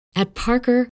At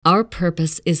Parker, our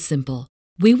purpose is simple.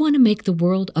 We want to make the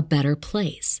world a better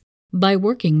place by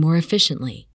working more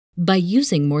efficiently, by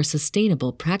using more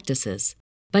sustainable practices,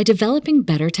 by developing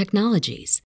better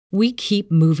technologies. We keep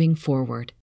moving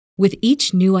forward. With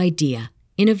each new idea,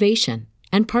 innovation,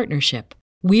 and partnership,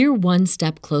 we're one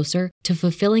step closer to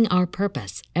fulfilling our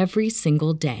purpose every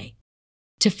single day.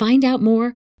 To find out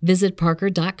more, visit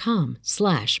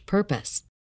parker.com/purpose.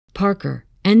 Parker,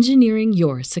 engineering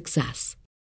your success.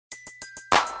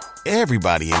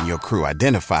 Everybody in your crew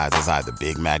identifies as either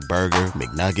Big Mac Burger,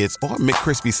 McNuggets, or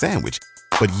McCrispy Sandwich.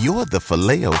 But you're the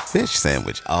Filet-O-Fish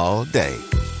Sandwich all day.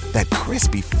 That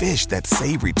crispy fish, that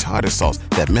savory tartar sauce,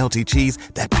 that melty cheese,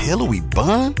 that pillowy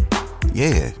bun.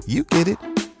 Yeah, you get it.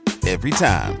 Every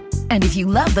time. And if you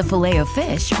love the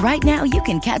Filet-O-Fish, right now you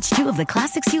can catch 2 of the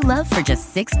classics you love for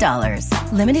just $6.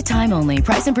 Limited time only.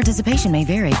 Price and participation may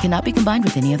vary. Cannot be combined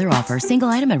with any other offer. Single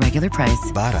item at regular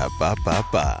price.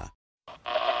 Ba-da-ba-ba-ba.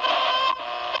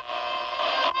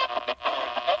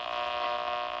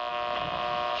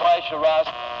 Flash arrest,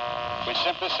 which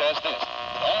simply says this: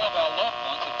 all of our loved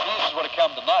ones, if Jesus were to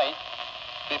come tonight,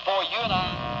 before you and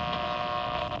I,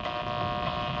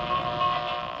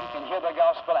 you can hear the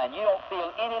gospel and you don't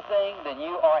feel anything, then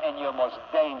you are in your most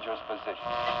dangerous position.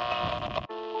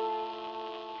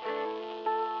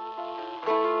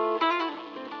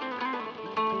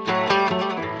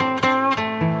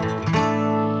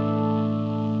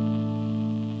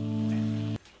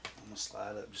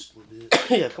 Slide up just a little bit.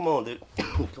 Yeah, come on, dude.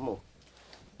 Come on.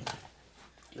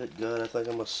 Good God, I think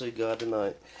I'm going to see God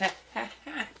tonight.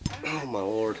 Oh, my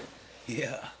Lord.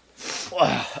 Yeah.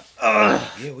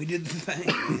 Yeah, we did the thing,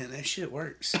 man. That shit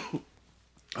works.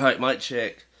 All right, mic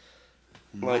check.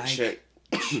 Mic check.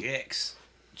 Checks.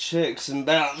 Checks and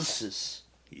balances.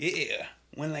 Yeah,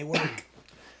 when they work.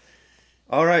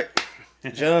 All right,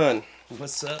 John.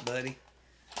 What's up, buddy?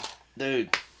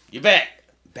 Dude, you're back.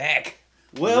 Back.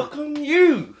 Welcome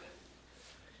you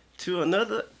to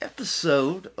another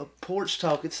episode of Porch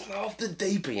Talk. It's off the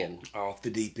deep end. Off the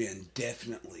deep end,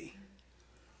 definitely.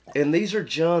 And these are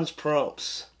John's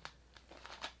prompts.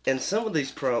 And some of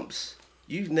these prompts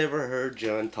you've never heard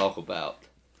John talk about.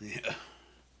 Yeah.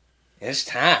 It's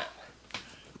time.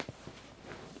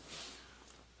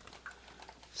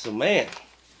 So, man,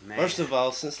 first of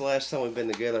all, since the last time we've been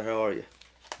together, how are you?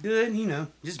 Good,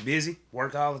 just busy.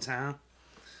 Work all the time.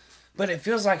 But it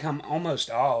feels like I'm almost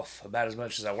off about as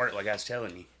much as I work, like I was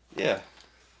telling you. Yeah.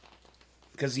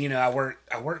 Because, I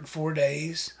work 4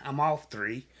 days. I'm off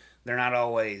 3. They're not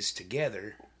always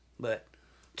together, but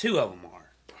 2 of them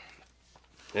are.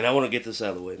 And I want to get this out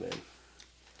of the way, man.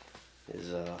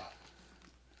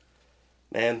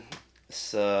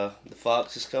 The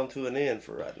Fox has come to an end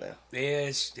for right now. Yeah,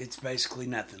 it's basically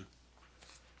nothing.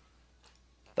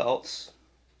 Thoughts?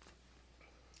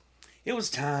 It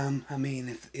was time. I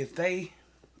mean, if they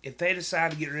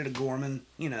decide to get rid of Gorman,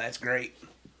 that's great.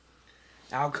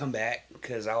 I'll come back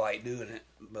because I like doing it.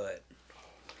 But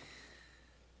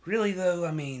really, though, I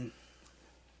mean,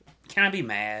 can I be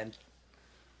mad?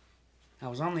 I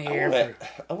was on the air.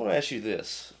 I want to ask you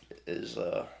this: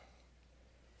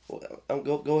 go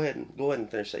ahead and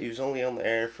finish that. You was only on the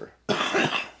air for.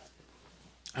 I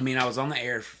was on the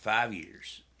air for 5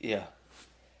 years. Yeah.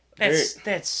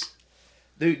 That's.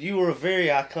 Dude, you were a very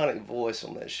iconic voice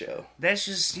on that show. That's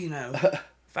just,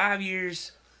 5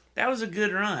 years. That was a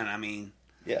good run.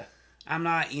 Yeah. I'm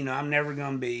not, I'm never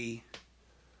going to be,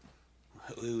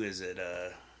 who is it?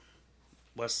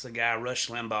 What's the guy? Rush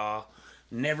Limbaugh.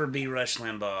 Never be Rush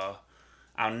Limbaugh.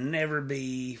 I'll never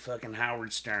be fucking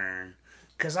Howard Stern.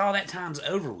 Because all that time's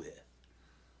over with.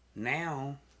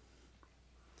 Now,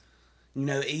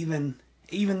 even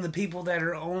the people that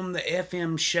are on the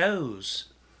FM shows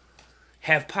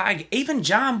have even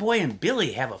John Boy and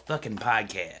Billy have a fucking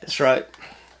podcast. That's right.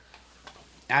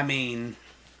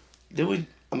 We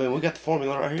got the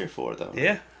formula right here for it, though.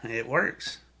 Yeah, it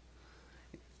works.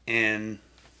 And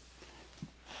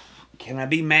can I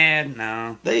be mad?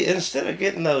 No. Instead of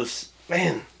getting those,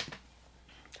 man,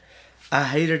 I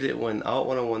hated it when Alt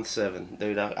 1017,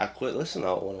 dude, I quit listening to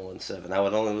Alt 1017. I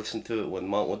would only listen to it when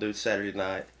Monk would do Saturday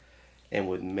night and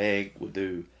when Meg would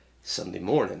do Sunday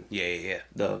morning. Yeah.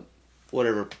 The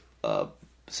whatever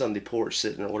Sunday porch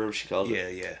sitting or whatever she calls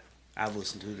it. Yeah. I've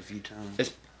listened to it a few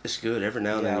times. It's good. Every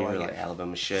now and then you hear like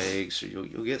Alabama Shakes, or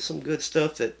you'll get some good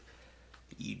stuff that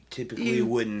you typically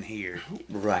wouldn't hear.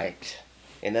 Right.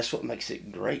 And that's what makes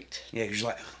it great. Yeah, because you're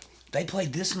like, they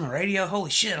played this on the radio?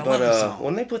 Holy shit, I love this song.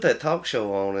 When they put that talk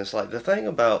show on, it's like the thing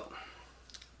about,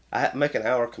 I had to make an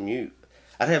hour commute.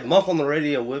 I'd have Monk on the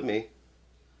radio with me,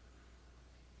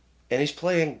 and he's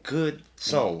playing good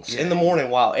songs in the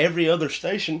morning while every other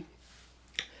station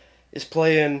is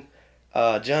playing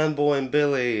John Boy and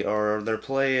Billy, or they're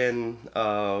playing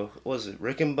what was it,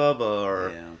 Rick and Bubba,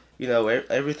 or you know,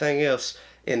 everything else.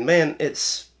 And man,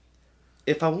 it's,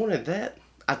 if I wanted that,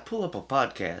 I'd pull up a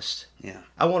podcast. Yeah.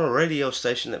 I want a radio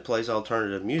station that plays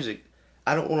alternative music.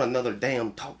 I don't want another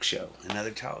damn talk show.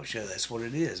 Another talk show. That's what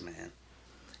it is, man.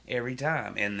 Every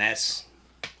time. And that's...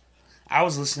 I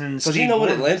was listening to Steve Because you know what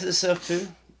it Gordon. lends itself to?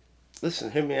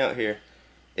 Listen, hear me out here.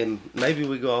 And maybe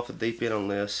we go off the deep end on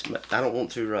this. I don't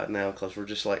want to right now because we're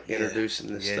just like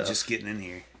introducing this stuff. Yeah, just getting in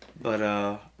here. But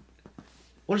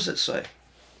what does it say?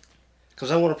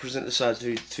 Because I want to present this side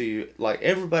to you. Like,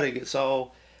 everybody gets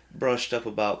all brushed up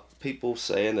about people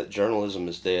saying that journalism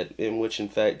is dead, in which, in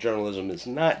fact, journalism is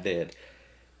not dead.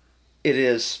 It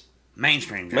is...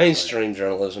 Mainstream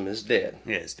journalism is dead.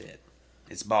 Yeah, it's dead.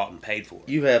 It's bought and paid for.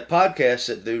 You have podcasts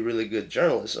that do really good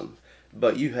journalism,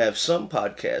 but you have some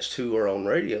podcasts who are on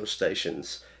radio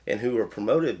stations and who are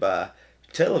promoted by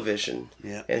television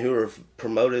and who are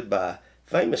promoted by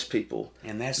famous people.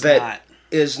 And that's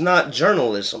is not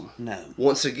journalism. No.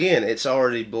 Once again, it's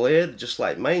already bled, just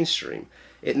like mainstream.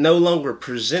 It no longer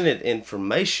presented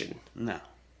information. No.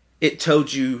 It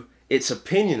told you its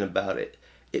opinion about it.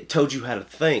 It told you how to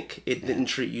think. It didn't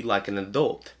treat you like an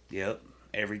adult. Yep.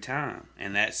 Every time.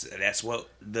 And that's what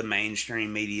the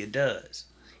mainstream media does.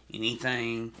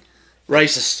 Anything...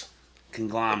 Racist.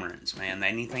 Conglomerates, man.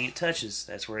 Anything it touches,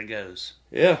 that's where it goes.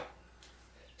 Yeah.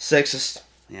 Sexist.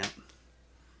 Yep.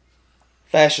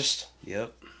 Fascist.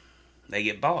 Yep. They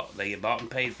get bought. They get bought and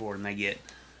paid for, and they get,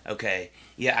 okay,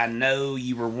 yeah, I know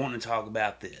you were wanting to talk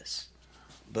about this,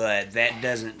 but that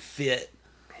doesn't fit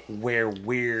where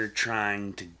we're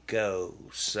trying to go,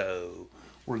 so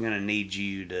we're going to need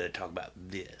you to talk about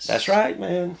this. That's right,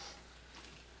 man.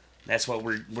 That's what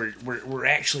we're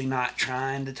actually not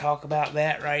trying to talk about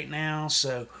that right now,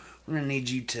 so we're going to need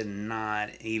you to not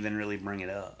even really bring it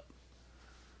up.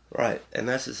 Right, and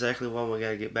that's exactly why we got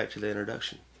to get back to the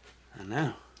introduction. I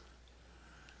know.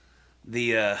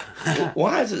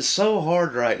 Why is it so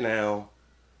hard right now?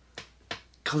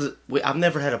 Because I've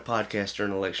never had a podcast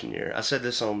during election year. I said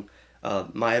this on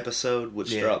my episode,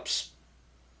 which drops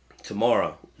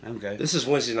tomorrow. Okay. This is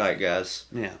Wednesday night, guys.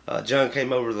 Yeah. John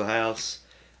came over to the house.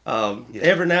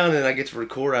 Every now and then I get to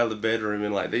record out of the bedroom,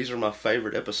 and like, these are my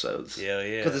favorite episodes. Yeah.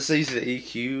 Because it's easy to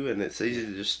EQ and it's easy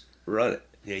to just run it.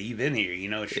 Yeah, you've been here. You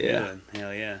know what you're doing.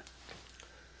 Hell yeah.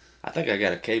 I think I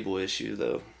got a cable issue,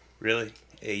 though. Really?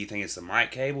 Yeah, you think it's the mic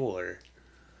cable, or?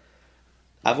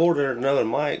 I've ordered another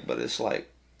mic, but it's like...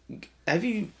 Have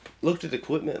you looked at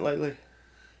equipment lately?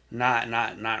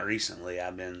 Not recently.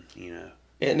 I've been,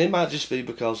 And it might just be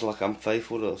because, like, I'm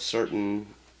faithful to certain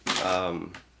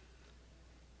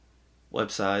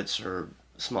websites or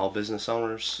small business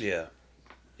owners. Yeah.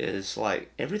 Is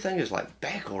like, everything is like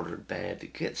back ordered bad to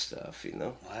get stuff,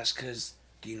 Well, that's because,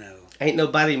 ain't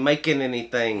nobody making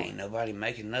anything. Ain't nobody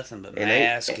making nothing but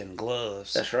masks and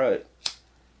gloves. That's right.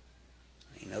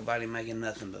 Ain't nobody making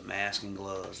nothing but masks and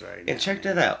gloves right now. And check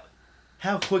that out.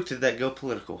 How quick did that go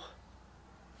political?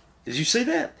 Did you see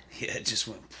that? Yeah, it just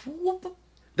went whoop.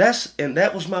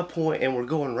 That was my point, and we're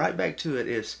going right back to it.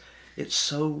 It's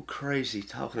so crazy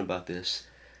talking about this,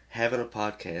 having a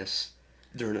podcast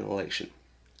during an election.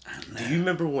 Do you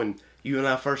remember when you and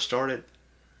I first started?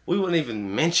 We wouldn't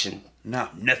even mention. No,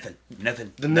 nothing.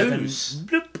 The news.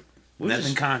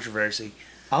 Nothing controversy.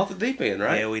 Off the deep end,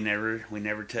 right? Yeah, we never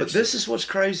touched. But this is what's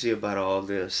crazy about all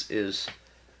this is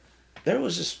there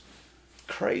was this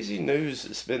crazy news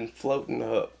that's been floating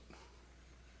up.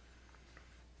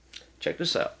 Check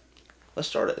this out. Let's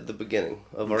start at the beginning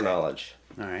of our knowledge.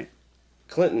 All right.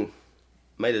 Clinton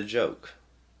made a joke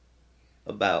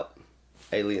about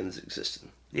aliens existing.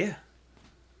 Yeah.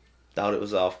 Thought it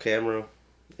was off camera.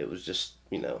 It was just,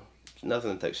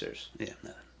 nothing to take serious. Yeah,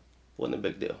 nothing. Wasn't a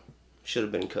big deal. Should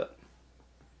have been cut.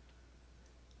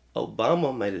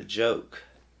 Obama made a joke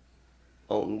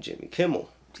on Jimmy Kimmel.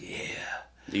 Yeah.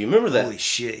 Do you remember that? Holy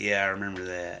shit, yeah, I remember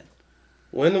that.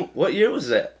 What year was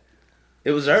that?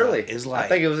 It was early. It was like, I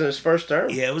think it was in his first term.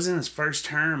 Yeah, it was in his first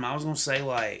term. I was going to say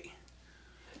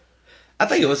I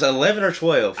think it was 11 or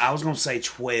 12. I was going to say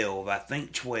 12. I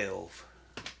think 12.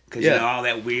 Because, all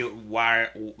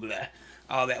that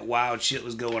all that wild shit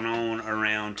was going on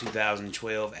around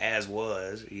 2012, as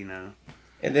was, And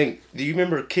then, do you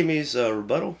remember Kimmy's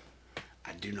rebuttal?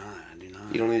 I do not.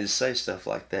 You don't need to say stuff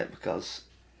like that because,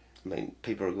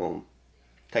 people are going to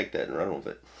take that and run with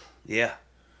it. Yeah.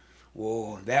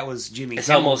 Well, that was Jimmy It's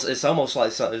Kimmel. almost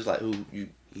like something. It's like, you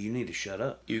need to shut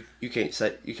up. You can't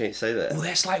say that. Well,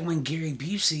 that's like when Gary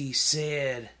Busey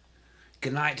said,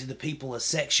 Good night to the people of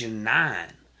Section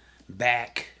 9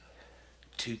 back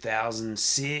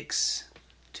 2006,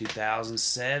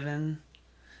 2007.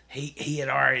 He had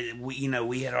already,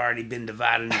 we had already been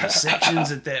divided into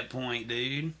sections at that point,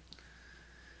 dude.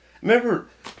 Remember,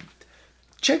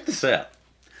 check this out.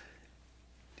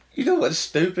 You know what's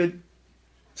stupid?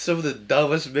 Some of the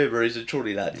dumbest memories of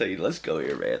 2019. Let's go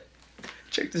here, man.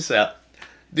 Check this out.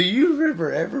 Do you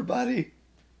remember everybody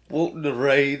wanting to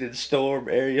raid and storm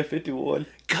Area 51?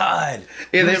 God.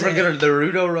 And they were going to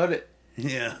Naruto run it?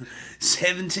 Yeah.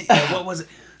 17, what was it?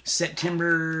 September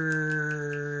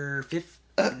 5th?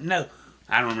 No.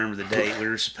 I don't remember the date. We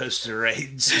were supposed to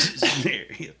raid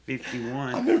Area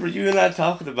 51. I remember you and I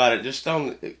talking about it just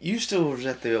on... You still was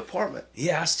at the apartment.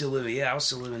 Yeah, I was still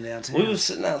living downtown. We was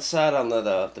sitting outside on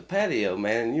the patio,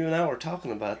 man, and you and I were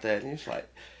talking about that, and you was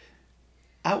like,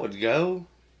 I would go,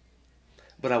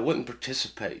 but I wouldn't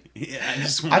participate. Yeah, I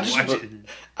just want to watch it.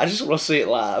 I just want to see it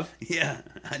live. Yeah,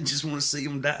 I just want to see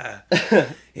them die.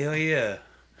 Hell yeah.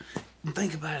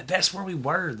 Think about it. That's where we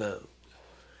were, though.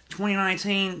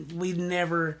 2019, we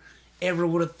never, ever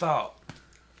would have thought.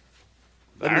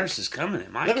 Virus is coming.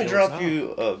 It might Let me kill us drop all.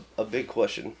 you a big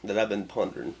question that I've been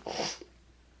pondering,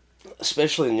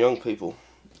 especially in young people,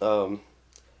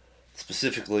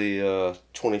 specifically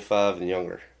 25 and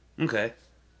younger. Okay.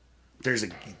 There's a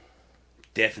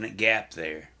definite gap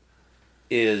there.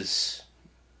 Is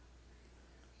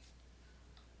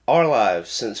our lives,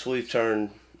 since we've turned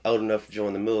old enough to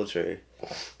join the military,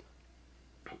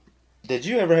 did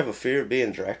you ever have a fear of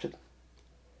being drafted?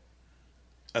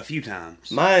 A few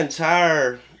times. My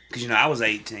entire... Because, I was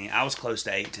 18. I was close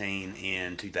to 18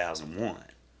 in 2001.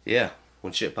 Yeah,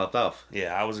 when shit popped off.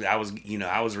 Yeah, I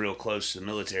was real close to the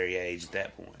military age at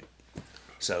that point.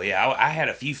 So, yeah, I had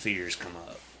a few fears come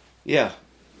up. Yeah.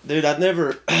 Dude, I'd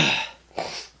never...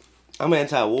 I'm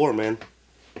anti-war, man.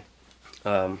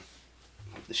 That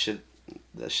shit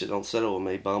don't settle with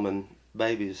me, bombing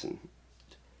babies and...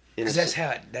 Because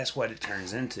that's what it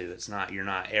turns into. You're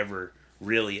not ever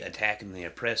really attacking the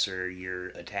oppressor. You're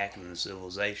attacking the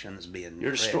civilization that's being You're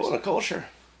oppressed. destroying a culture.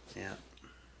 Yeah.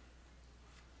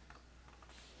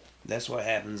 That's what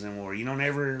happens in war. You don't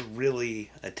ever really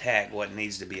attack what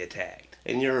needs to be attacked.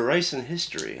 And you're erasing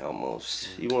history,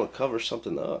 almost. You want to cover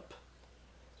something up.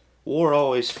 War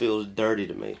always feels dirty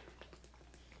to me.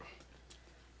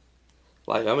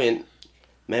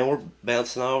 Man, we're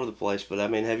bouncing all over the place, but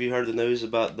have you heard the news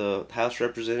about the House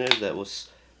representative that was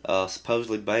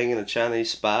supposedly banging a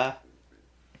Chinese spy?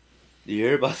 Do you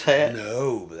hear about that?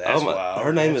 No, but that's wild.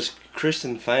 Her name is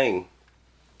Kristen Fang.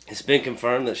 It's been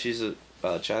confirmed that she's a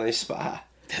Chinese spy.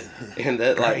 And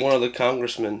that one of the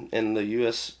congressmen in the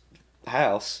U.S.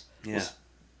 House was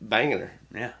banging her.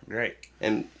 Yeah, great.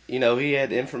 And, he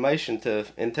had information to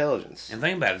intelligence. And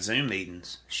think about it, Zoom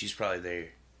meetings. She's probably there.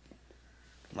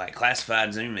 Like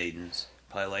classified Zoom meetings.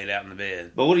 Probably laid out in the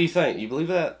bed. But what do you think? You believe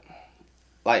that?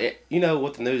 What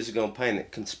the news is going to paint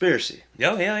it? Conspiracy.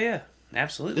 Oh, hell yeah.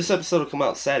 Absolutely. This episode will come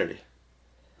out Saturday.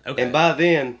 Okay. And by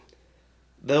then,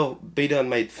 they'll be done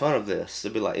made fun of this.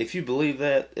 They'll be like, if you believe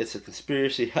that, it's a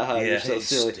conspiracy. You're so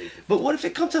silly. Stupid. But what if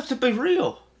it comes up to be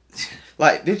real?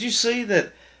 Did you see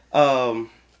that? Oh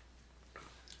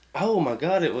my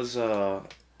God! It was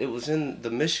in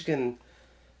the Michigan.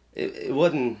 It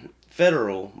wasn't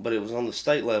federal, but it was on the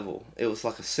state level. It was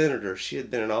like a senator. She had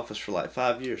been in office for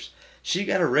 5 years. She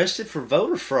got arrested for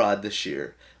voter fraud this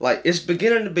year. It's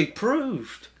beginning to be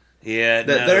proved. Yeah,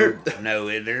 that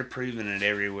they're proving it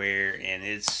everywhere,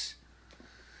 and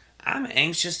I'm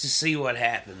anxious to see what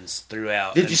happens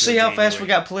throughout. Did you see how fast we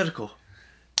got political?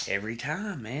 Every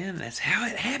time, man. That's how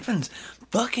it happens.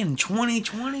 Fucking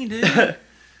 2020, dude.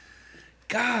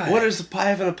 God. What is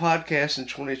having a podcast in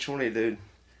 2020, dude?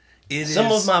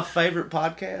 Some of my favorite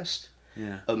podcasts.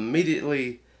 Yeah.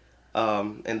 Immediately,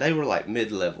 and they were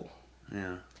mid-level.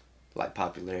 Yeah.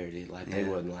 Popularity. They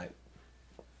wasn't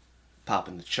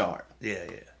popping the chart. Yeah.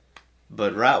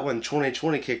 But right when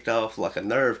 2020 kicked off, a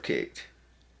nerve kicked.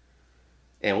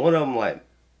 And one of them,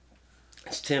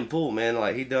 it's Tim Pool,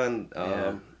 man. He done,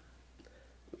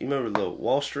 you remember the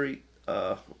Wall Street,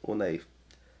 when they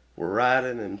were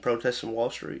rioting and protesting Wall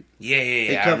Street? Yeah.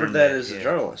 He covered that as a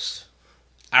journalist.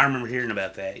 I remember hearing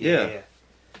about that. Yeah.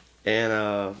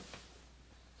 And,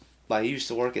 he used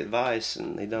to work at Vice,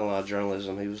 and he done a lot of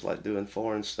journalism. He was, doing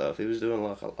foreign stuff. He was doing,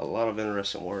 a lot of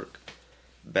interesting work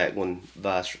back when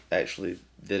Vice actually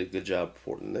did a good job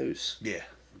reporting the news. Yeah,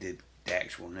 did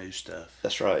actual news stuff.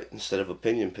 That's right, instead of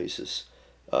opinion pieces.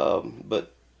 They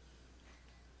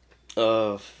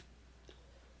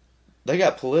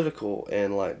got political,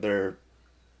 and,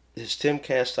 his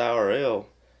Timcast IRL,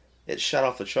 it shot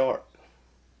off the chart.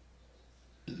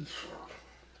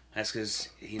 That's because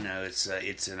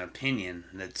it's an opinion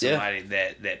that somebody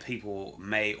that people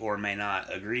may or may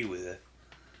not agree with.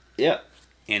 Yeah.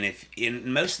 And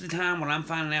most of the time when I'm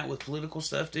finding out with political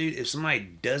stuff, dude, if somebody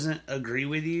doesn't agree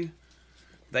with you,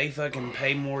 they fucking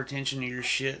pay more attention to your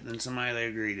shit than somebody they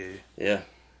agree to. Yeah.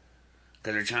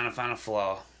 Because they're trying to find a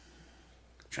flaw,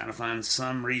 trying to find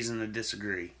some reason to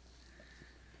disagree.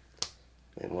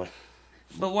 And what?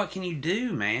 But what can you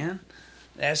do, man?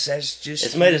 That's just.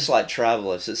 It's made us like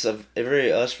tribalists. It's a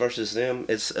very us versus them.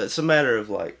 It's a matter of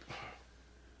like,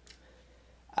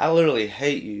 I literally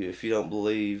hate you if you don't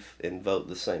believe and vote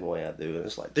the same way I do. And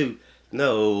it's like, dude,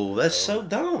 no, that's so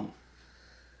dumb.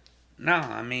 No,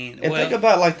 I mean, and think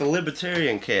about like the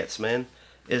libertarian cats, man.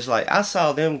 It's like I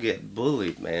saw them get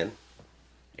bullied, man.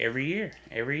 Every year.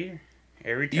 You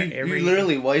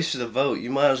literally wasted a vote. You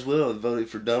might as well have voted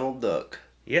for Donald Duck.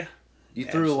 Yeah. You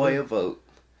threw away a vote.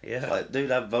 Yeah. Like,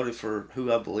 dude, I voted for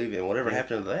who I believe in. Whatever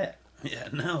happened to that? Yeah,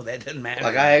 no, that doesn't matter.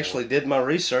 Like, I actually did my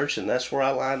research, and that's where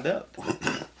I lined up.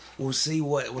 We'll see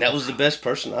what that was the best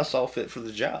person I saw fit for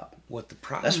the job. What the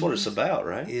problem? That's what it's about,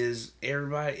 right? Is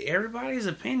everybody's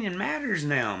opinion matters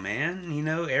now, man. You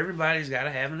know, everybody's got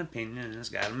to have an opinion, and it's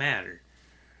got to matter.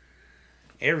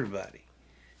 Everybody.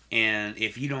 And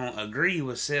if you don't agree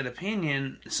with said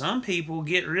opinion, some people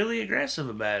get really aggressive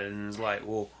about it, and it's like,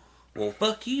 well,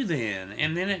 fuck you then.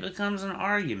 And then it becomes an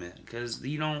argument because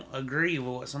you don't agree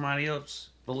with what somebody else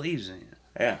believes in.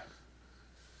 Yeah.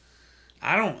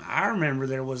 I remember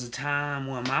there was a time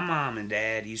when my mom and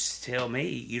dad used to tell me,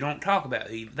 you don't talk about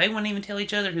who they wouldn't even tell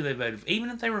each other who they voted for. Even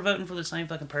if they were voting for the same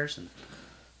fucking person.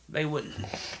 They wouldn't.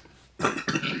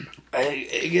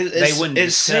 They wouldn't.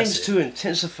 It seems to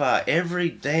intensify every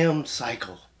damn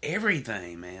cycle.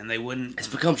 Everything, man. They wouldn't. It's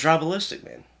become tribalistic,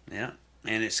 man. Yeah.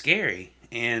 And it's scary.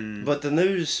 But the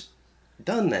news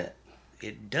done that.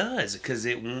 It does, because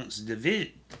it wants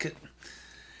division.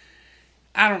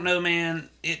 I don't know, man.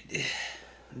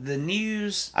 The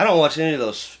news. I don't watch any of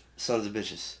those sons of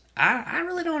bitches. I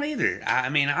really don't either. I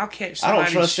mean, I'll catch somebody. I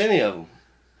don't trust any of them.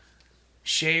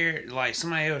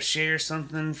 Somebody else share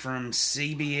something from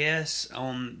CBS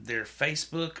on their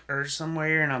Facebook or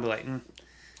somewhere, and I'll be like,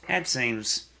 that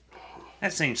seems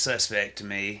suspect to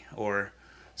me. Or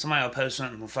somebody will post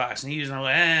something from Fox News, and I'm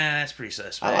like, that's pretty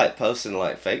suspect. I like posting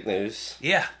like fake news.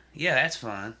 Yeah, that's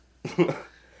fun.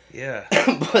 Yeah.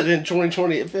 But in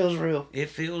 2020, it feels real. It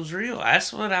feels real.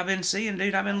 That's what I've been seeing,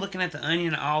 dude. I've been looking at the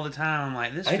Onion all the time. I'm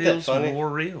like, this feels more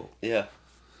real. Yeah.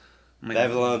 I mean,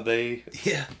 Babylon B.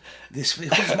 Yeah. This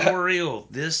feels more real.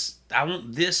 I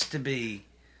want this to be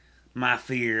my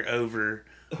fear over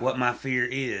what my fear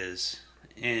is.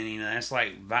 And, that's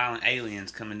like violent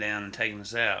aliens coming down and taking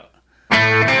us out.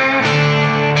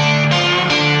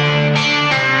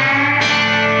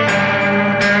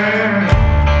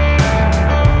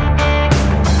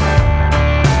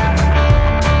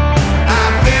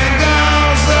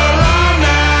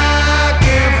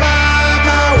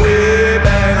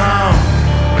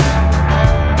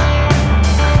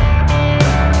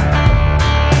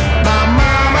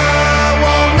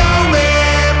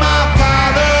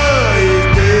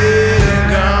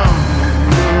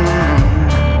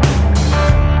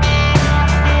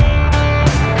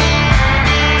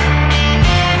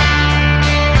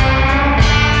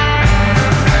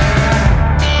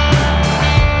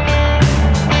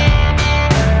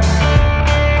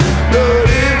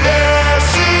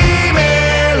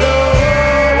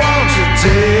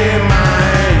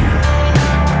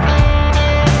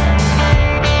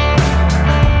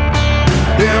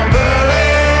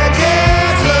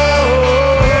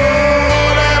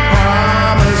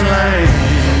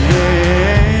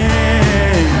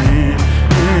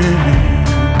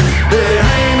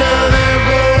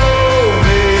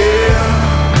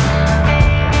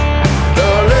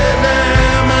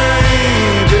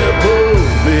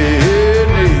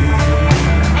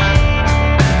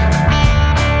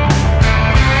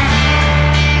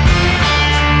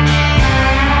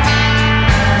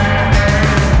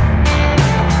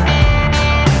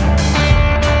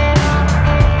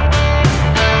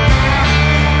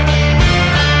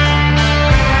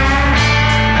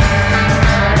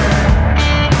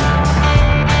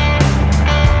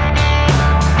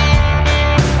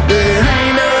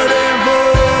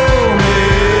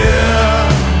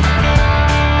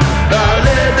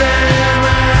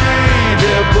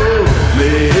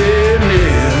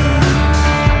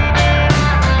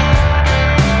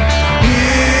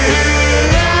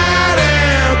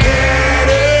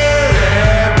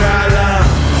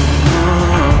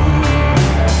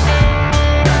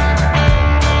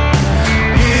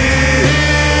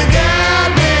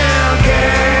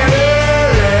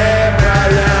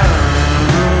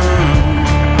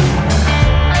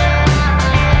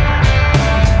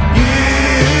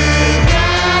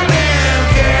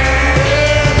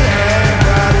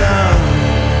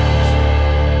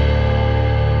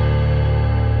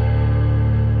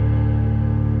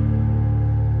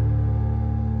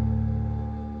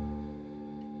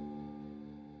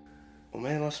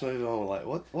 man, let's move on. Like,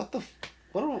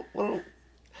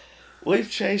 we've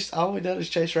chased, all we've done is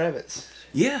chase rabbits.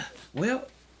 Yeah, well,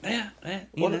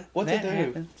 what they that do?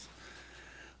 happens.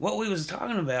 What we was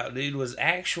talking about, dude, was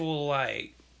actual,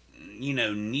 like,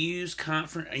 news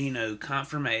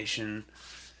confirmation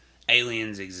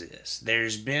aliens exist.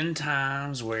 There's been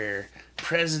times where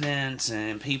presidents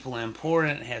and people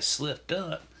important have slipped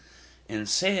up and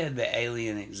said that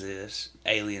aliens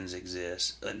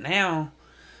exist. But now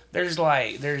there's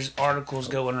articles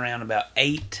going around about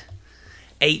eight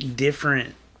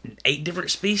different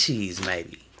species,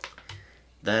 maybe.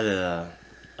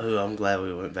 I'm glad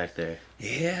we went back there.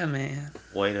 Yeah, man.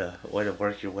 Way to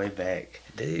work your way back.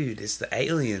 Dude, it's the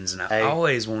aliens, and I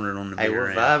always wanted them to be around.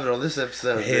 We're vibing on this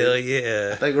episode. Hell dude. yeah.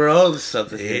 I think we're on to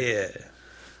something Yeah. here.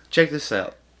 Check this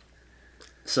out.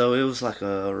 So it was like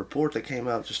a report that came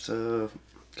out just a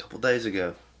couple days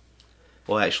ago.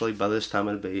 Well, actually, by this time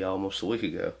it'd be almost a week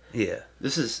ago. Yeah.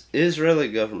 This is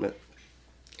Israeli government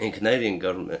and Canadian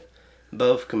government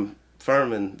both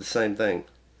confirming the same thing.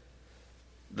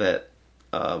 That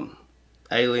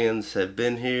aliens have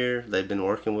been here. They've been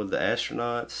working with the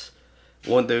astronauts.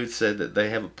 One dude said that they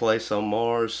have a place on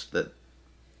Mars that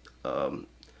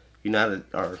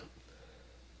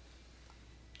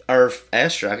Earth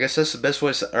astro. I guess that's the best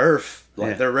way to say Earth.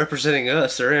 Like they're representing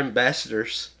us. They're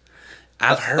ambassadors.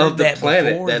 I've heard of the that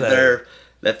planet. before,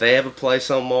 That they have a place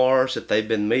on Mars. That they've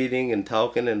been meeting and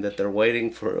talking, and that they're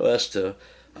waiting for us to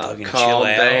calm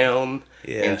down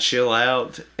and chill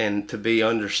out, and to be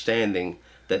understanding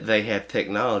that they have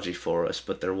technology for us,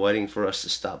 but they're waiting for us to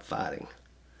stop fighting.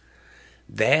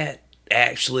 That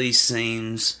actually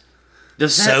seems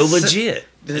so legit,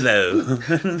 though.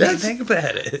 Think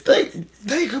about it.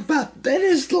 Think about that.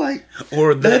 Is like,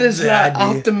 or that is not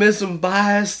idea. Optimism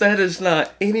bias. That is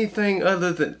not anything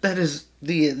other than that is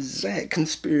the exact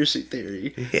conspiracy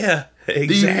theory. Yeah,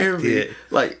 exactly.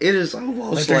 Like it is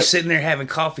almost like they're sitting there having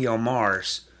coffee on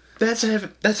Mars. That's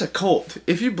a cult.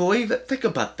 If you believe that, think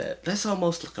about that. That's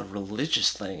almost like a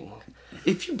religious thing.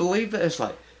 If you believe that, it's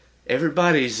like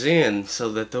everybody's in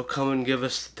so that they'll come and give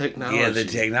us the technology. Yeah, the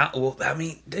technology. Well, I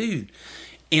mean, dude,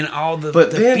 in all the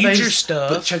future stuff.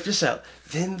 But check this out.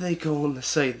 Then they go on to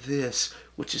say this,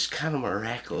 which is kind of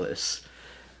miraculous.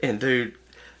 And dude,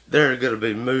 there are going to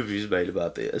be movies made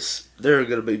about this. There are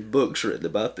going to be books written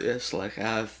about this. Like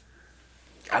I've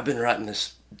been writing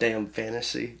this damn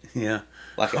fantasy. Yeah.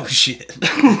 Like shit.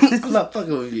 I'm not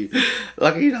fucking with you.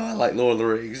 Like, I like Lord of the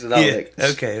Rings and I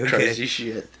like crazy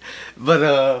shit.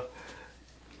 But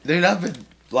dude, I've been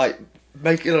like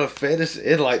making a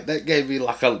fantasy, and like that gave me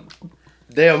like a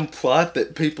damn plot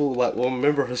that people like will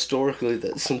remember historically,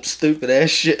 that some stupid ass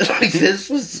shit like this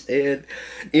was said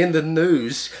in the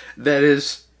news that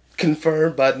is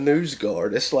confirmed by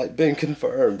NewsGuard. It's like been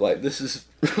confirmed. Like this is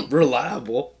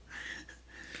reliable.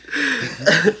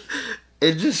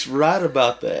 And just write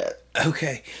about that.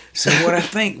 Okay, so what I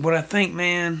think,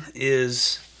 man,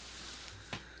 is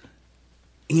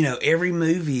every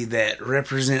movie that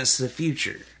represents the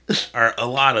future, or a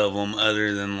lot of them,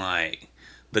 other than like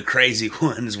the crazy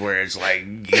ones where it's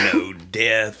like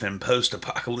death and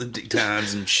post-apocalyptic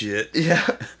times and shit. Yeah,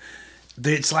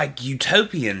 it's like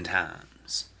utopian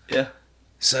times. Yeah.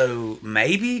 So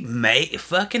maybe,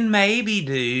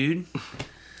 dude.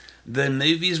 The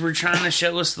movies were trying to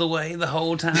show us the way the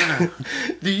whole time.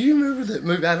 Do you remember that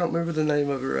movie? I don't remember the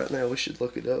name of it right now. We should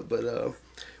look it up. But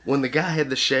when the guy had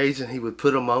the shades and he would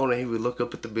put them on and he would look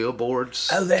up at the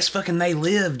billboards. Oh, that's fucking They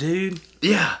Live, dude.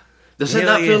 Yeah. Does it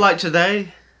not feel like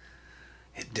today?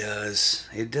 It does.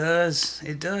 It does.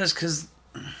 It does. Because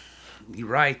you're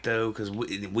right, though. Because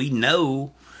we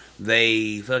know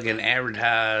they fucking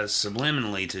advertise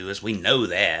subliminally to us. We know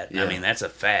that. Yeah. I mean, that's a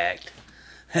fact.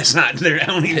 That's not. They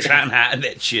don't even try and hide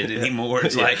that shit anymore.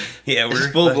 It's like,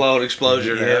 we're full blown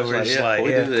exposure. Yeah, we're just like,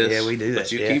 we do this. Yeah, we do that.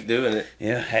 But you keep doing it.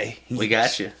 Yeah, hey, we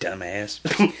got you, dumbass.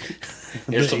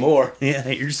 Here's some more. Yeah,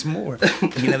 here's some more.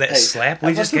 That slap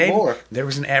we just gave. There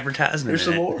was an advertisement. Here's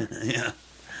some more. Yeah,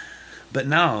 but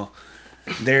no,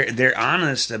 they're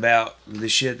honest about the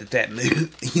shit that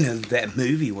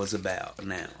movie was about.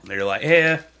 Now they're like,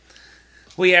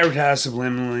 we advertise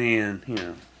subliminally,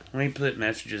 and we put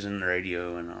messages in the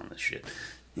radio and all this shit.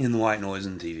 In the white noise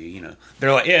and TV,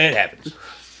 They're like, it happens.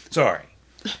 Sorry.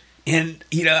 And,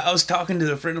 I was talking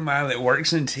to a friend of mine that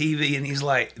works in TV, and he's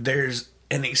like, there's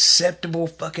an acceptable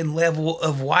fucking level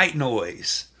of white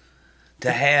noise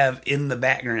to have in the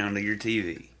background of your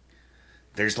TV.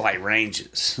 There's like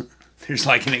ranges. There's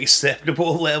like an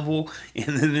acceptable level,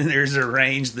 and then there's a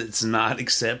range that's not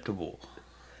acceptable.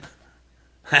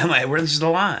 I'm like, where's the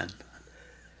line?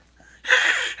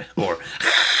 Or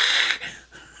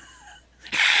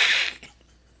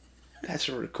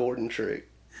a recording trick.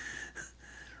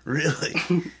 Really?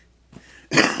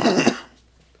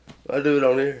 I do it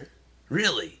on here.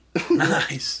 Really?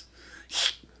 Nice.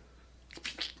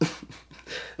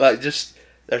 Like, there's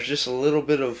just a little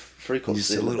bit of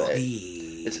frequency. Just a little.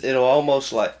 It'll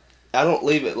almost like, I don't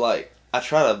leave it like, I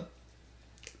try to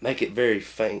make it very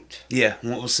faint. Yeah,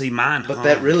 we'll see mine. But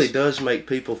that really does make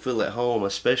people feel at home,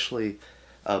 especially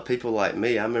people like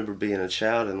me. I remember being a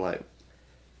child and like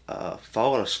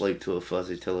falling asleep to a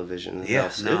fuzzy television. Yeah,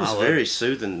 it was very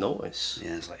soothing noise.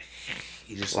 Yeah, it's like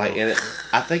you just like, and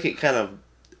I think it kind of,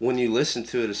 when you listen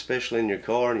to it, especially in your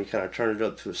car, and you kind of turn it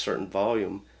up to a certain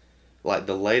volume, like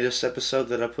the latest episode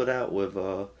that I put out with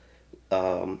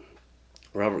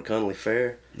Robert Conley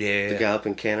Fair, the guy up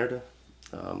in Canada.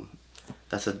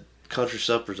 That's a Country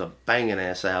Supper's a banging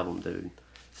ass album, dude.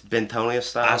 It's Bentonia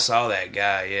style. I saw that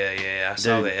guy. Yeah. I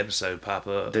saw that episode pop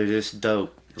up. Dude, it's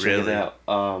dope. Check it out.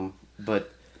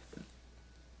 But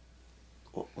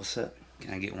what's that?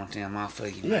 Can I get one down my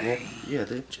fucking yeah,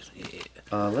 dude.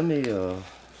 Let me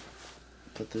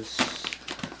put this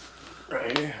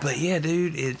right here. But yeah,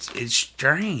 dude, it's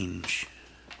strange.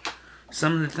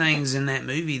 Some of the things in that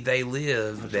movie they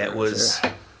lived that was.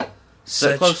 Is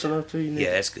that close enough to you? Nick?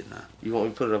 Yeah, that's good enough. You want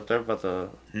me to put it up there about the...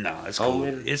 No, it's cool.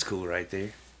 Meter? It's cool right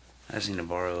there. I just need to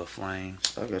borrow a flame.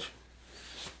 I got you.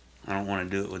 I don't want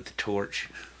to do it with the torch.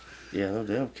 Yeah, no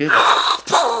damn kidding.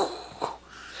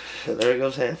 There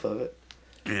goes half of it.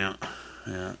 Yeah.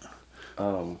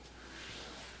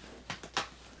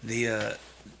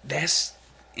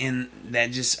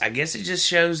 That just, I guess it just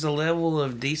shows the level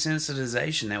of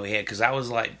desensitization that we had. Because I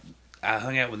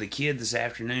hung out with the kid this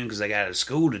afternoon because I got out of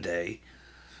school today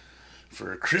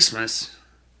for Christmas.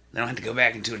 They don't have to go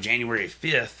back until January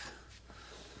 5th.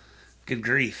 Good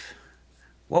grief.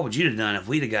 What would you have done if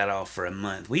we'd have got off for a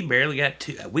month? We barely got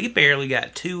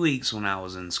 2 weeks when I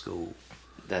was in school.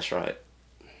 That's right.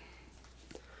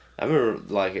 I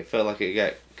remember, like, it felt like it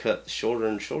got cut shorter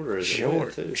and shorter as it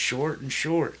went, too. Short and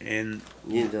short. And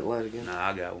you need that light again? No,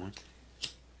 I got one.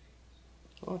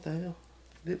 What the hell?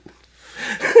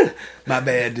 My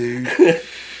bad, dude.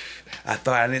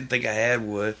 I didn't think I had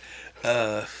one.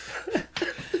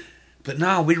 But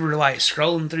no, we were like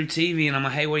scrolling through TV and I'm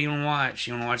like, hey, what do you want to watch?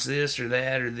 You want to watch this or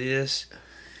that or this?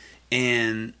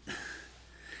 And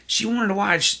she wanted to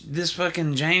watch this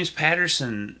fucking James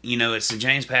Patterson. You know, it's the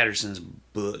James Patterson's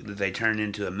book that they turned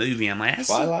into a movie. I'm like,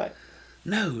 Twilight?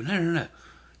 No.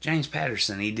 James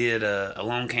Patterson. He did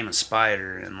Along Came a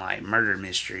Spider and like murder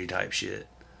mystery type shit.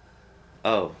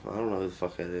 Oh, I don't know who the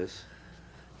fuck that is.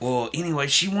 Well, anyway,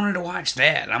 she wanted to watch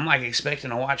that. I'm like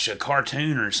expecting to watch a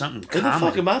cartoon or something. Who the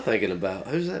fuck am I thinking about?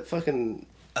 Who's that fucking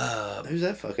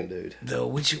dude?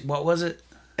 What was it?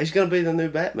 He's gonna be the new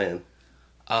Batman.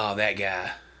 Oh, that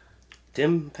guy.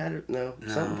 Tim Patterson? No,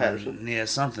 something Patterson. Yeah,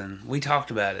 something. We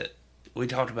talked about it. We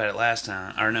talked about it last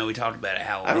time. Or no, we talked about it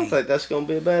Halloween. I don't think that's gonna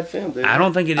be a bad film, dude. I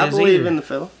don't think it is either. I believe in the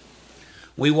film.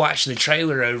 We watched the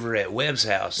trailer over at Webb's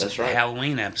house. That's right. The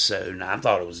Halloween episode, and I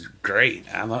thought it was great.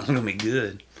 I thought it was going to be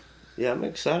good. Yeah, I'm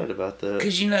excited about that.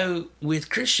 Because, you know, with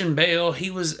Christian Bale,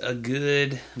 he was a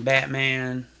good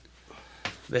Batman,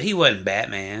 but he wasn't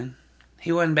Batman.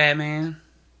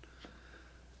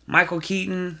 Michael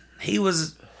Keaton, he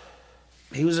was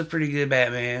a pretty good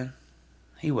Batman.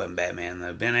 He wasn't Batman,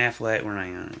 though. Ben Affleck, we're not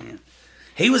even...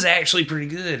 He was actually pretty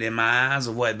good in my eyes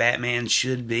of what Batman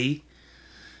should be.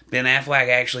 Ben Affleck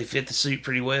actually fit the suit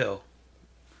pretty well.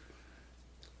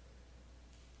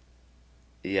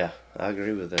 Yeah, I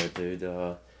agree with that, dude.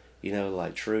 You know,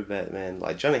 like true Batman,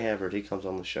 like Johnny Havard, he comes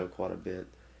on the show quite a bit.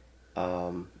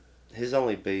 His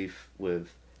only beef with,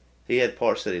 he had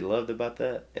parts that he loved about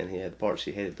that, and he had parts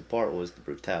he hated. The part was the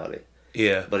brutality.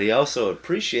 Yeah. But he also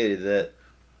appreciated that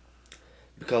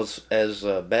because as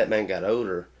Batman got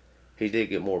older, he did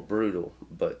get more brutal,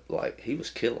 but like he was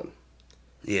killing.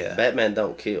 Yeah. Batman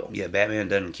don't kill. Yeah, Batman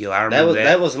doesn't kill. I remember that.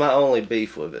 That was my only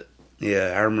beef with it.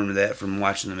 Yeah, I remember that from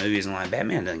watching the movies. I'm like,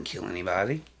 Batman doesn't kill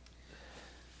anybody.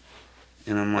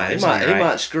 And I'm like, he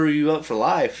might screw you up for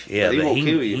life. Yeah, but he won't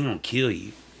kill you. He won't kill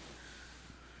you.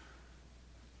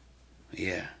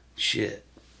 Yeah, shit.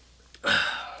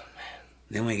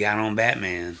 Then we got on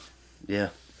Batman. Yeah.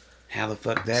 How the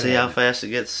fuck that? See how fast it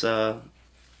gets about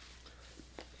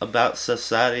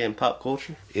society and pop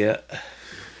culture. Yeah.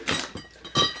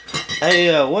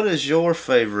 Hey, what is your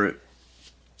favorite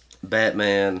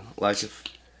Batman? Like, if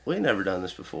we ain't never done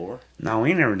this before. No,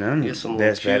 we ain't never done Get some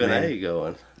best Q&A Batman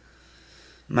going.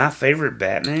 My favorite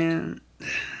Batman.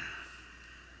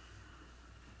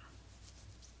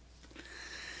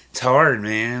 It's hard,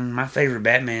 man. My favorite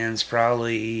Batman's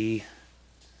probably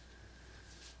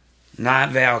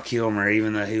Not Val Kilmer,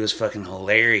 even though he was fucking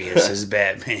hilarious as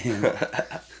Batman.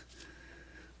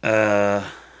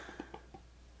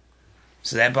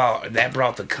 So that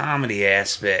brought the comedy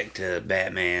aspect to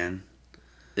Batman.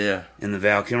 Yeah. In the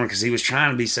Val Kilmer, because he was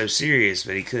trying to be so serious,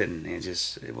 but he couldn't.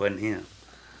 It wasn't him.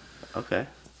 Okay.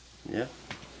 Yeah.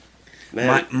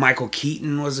 Man. Michael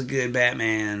Keaton was a good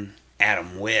Batman.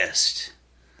 Adam West,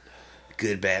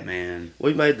 good Batman.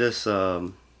 We made this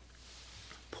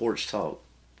Porch Talk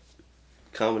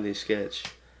comedy sketch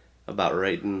about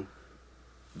rating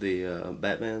the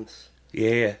Batmans.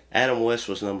 Yeah. Adam West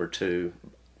was number 2.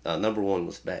 Number 1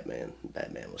 was Batman.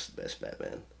 Batman was the best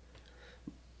Batman.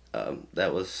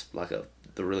 That was like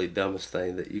the really dumbest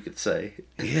thing that you could say.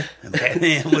 Yeah,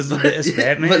 Batman was the best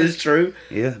Batman. But it's true.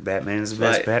 Yeah, Batman's the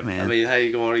best Batman. I mean, how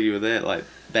you gonna argue with that? Like,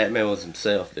 Batman was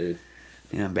himself, dude.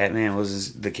 Yeah, Batman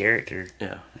was the character.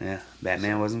 Yeah. Yeah,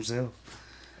 Batman was himself.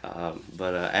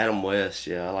 But Adam West,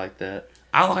 yeah, I like that.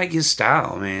 I like his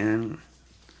style, man.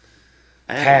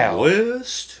 Adam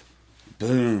West.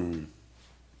 Boom.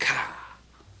 Ka.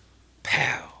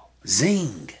 Pow.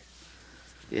 Zing.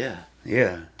 Yeah.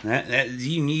 Yeah. That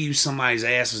you knew somebody's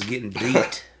ass was getting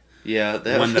beat. Yeah,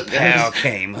 when the pow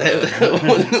came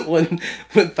up. When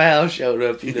pow showed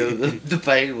up, you know, the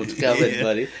pain was coming,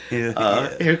 buddy.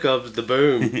 Yeah. Here comes the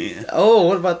boom. Yeah. Oh,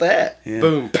 what about that? Yeah.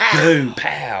 Boom, pow. Boom,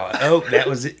 pow. Oh, that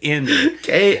was the ender.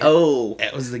 K.O.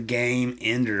 That was the game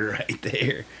ender right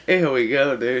there. Here we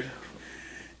go, dude.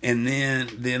 And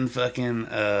then fucking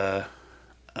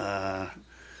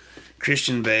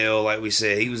Christian Bale, like we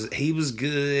said, he was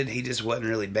good. He just wasn't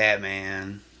really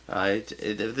Batman.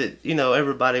 You know,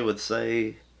 everybody would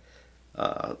say,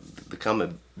 the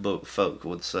comic book folk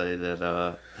would say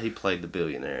that he played the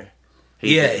billionaire.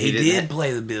 He did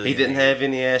play the billionaire. He didn't have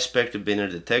any aspect of being a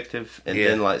detective. And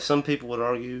then, like, some people would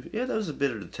argue, yeah, that was a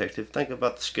bit of detective. Think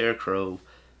about the Scarecrow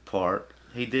part.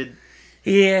 He did.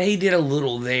 Yeah, he did a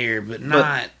little there, but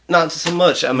not so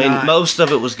much. I mean, most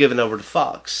of it was given over to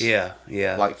Fox. Yeah.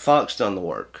 Like, Fox done the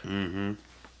work. Mm-hmm.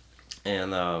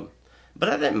 And, but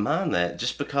I didn't mind that,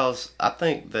 just because I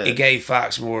think that... It gave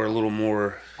Fox a little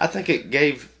more... I think it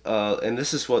gave, and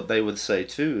this is what they would say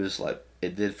too, is like,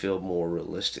 it did feel more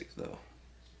realistic, though.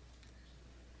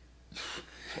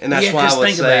 And that's why I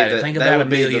would say that would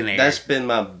be that's been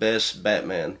my best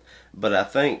Batman. But I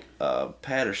think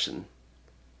Patterson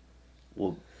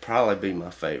will probably be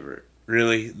my favorite.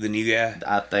 Really? The new guy?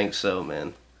 I think so,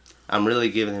 man. I'm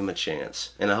really giving him a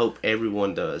chance. And I hope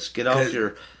everyone does. Get off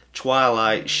your...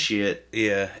 Twilight shit.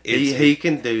 Yeah. He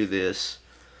can do this.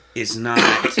 It's not...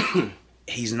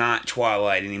 he's not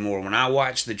Twilight anymore. When I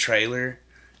watched the trailer,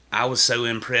 I was so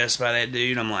impressed by that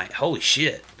dude. I'm like, holy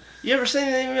shit. You ever seen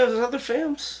any of his other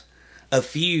films? A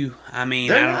few. I mean...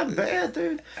 They're not bad,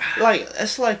 dude. Like,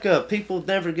 it's like people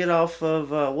never get off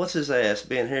of... what's his ass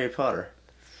being Harry Potter?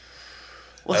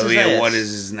 What's his ass? What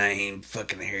is his name?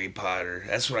 Fucking Harry Potter.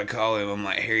 That's what I call him. I'm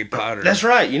like, Harry Potter. That's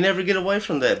right. You never get away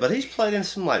from that. But he's played in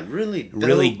some, like, really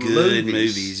good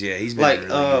movies. Yeah, he's been like, in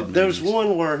really good there was movies.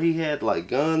 one where he had, like,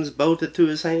 guns bolted to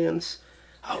his hands.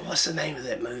 Oh, what's the name of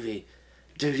that movie?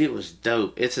 Dude, it was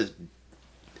dope. It's a...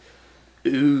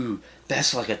 Ooh,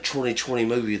 that's like a 2020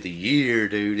 movie of the year,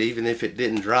 dude. Even if it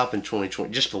didn't drop in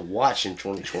 2020. Just to watch in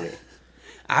 2020.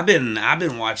 I've been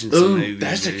watching some movies.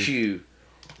 That's a cue.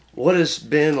 What has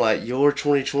been like your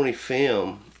 2020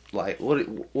 film? Like what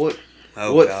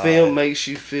film makes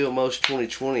you feel most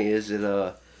 2020? Is it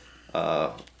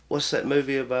what's that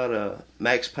movie about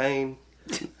Max Payne?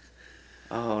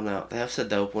 Oh no, that's a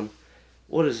dope one.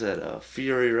 What is that?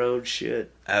 Fury Road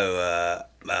shit. Oh,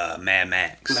 Mad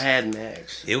Max. Mad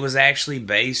Max. It was actually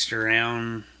based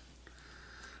around,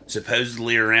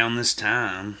 supposedly around this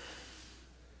time,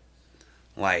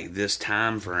 like this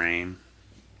time frame.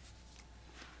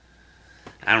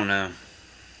 I don't know.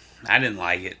 I didn't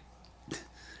like it.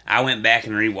 I went back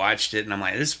and rewatched it, and I'm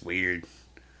like, this is weird.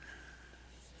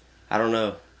 I don't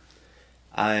know.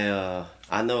 I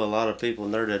know a lot of people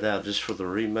nerded out just for the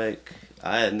remake.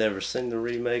 I had never seen the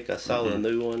remake. I saw the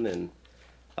new one, and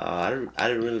I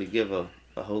didn't really give a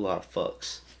whole lot of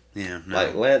fucks. Yeah, no.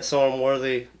 Like Lance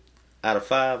Armworthy, out of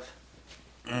 5,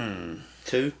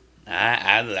 2.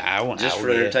 I want just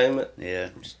for entertainment. Yeah,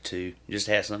 just 2. Just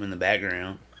have something in the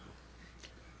background.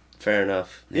 Fair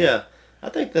enough. Yeah. I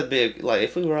think that'd be like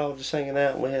if we were all just hanging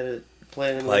out and we had it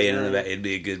playing in the back. It'd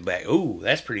be a good back. Ooh,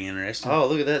 that's pretty interesting. Oh,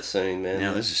 look at that scene, man.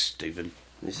 No, this is stupid.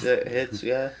 You see that heads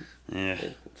guy? Yeah.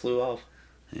 It flew off.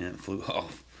 Yeah, it flew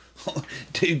off.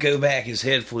 Dude, go back. His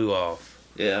head flew off.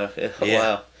 Yeah.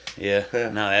 Wow. Yeah.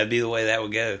 No, that'd be the way that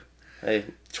would go. Hey,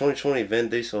 2020, Vin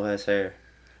Diesel has hair.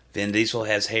 Vin Diesel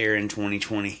has hair in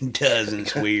 2020. He does, and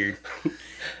it's weird.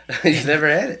 He's never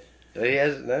had it. He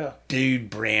has it now. Dude,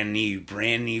 brand new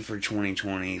for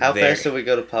 2020. How fast did we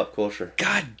go to pop culture?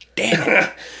 God damn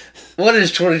it. What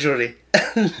is 2020?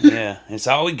 Yeah, it's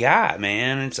all we got,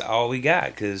 man. It's all we got,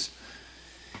 because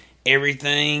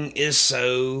everything is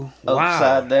so wild.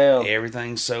 Upside down.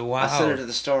 Everything's so wild. I said it at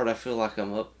the start, I feel like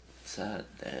I'm upside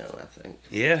down, I think.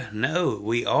 Yeah, no,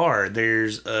 we are.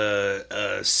 There's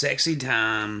a Sexy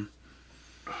Time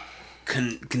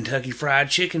Kentucky Fried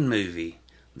Chicken movie.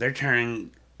 They're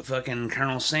turning fucking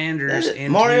Colonel Sanders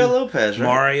into Mario Lopez, right?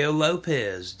 Mario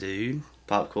Lopez, dude.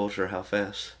 Pop culture, how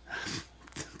fast?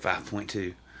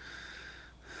 5.2.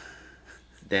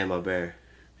 Damn, a bear.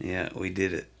 Yeah, we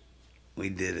did it.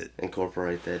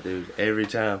 Incorporate that, dude. Every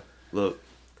time. Look,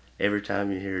 every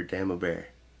time you hear damn a bear,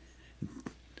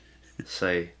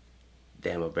 say,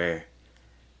 damn a bear.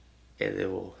 And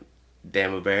it will,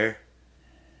 damn a bear.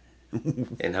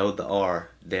 And hold the R.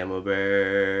 Damn a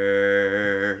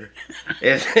bear.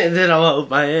 and then I'll hold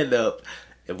my hand up.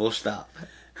 And we'll stop.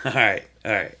 All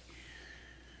right.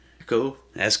 Cool?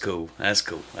 That's cool.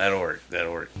 That'll work. All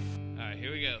right,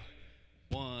 here we go.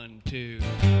 1, 2.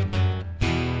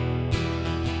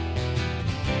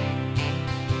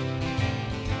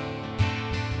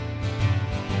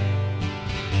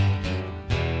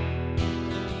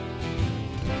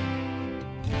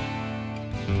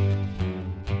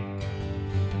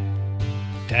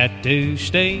 Tattoo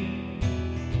Steve,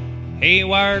 he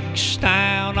works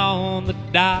down on the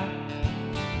dock,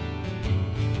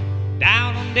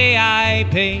 down on the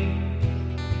IP,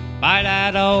 by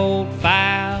that old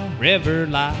foul river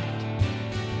lot.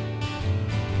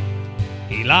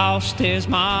 He lost his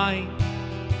mind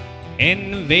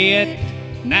in the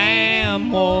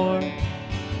Vietnam War.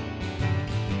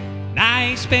 Now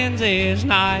he spends his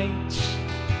nights,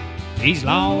 he's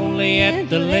lonely at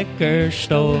the liquor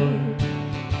store.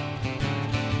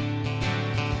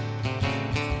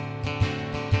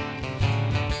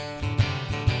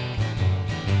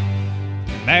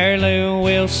 Mary Lou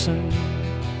Wilson,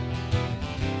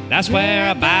 that's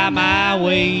where I buy my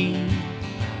weed.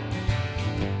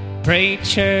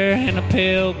 Preacher and a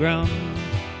pilgrim,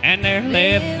 and they're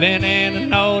living in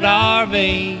an old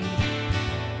RV.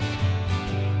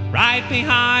 Right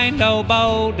behind old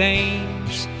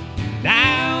Bodene's,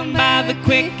 down by the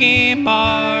Quickie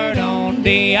Mart on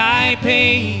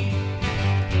DIP.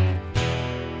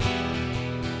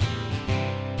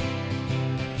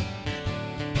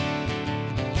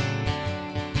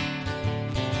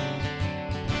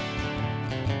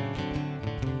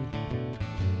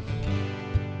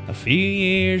 A few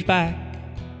years back,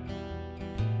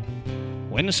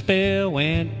 when the spill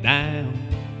went down,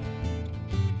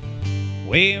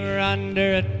 we were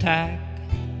under attack,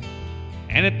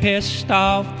 and it pissed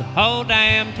off the whole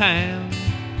damn town.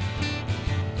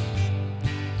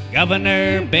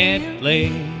 Governor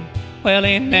Bentley, well,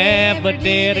 he never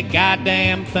did a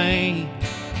goddamn thing.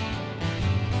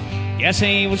 Guess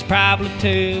he was probably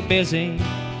too busy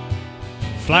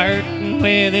flirting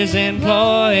with his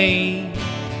employee.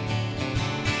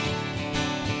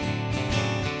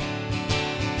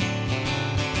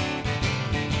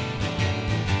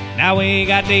 Now we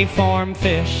got deformed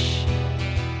fish,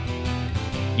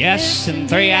 yes, and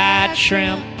three-eyed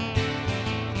shrimp,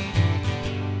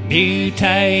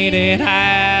 mutated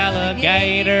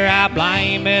alligator. I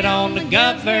blame it on the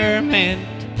government.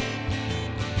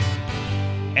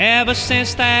 Ever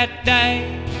since that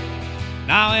day,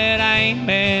 no, it ain't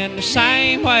been the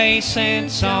same way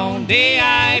since on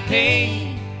DIP.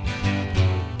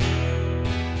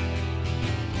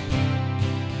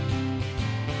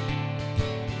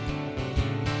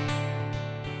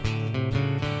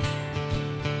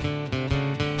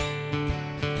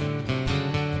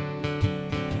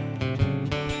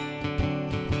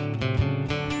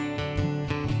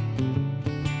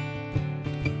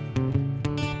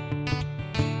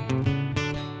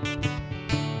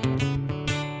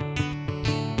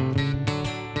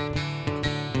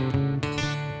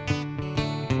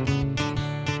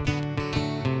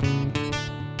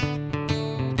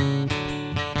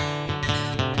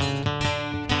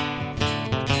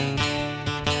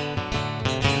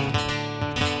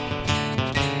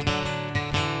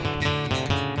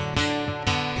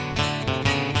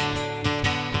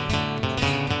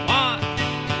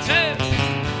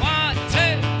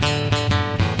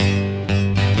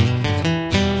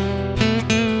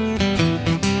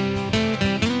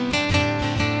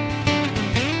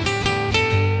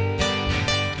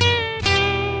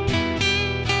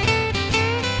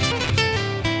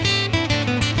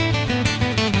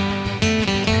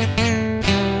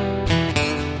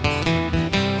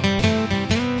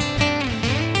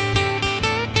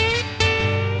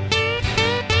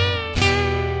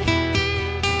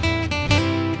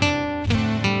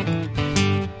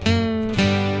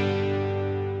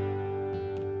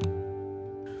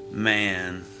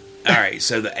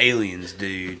 So the aliens,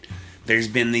 dude, there's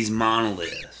been these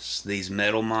monoliths, these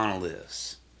metal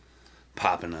monoliths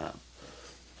popping up.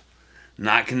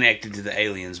 Not connected to the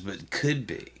aliens, but could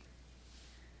be.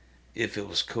 If it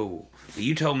was cool. But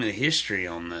you told me the history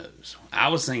on those. I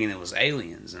was thinking it was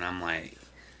aliens, and I'm like,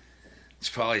 it's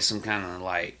probably some kind of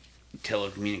like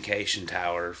telecommunication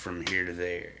tower from here to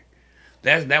there.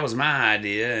 That was my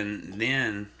idea, and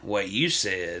then what you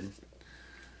said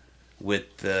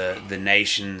with the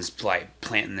nations like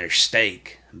planting their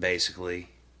stake, basically.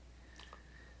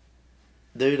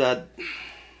 Dude,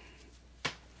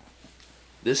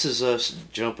 this is us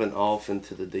jumping off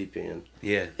into the deep end.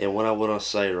 Yeah. And what I want to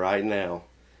say right now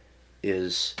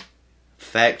is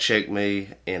fact check me,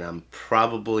 and I'm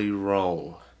probably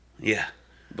wrong. Yeah.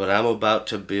 But I'm about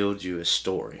to build you a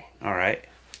story. All right.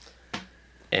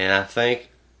 And I think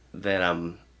that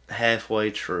I'm halfway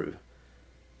true.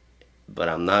 But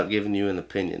I'm not giving you an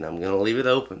opinion. I'm going to leave it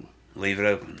open. Leave it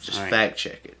open. Just fact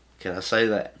check it. Can I say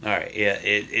that? All right. Yeah.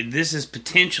 This is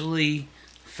potentially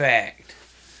fact.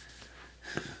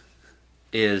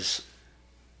 Is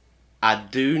I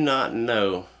do not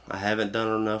know. I haven't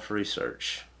done enough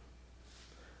research.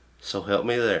 So help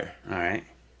me there. All right.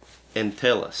 And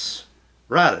tell us.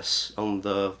 Write us on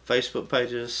the Facebook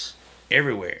pages.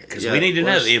 Everywhere. Because we need to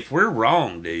know. If we're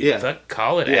wrong, dude,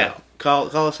 call it out. Call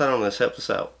us out on this. Help us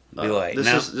out. Be like,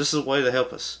 this is a way to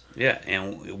help us. Yeah,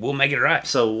 and we'll make it right.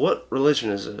 So what religion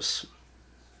is this?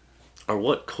 Or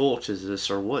what cult is this?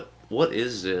 Or what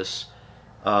is this?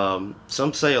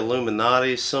 Some say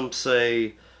Illuminati. Some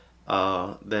say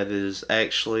that is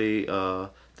actually the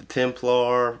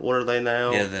Templar. What are they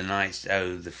now? Yeah, the Knights.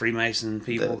 Oh, the Freemason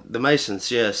people. The Masons.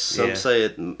 Yes. Some say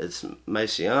it's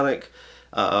Masonic.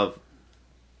 I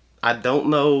don't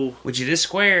know. Which it is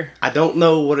square. I don't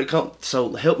know what it comes.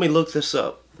 So help me look this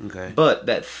up. Okay. But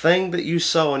that thing that you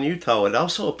saw in Utah, it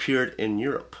also appeared in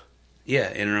Europe.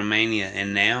 Yeah, in Romania,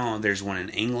 and now there's one in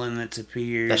England that's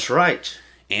appeared. That's right.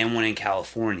 And one in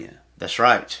California. That's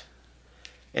right.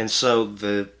 And so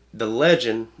the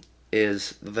legend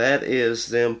is that is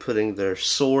them putting their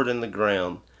sword in the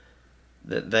ground,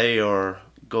 that they are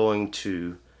going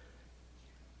to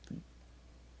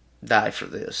die for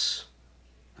this.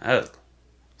 Oh.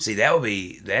 See,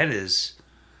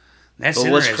 that's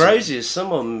but what's crazy is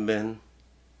some of them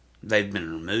they've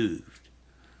been removed.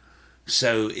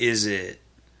 So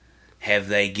have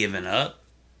they given up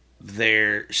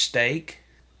their stake,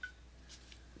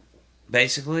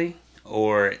 basically?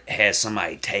 Or has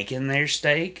somebody taken their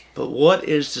stake? But what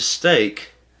is the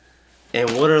stake,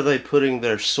 and what are they putting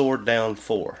their sword down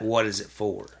for? What is it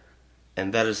for?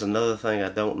 And that is another thing I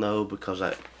don't know, because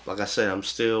like I said, we're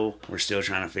still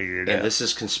trying to figure it out. And this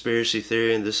is conspiracy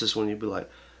theory, and this is when you be like,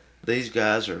 these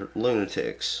guys are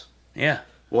lunatics. Yeah.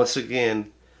 Once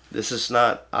again, this is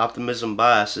not optimism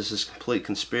bias. This is complete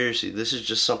conspiracy. This is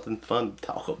just something fun to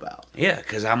talk about. Yeah,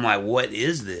 because I'm like, what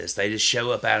is this? They just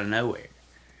show up out of nowhere.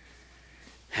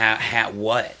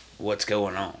 What's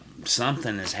going on?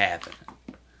 Something is happening.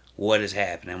 What is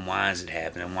happening? Why is it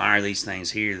happening? Why are these things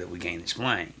here that we can't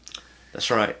explain? That's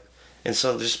right. And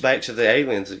so just back to the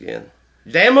aliens again.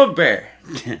 Damn a bear.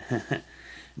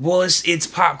 Well, it's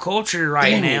pop culture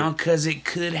right now because it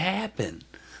could happen.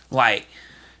 Like,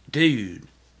 dude,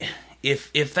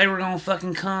 if they were gonna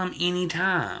fucking come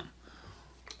anytime,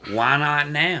 why not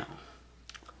now?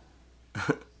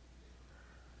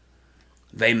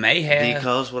 They may have.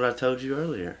 Because what I told you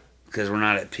earlier. Because we're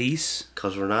not at peace?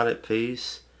 Because we're not at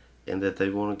peace, and that they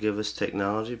want to give us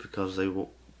technology because they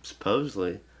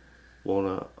supposedly want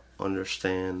to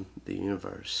understand the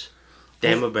universe.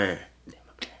 Damn a bear.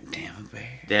 Damn a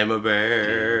bear. Damn a bear.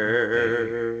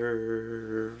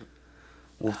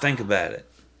 Well, think about it.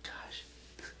 Gosh.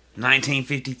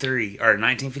 1953 or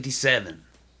 1957.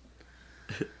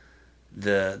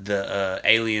 The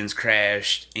aliens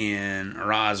crashed in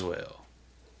Roswell.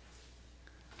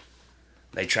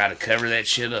 They try to cover that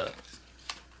shit up.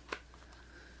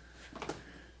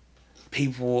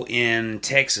 People in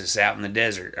Texas out in the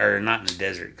desert, or not in the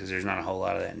desert because there's not a whole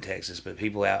lot of that in Texas, but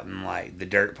people out in like the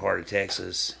dirt part of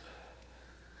Texas,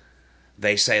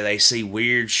 they say they see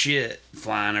weird shit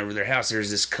flying over their house. There's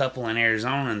this couple in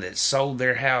Arizona that sold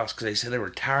their house because they said they were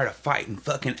tired of fighting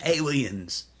fucking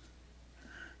aliens.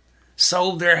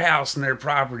 Sold their house and their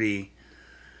property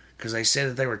because they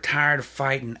said that they were tired of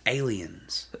fighting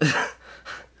aliens.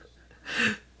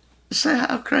 So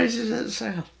how crazy does that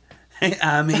sound?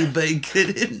 I mean, but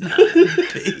could it not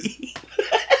be?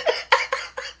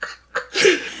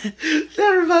 That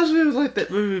reminds me of like that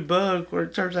movie Bug, where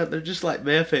it turns out they're just like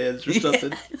meth heads or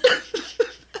something.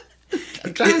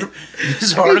 I'm trying to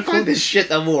find this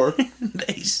shit no more.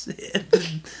 They said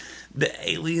the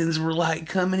aliens were like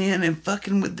coming in and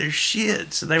fucking with their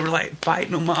shit, so they were like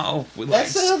fighting them off with like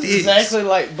That sounds sticks. exactly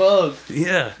like Bug.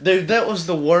 Yeah, Dude, that was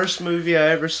the worst movie I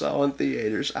ever saw in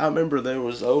theaters. I remember there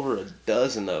was over a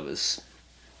dozen of us.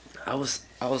 I was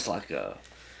like I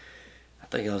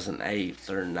think I was in 8th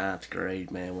or 9th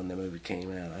grade, man, when the movie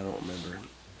came out. I don't remember.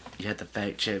 You had to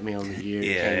fact check me on the year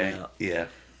it came out. Yeah.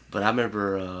 But I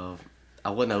remember I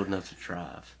wasn't old enough to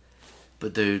drive.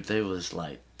 But dude, there was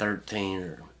like 13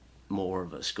 or more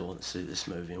of us going to see this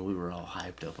movie, and we were all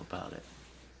hyped up about it.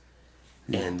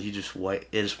 Yeah. And you just wait.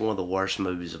 It's one of the worst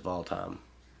movies of all time.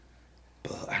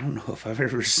 But I don't know if I've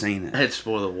ever seen it. It's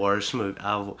one of the worst movies.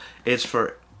 It's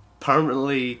for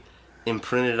permanently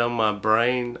imprinted on my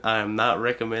brain. I am not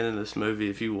recommending this movie.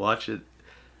 If you watch it,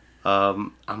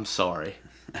 I'm sorry.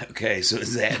 Okay, so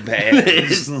it's that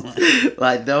bad.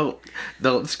 Like,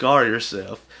 don't scar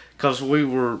yourself. Because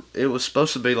it was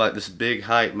supposed to be like this big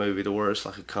hype movie to where it's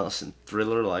like a constant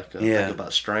thriller, like think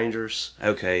about strangers.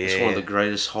 Okay, yeah. It's one of the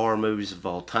greatest horror movies of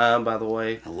all time, by the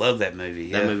way. I love that movie.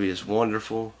 Yeah. That movie is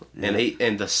wonderful. Yeah.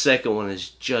 And the second one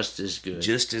is just as good.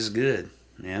 Just as good.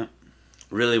 Yeah.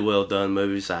 Really well done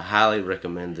movies. I highly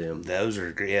recommend them. Those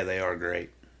are great. Yeah, they are great.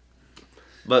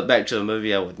 But back to a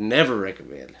movie I would never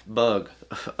recommend. Bug.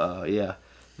 Yeah.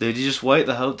 Dude, you just wait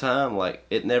the whole time. Like,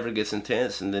 it never gets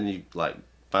intense, and then you, like,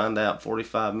 find out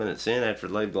 45 minutes in after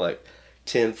they've, like,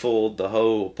 tenfold the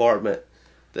whole apartment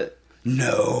that...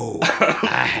 No.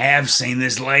 I have seen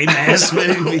this lame-ass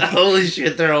movie. Holy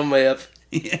shit, they're on meth.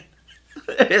 Yeah.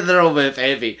 They're on meth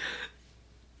heavy.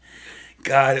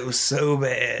 God, it was so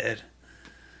bad.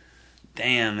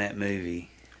 Damn, that movie.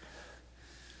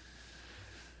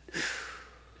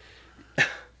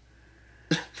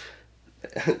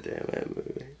 Damn that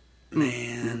movie.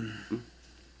 Man.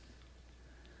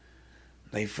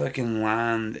 They fucking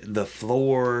lined the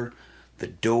floor, the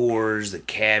doors, the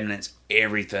cabinets,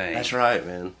 everything. That's right,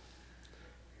 man.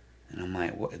 And I'm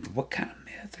like, what kind of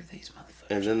meth are these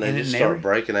motherfuckers? And then they just start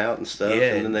breaking out and stuff,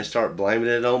 and then they start blaming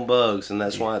it on bugs, and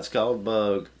that's why it's called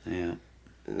Bug. Yeah.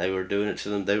 And they were doing it to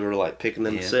them. They were like picking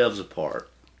themselves apart.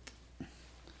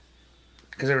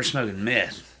 Because they were smoking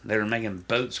meth. They were making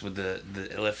boats with the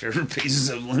leftover pieces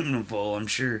of aluminum foil, I'm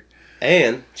sure.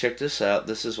 And, check this out,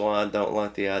 this is why I don't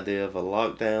like the idea of a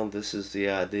lockdown. This is the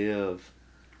idea of...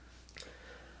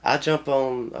 I jump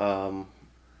on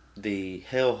the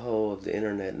hellhole of the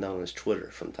internet known as Twitter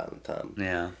from time to time.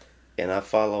 Yeah. And I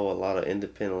follow a lot of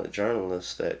independent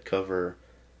journalists that cover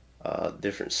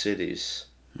different cities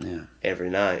every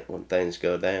night when things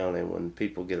go down. And when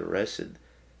people get arrested,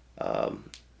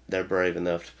 they're brave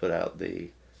enough to put out the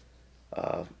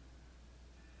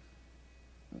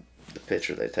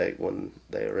picture they take when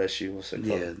they arrest you. What's it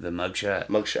called? Yeah, the mugshot.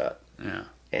 Mugshot. Yeah.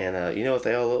 And you know what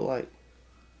they all look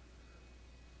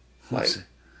like?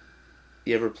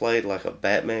 You ever played like a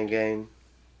Batman game?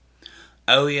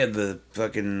 Oh yeah, the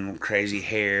fucking crazy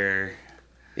hair.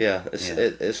 Yeah,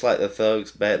 it's like the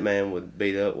thugs Batman would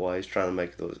beat up while he's trying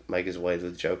to make his way to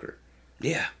the Joker.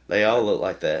 Yeah. They all look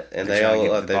like that, and they all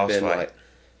look like they've been like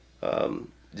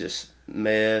just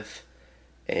meth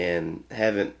and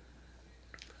haven't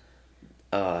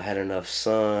had enough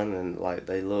sun, and like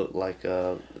they look like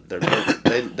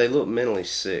they look mentally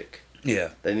sick. Yeah.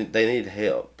 They need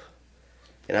help.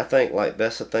 And I think like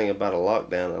that's the thing about a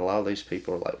lockdown, and a lot of these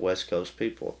people are like West Coast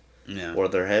people. Yeah. Where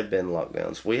there have been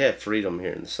lockdowns. We have freedom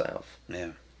here in the South.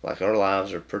 Yeah. Like our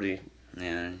lives are pretty.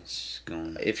 Yeah, it's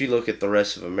going. If you look at the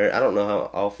rest of America, I don't know how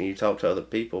often you talk to other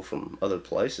people from other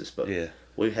places, but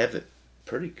we have it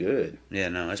pretty good. Yeah,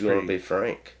 no, that's going to be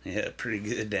frank. Yeah, pretty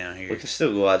good down here. We can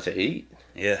still go out to eat.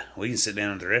 Yeah, we can sit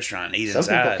down at the restaurant and eat Some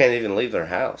inside. people can't even leave their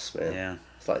house, man. Yeah.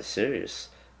 It's like serious.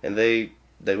 And they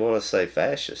want to say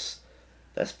fascist.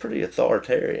 That's pretty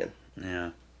authoritarian.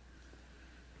 Yeah.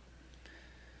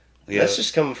 That's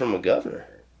just coming from a governor.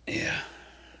 Yeah.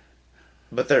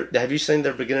 But have you seen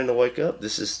they're beginning to wake up?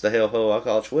 This is the hellhole I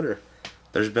call Twitter.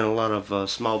 There's been a lot of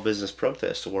small business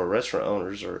protests where restaurant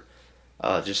owners are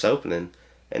just opening,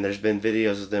 and there's been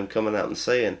videos of them coming out and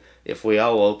saying, if we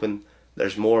all open,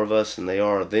 there's more of us than they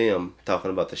are of them,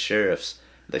 talking about the sheriffs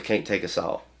that can't take us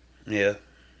all. Yeah.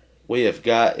 We have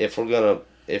got, if we're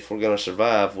gonna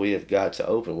survive, we have got to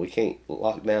open. We can't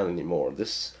lock down anymore.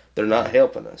 They're not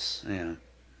helping us. Yeah.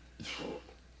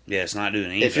 Yeah, it's not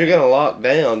doing anything. If you're going to lock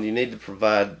down, you need to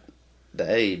provide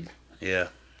the aid. Yeah.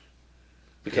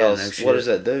 Because what does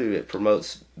that do? It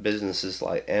promotes businesses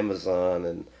like Amazon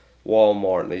and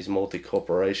Walmart and these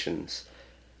multi-corporations.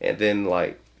 And then,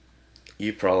 like,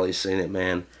 you've probably seen it,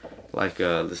 man. Like,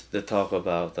 the talk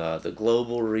about the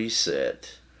global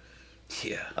reset.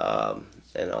 Yeah.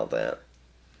 And all that.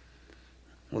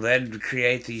 Well, that'd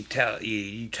create the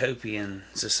utopian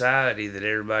society that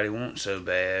everybody wants so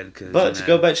bad. But to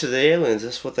go back to the aliens,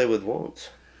 that's what they would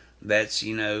want. That's,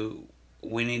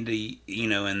 we need to,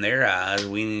 in their eyes,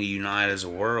 we need to unite as a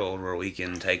world where we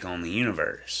can take on the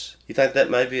universe. You think that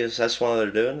maybe that's why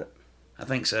they're doing it? I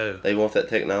think so. They want that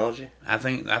technology? I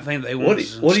think they want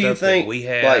what do you think? That we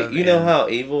have. Like, you know how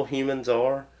evil humans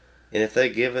are? And if they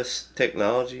give us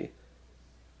technology,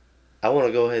 I want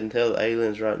to go ahead and tell the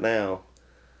aliens right now,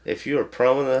 if you are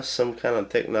promising us some kind of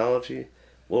technology,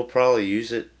 we'll probably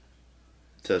use it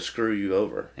to screw you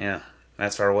over. Yeah,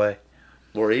 that's our way.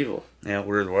 We're evil. Yeah,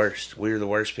 we're the worst. We're the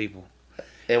worst people.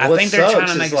 And what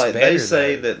sucks is like they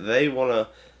say that they want to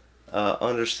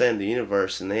understand the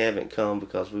universe, and they haven't come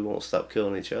because we won't stop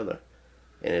killing each other.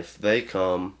 And if they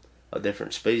come, a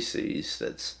different species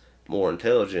that's more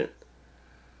intelligent,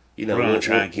 we're gonna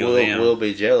try and kill them. We'll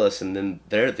be jealous, and then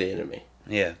they're the enemy.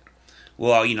 Yeah,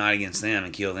 we'll all unite against them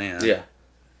and kill them. Yeah,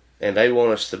 and they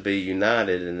want us to be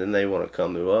united, and then they want to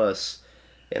come to us,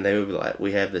 and they would be like,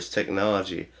 "We have this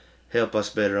technology, help us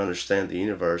better understand the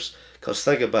universe." Because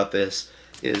think about this: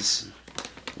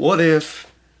 what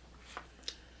if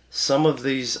some of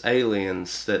these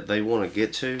aliens that they want to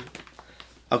get to,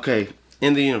 okay,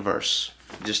 in the universe,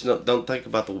 just don't think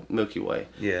about the Milky Way.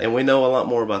 Yeah. And we know a lot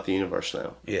more about the universe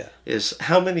now. Yeah. Is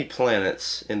how many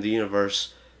planets in the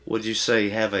universe would you say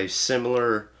have a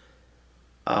similar,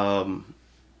 what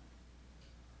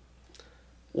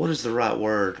is the right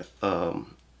word?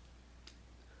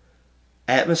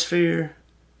 Atmosphere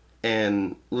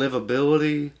and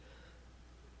livability.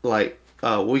 Like,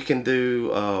 we can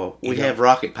do, we have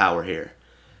rocket power here.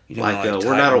 Like,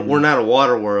 we're not a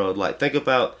water world. Like, think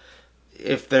about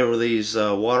if there were these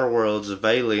water worlds of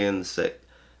aliens that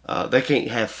they can't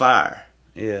have fire.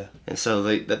 Yeah. And so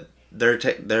they're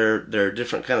a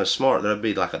different kind of smart. That'd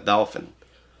be like a dolphin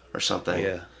or something.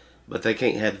 Yeah. But they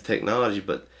can't have the technology.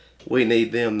 But we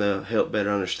need them to help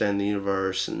better understand the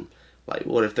universe. And like,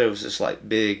 what if there was this like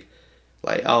big,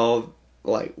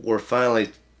 we're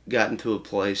finally gotten to a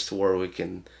place to where we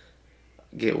can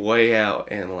get way out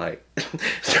and like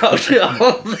talk to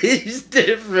all these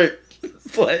different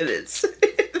planets in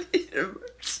the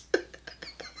universe.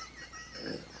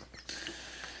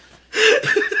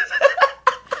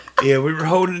 Yeah, we were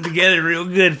holding it together real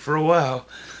good for a while.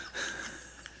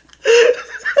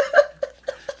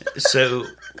 So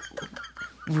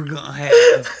we're gonna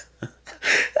have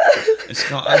it's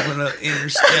gonna open up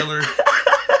interstellar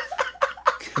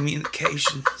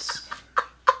communications.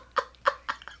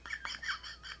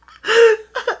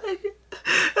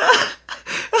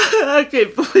 I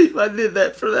can't believe I did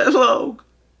that for that long.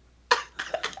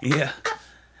 Yeah,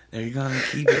 they're gonna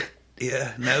keep it.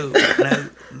 Yeah, no.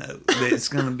 It's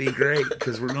gonna be great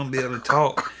because we're gonna be able to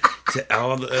talk to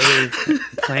all the other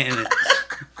planets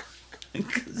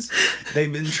because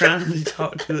they've been trying to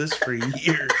talk to us for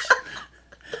years,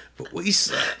 but we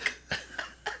suck.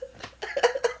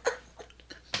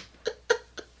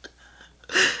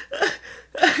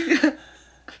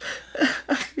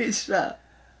 I can't stop.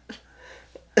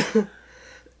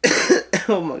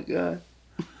 Oh my God.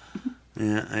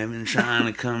 Yeah, they've been trying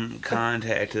to come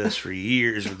contact us for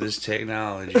years with this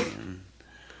technology. And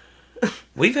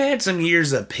we've had some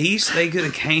years of peace they could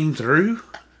have came through.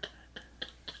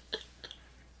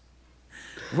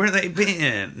 Where they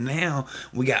been? Now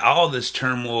we got all this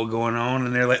turmoil going on,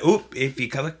 and they're like, "Oop! If you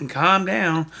can calm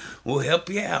down, we'll help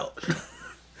you out."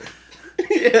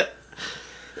 Yeah.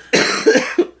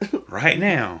 Right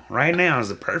now is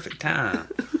the perfect time.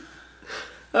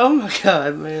 Oh my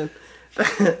God, man.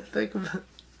 Think about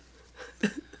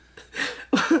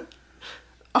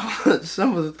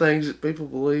some of the things that people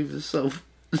believe is so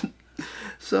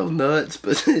nuts,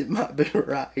 but it might be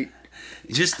right.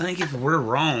 Just think if we're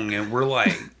wrong and we're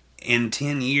like, in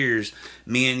 10 years,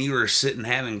 me and you are sitting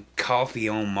having coffee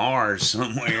on Mars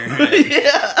somewhere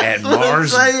at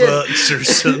Mars Bucks or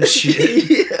some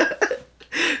shit. Yeah.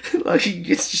 Like you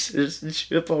get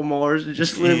citizenship on Mars and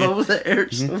just live over there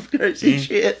or some crazy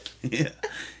shit. Yeah.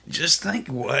 Just think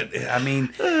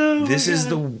this is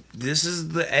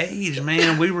the age,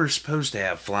 man. We were supposed to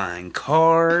have flying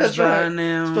cars by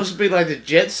now. It's supposed to be like the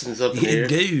Jetsons up here.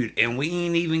 Dude, and we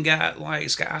ain't even got like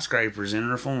skyscrapers in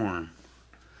reform.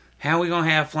 How we gonna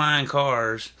have flying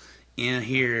cars in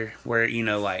here where,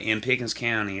 like in Pickens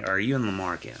County, or are you in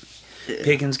Lamar County? Yeah.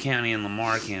 Pickens County and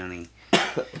Lamar County,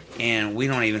 and we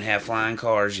don't even have flying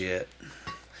cars yet.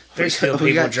 There's still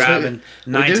people driving.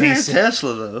 We do have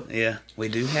Tesla, though. Yeah, we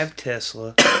do have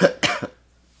Tesla.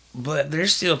 But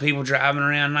there's still people driving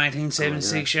around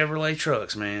 1976 Chevrolet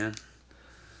trucks, man.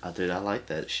 Dude, I like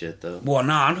that shit though. Well,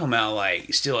 no, I'm talking about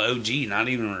like still OG, not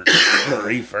even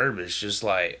refurbished, just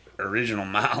like original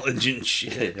mileage and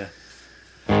shit. Yeah.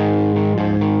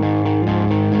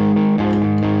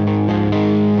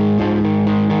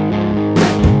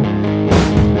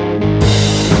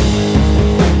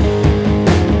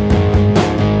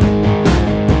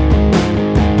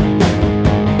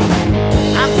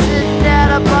 I'm sitting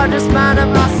at a bar just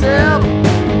minding myself,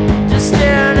 just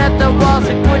staring at the walls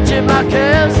and quenching my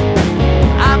curves.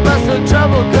 I must look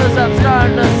trouble cause I'm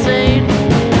starting a scene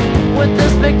with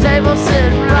this big table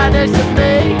sitting right next to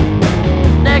me.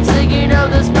 Next thing you know,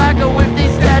 this biker with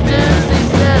these tattoos, he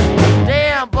says,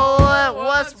 "Damn boy,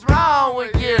 what's wrong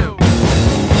with you?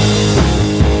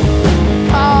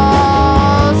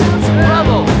 Cause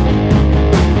trouble."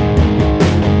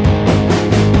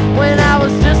 When I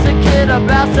was just a kid,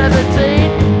 about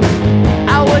 17,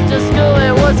 I went to school,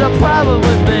 it was a problem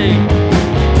with me.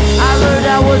 I learned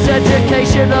I was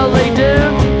educationally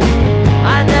doomed.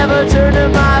 I never turned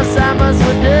in my assignments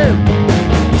were due.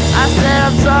 I said,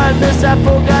 "I'm sorry, miss, I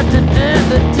forgot to do."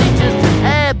 The teacher said,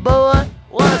 "Hey boy,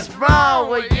 what's wrong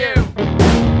with you?"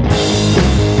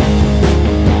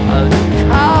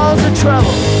 Cause of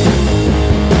trouble.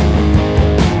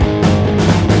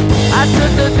 I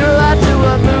took a girl out to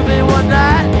a movie one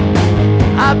night.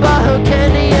 I bought her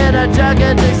candy and a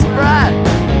gigantic Sprite.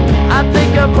 I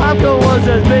think her popcorn was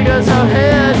as big as her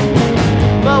head.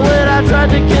 But when I tried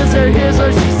to kiss her, here's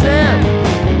what she said.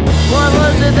 "What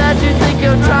was it that you think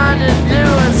you're trying to do?"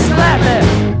 And slap me.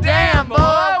 "Damn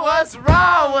boy, what's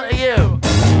wrong with you?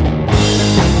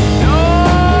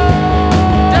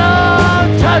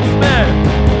 Don't touch me.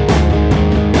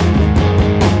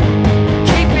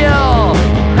 Keep your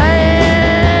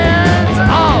hands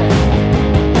off.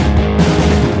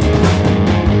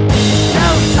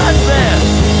 Don't touch me,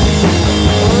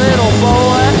 little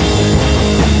boy.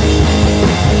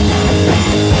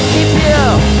 Keep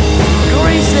your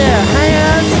greasy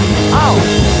hands off."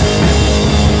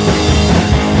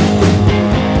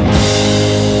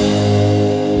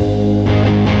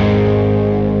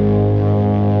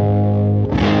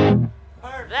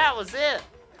 That was it.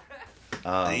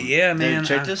 Yeah, man. Dude,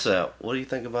 check this out. What do you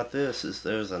think about this?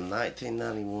 There's a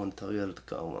 1991 Toyota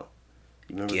Tacoma.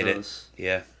 You remember Get those? it?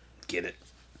 Yeah, get it.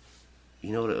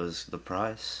 You know what it was? The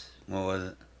price? What was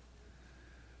it?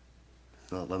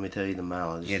 Well, let me tell you the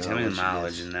mileage. Yeah, tell me the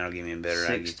mileage, and that'll give me a better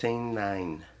idea.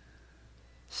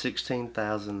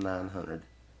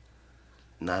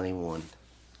 16,991.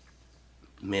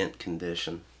 Mint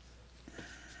condition.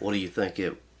 What do you think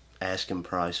it asking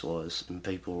price was? And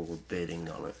people were bidding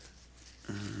on it.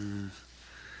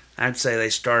 I'd say they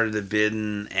started the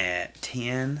bidding at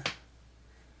 10,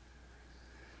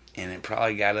 and it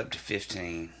probably got up to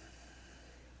 15.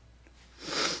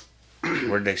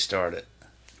 Where'd they start it?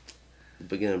 The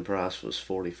beginning price was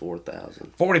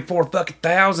 $44,000.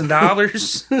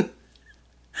 $44,000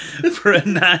 for a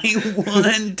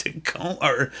 91 Tacoma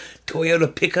or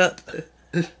Toyota pickup.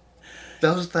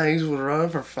 Those things would run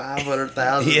for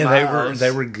 500,000 Yeah, miles.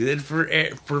 they were good for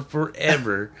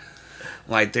forever.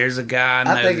 Like there's a guy.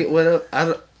 I think it went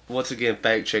up. Once again,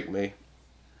 fact check me.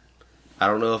 I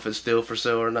don't know if it's still for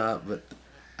sale or not, but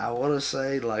I want to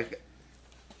say like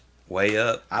way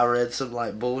up. I read some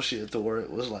like bullshit to where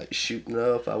it was like shooting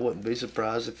up. I wouldn't be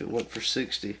surprised if it went for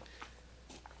 60.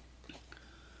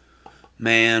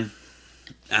 Man,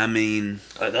 I mean,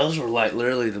 those were like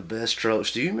literally the best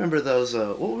trucks. Do you remember those?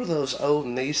 What were those old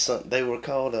Nissan? They were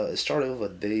called. It started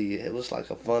with a D. It was like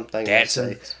a fun thing to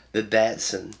say. The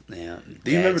Datsun. Yeah.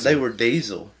 Do you remember they were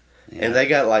diesel? Yeah. And they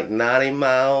got like 90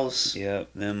 miles. Yep,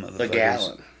 them a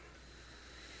gallon.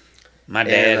 My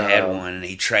dad had one, and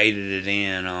he traded it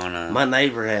in on a. My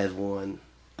neighbor had one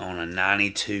on a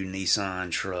 '92 Nissan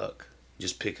truck,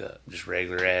 just pickup, just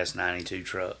regular ass '92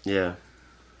 truck. Yeah.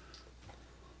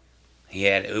 He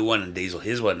had it wasn't a diesel.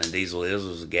 His wasn't a diesel. His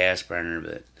was a gas burner,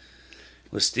 but it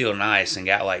was still nice and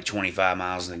got like 25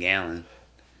 miles in a gallon.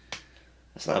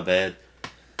 That's not bad.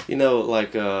 You know,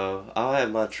 like I'll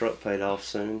have my truck paid off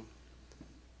soon.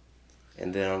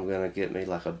 And then I'm going to get me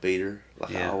like a beater.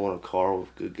 Like I want a car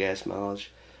with good gas mileage.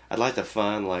 I'd like to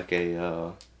find like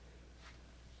a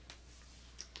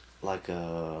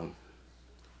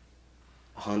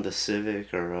Honda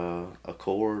Civic or a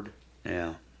Accord.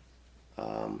 Yeah.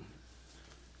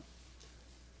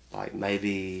 Like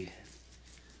maybe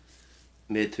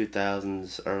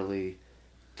mid-2000s, early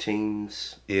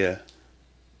teens. Yeah.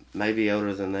 Maybe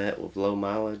older than that with low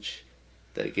mileage.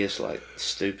 That gets like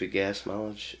stupid gas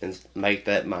mileage and make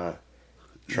that my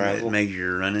travel. Make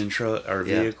your running truck or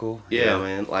vehicle. Yeah,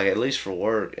 man. Like at least for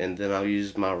work, and then I'll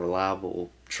use my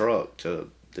reliable truck to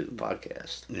do the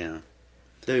podcast. Yeah.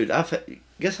 Dude,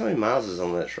 guess how many miles is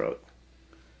on that truck?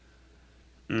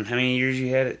 How many years you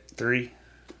had it? 3?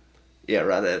 Yeah,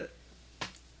 right at it.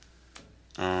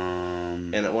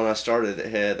 And when I started,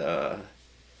 it had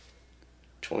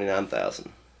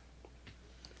 29,000.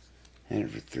 Had it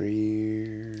for 3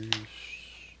 years.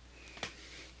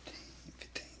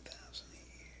 15,000 a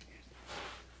year.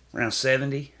 Around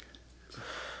 70.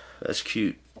 That's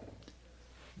cute.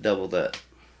 Double that.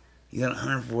 You got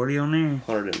 140 on there?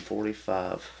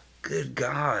 145. Good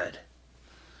God.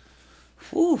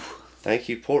 Whew. Thank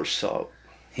you, Porch Talk.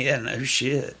 Yeah, no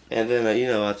shit. And then,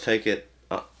 I take it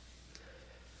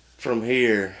from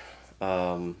here.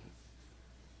 I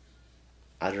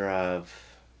drive,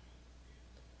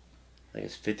 I think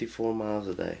it's 54 miles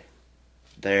a day.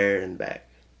 There and back.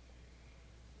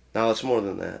 No, it's more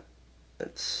than that.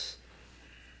 It's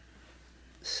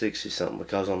 60-something,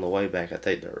 because on the way back I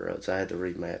take dirt roads. I had to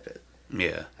remap it.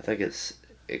 Yeah. I think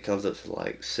it comes up to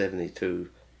like 72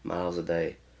 miles a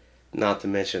day. Not to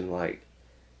mention like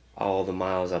all the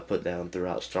miles I put down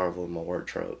throughout Starkville in my work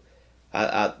truck.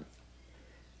 I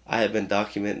have been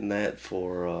documenting that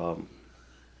for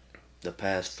the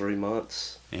past 3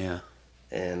 months. Yeah.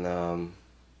 And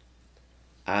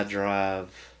I drive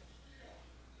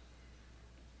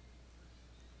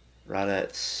right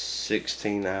at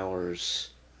 16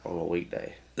 hours on a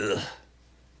weekday. Ugh.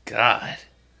 God.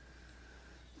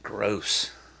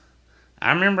 Gross.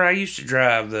 I remember I used to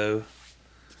drive, though.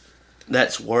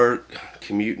 That's work,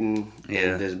 commuting,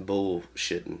 Yeah. and this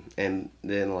bullshitting. And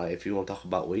then, like, if you want to talk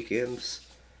about weekends,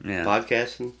 Yeah.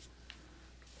 podcasting,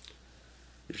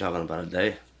 you're talking about a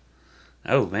day.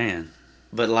 Oh, man.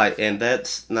 But, like, and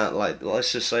that's not, like,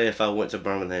 let's just say if I went to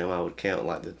Birmingham, I would count,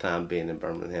 like, the time being in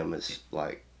Birmingham as,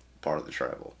 like, part of the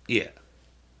travel. Yeah.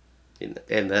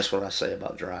 And that's what I say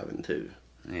about driving, too.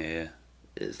 Yeah.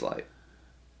 Is, like,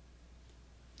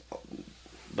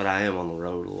 but I am on the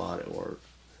road a lot at work.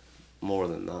 More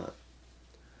than not.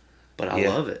 But I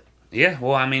love it. Yeah,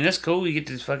 well, I mean, that's cool. You get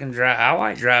to fucking drive. I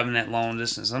like driving that long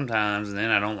distance sometimes, and then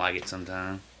I don't like it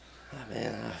sometimes. Oh,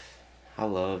 man, I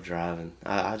love driving.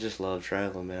 I just love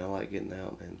traveling, man. I like getting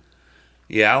out, man.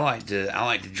 Yeah, I like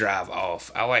to drive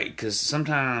off. I like, because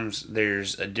sometimes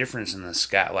there's a difference in the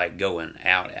sky, like going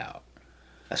out.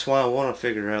 That's why I want to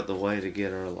figure out the way to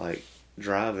get our, like,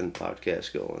 driving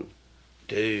podcast going.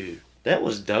 Dude. That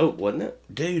was dope, wasn't it?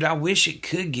 Dude, I wish it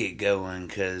could get going,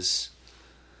 because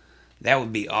that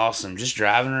would be awesome. Just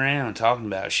driving around talking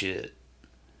about shit.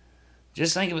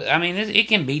 Just think of it. I mean, it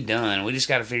can be done. We just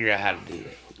got to figure out how to do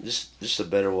it. Just a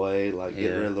better way, like get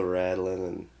rid of the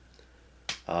rattling.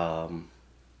 And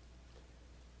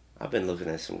I've been looking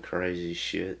at some crazy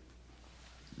shit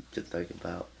to think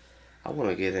about. I want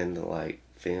to get into, like,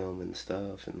 film and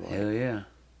stuff, and, like, hell yeah,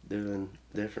 doing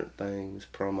different things,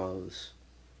 promos.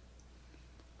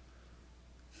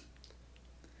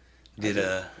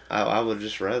 I would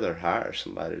just rather hire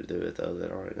somebody to do it, though, that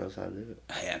already knows how to do it.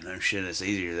 Yeah, no shit, it's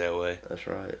easier that way. That's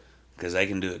right. Because they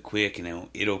can do it quick, and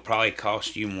it'll probably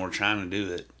cost you more time to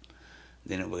do it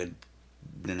than it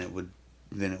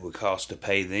would cost to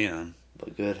pay them.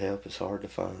 But good help is hard to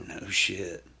find. No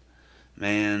shit,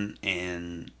 man.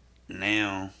 And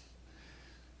now,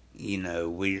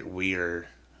 we are,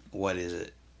 what is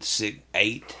it,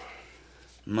 8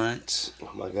 months? Oh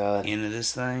my God! Into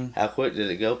this thing. How quick did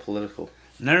it go? Political?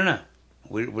 No.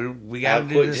 We got to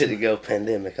do this. How quick did it go?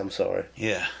 Pandemic. I'm sorry.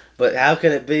 Yeah. But how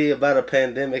can it be about a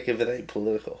pandemic if it ain't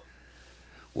political?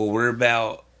 Well, we're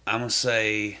about, I'm gonna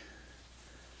say,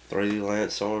 3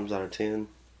 Lance Storms out of 10.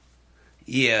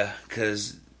 Yeah,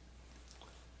 because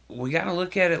we got to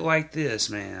look at it like this,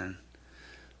 man.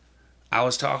 I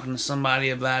was talking to somebody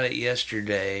about it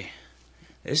yesterday.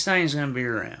 This thing's going to be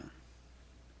around.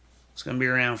 It's going to be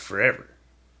around forever.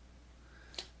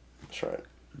 That's right.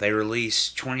 They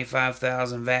released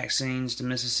 25,000 vaccines to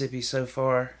Mississippi so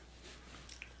far.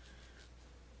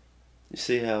 You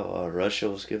see how Russia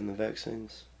was giving the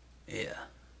vaccines? Yeah.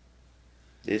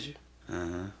 Did you?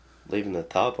 Uh-huh. Leaving the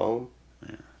top on?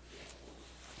 Yeah.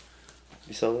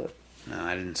 You saw that? No,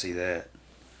 I didn't see that.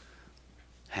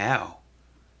 How?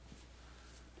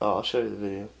 Oh, I'll show you the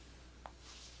video.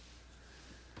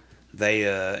 They,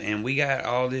 and we got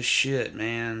all this shit,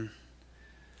 man.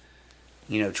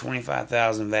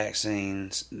 25,000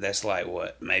 vaccines, that's like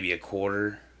what? Maybe a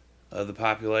quarter of the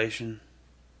population?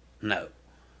 No.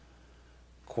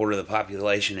 Quarter of the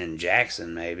population in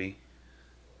Jackson, maybe.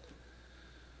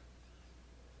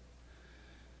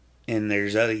 And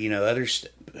there's other,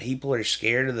 people are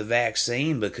scared of the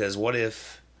vaccine because what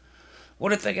if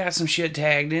they got some shit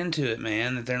tagged into it,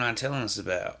 man, that they're not telling us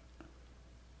about?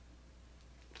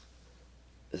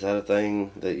 Is that a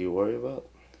thing that you worry about?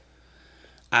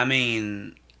 I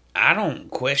mean, I don't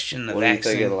question the What are you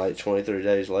vaccine. thinking, like 23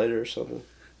 days later or something?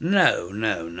 No.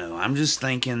 I'm just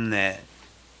thinking that,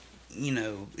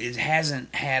 it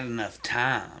hasn't had enough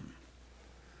time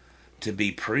to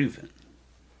be proven.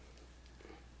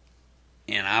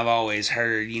 And I've always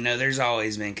heard, there's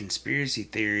always been conspiracy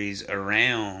theories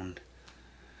around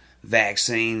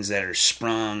vaccines that are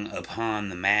sprung upon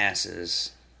the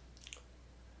masses.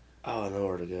 Oh, I know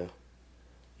where to go.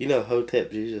 You know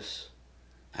Hotep Jesus?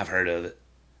 I've heard of it.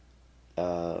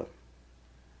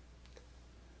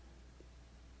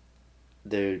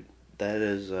 Dude, that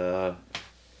is a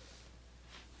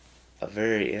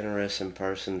very interesting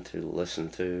person to listen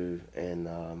to,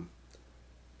 and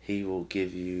he will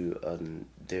give you a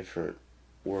different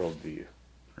worldview.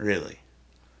 Really?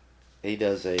 He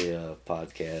does a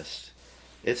podcast.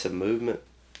 It's a movement.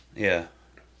 Yeah.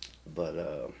 But,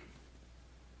 I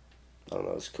don't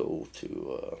know, it's cool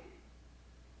to,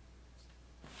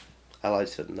 I like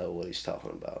to know what he's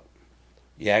talking about.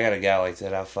 Yeah, I got a guy like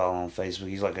that I follow on Facebook.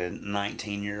 He's like a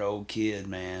 19-year-old kid,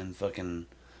 man. Fucking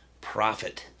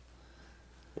prophet.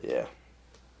 Yeah. I'm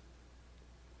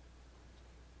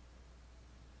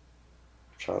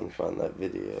trying to find that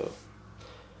video.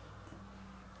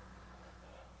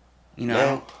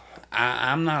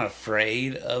 I'm not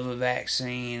afraid of a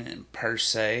vaccine per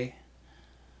se.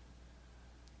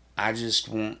 I just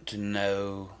want to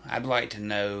know. I'd like to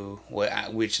know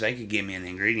which they could give me an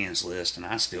ingredients list, and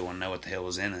I still want to know what the hell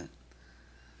was in it.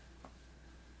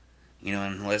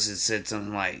 Unless it said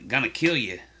something like "gonna kill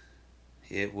you,"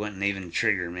 it wouldn't even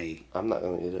trigger me. I'm not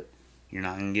gonna get it. You're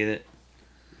not gonna get it?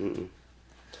 Mm-mm.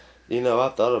 I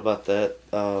thought about that.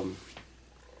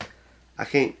 I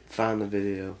can't find the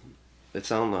video.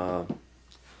 It's on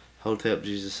Hotep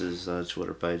Jesus'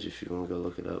 Twitter page if you want to go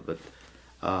look it up. But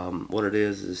what it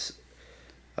is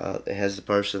it has the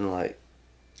person like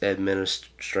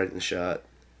administrating the shot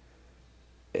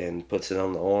and puts it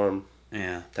on the arm.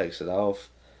 Yeah. Takes it off,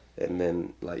 and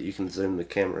then like you can zoom the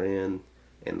camera in,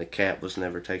 and the cap was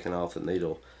never taken off the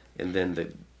needle. And then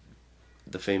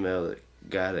the female that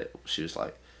got it, she was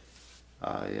like,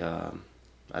 I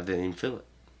didn't even feel it.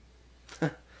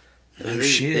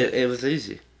 Shit. It was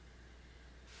easy.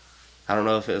 I don't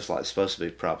know if it was like supposed to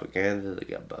be propaganda that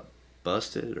got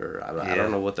busted, or I don't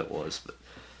know what that was. But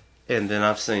and then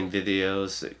I've seen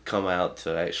videos that come out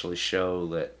to actually show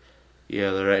that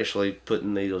they're actually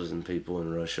putting needles in people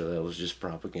in Russia. That was just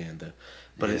propaganda.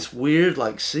 But it's weird,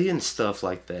 like seeing stuff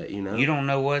like that. You don't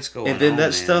know what's going on. And then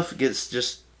that stuff gets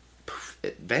just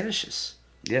it vanishes.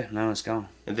 Yeah, no, it's gone.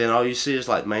 And then all you see is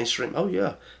like mainstream. Oh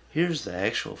yeah, here's the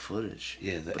actual footage.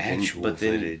 Yeah, actual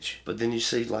footage. But then you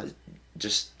see like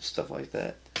just stuff like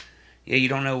that. Yeah, you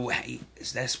don't know.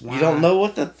 That's why you don't know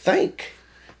what to think.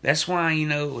 That's why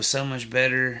it was so much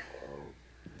better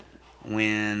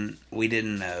when we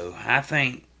didn't know. I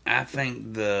think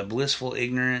the blissful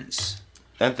ignorance.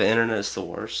 That the internet's the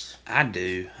worst. I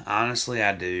do. Honestly,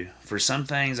 I do. For some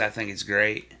things, I think it's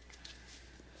great.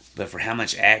 But for how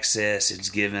much access it's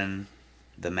given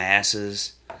the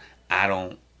masses, I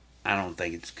don't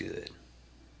think it's good.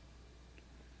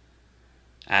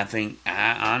 I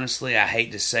honestly, I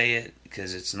hate to say it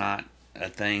because it's not a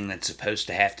thing that's supposed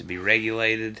to have to be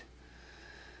regulated.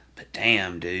 But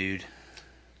damn, dude.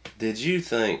 Did you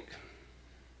think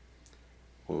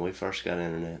when we first got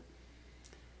internet?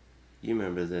 You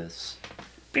remember this?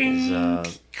 Ding.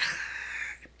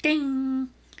 Ding.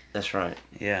 That's right.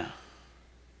 Yeah.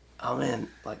 Oh man,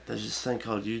 like there's this thing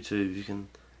called YouTube. You can,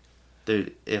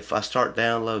 dude. If I start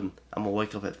downloading, I'm gonna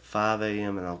wake up at 5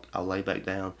 a.m. and I'll lay back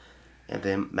down, and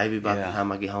then maybe by the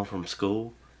time I get home from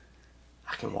school,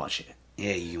 I can watch it.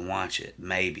 Yeah, you can watch it,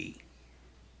 maybe.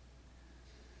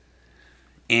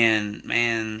 And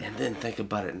man, and then think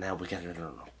about it. Now we got it on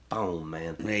our phone,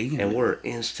 man. Yeah, and we're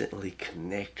instantly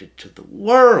connected to the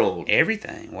world.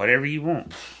 Everything, whatever you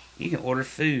want, you can order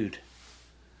food.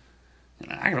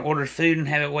 I can order food and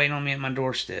have it waiting on me at my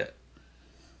doorstep.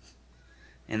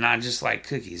 And not just like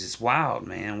cookies. It's wild,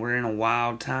 man. We're in a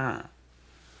wild time.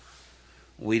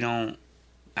 I don't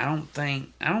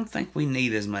think we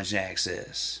need as much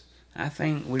access. I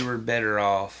think we were better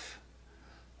off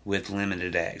with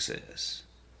limited access.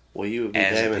 Well, you would be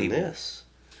damning this.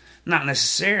 Not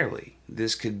necessarily.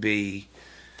 This could be...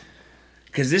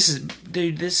 Because this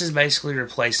is basically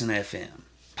replacing FM.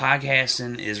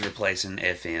 Podcasting is replacing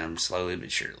FM slowly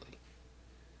but surely.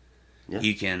 Yeah.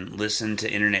 You can listen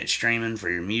to internet streaming for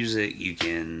your music. You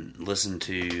can listen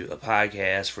to a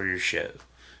podcast for your show,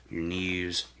 your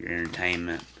news, your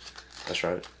entertainment. That's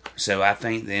right. So I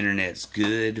think the internet's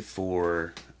good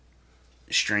for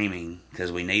streaming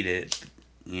because we need it.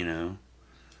 you know.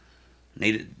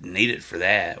 Need it for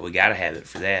that. We got to have it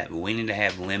for that. But we need to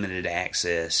have limited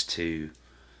access to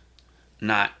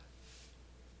not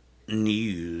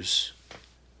news.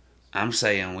 I'm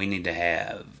saying we need to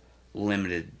have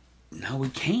limited. No, we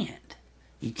can't.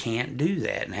 You can't do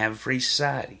that and have a free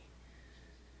society.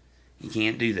 You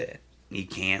can't do that. You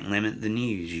can't limit the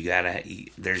news. You gotta.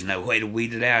 There's no way to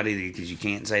weed it out either, because you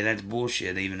can't say that's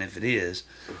bullshit, even if it is,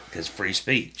 because free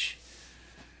speech.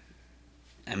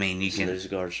 I mean, you can. News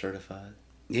Guard certified.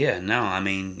 Yeah, no, I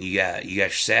mean, you got your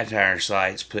satire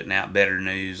sites putting out better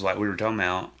news, like we were talking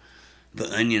about.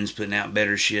 The Onion's putting out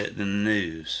better shit than the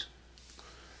news.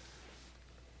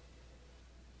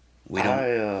 We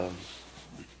don't.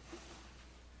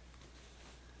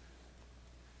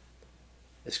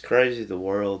 It's crazy the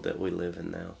world that we live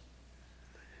in now.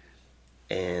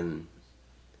 And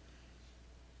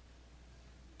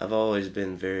I've always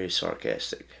been very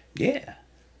sarcastic. Yeah.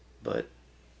 But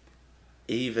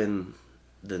even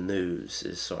the news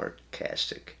is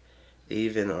sarcastic.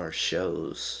 Even our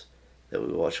shows that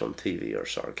we watch on TV are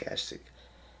sarcastic.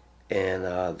 And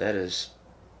that is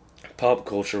pop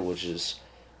culture, which is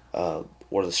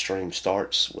where the stream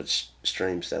starts, which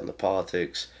streams down to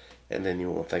politics. And then you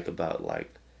want to think about like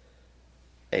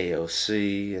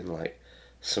AOC and like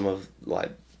some of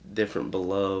like different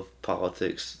beloved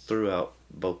politics throughout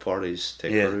both parties.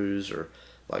 Ted Cruz, or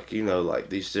like, you know, like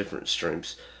these different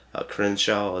streams.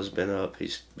 Crenshaw has been up.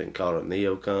 He's been called a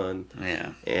neocon.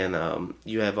 Yeah. And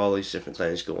you have all these different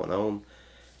things going on.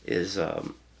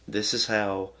 This is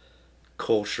how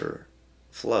culture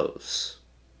flows.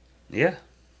 Yeah.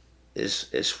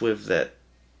 It's with that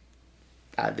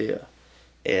idea.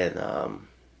 And that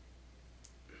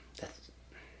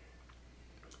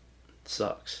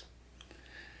sucks.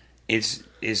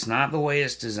 It's not the way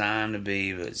it's designed to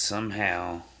be, but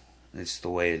somehow it's the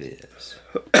way it is.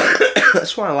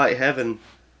 That's why I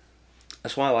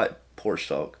like Porch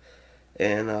Talk.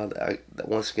 And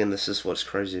once again, this is what's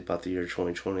crazy about the year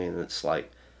 2020, and it's like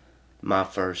my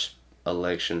first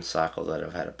election cycle that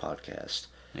I've had a podcast.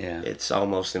 Yeah. It's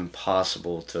almost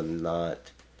impossible to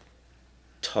not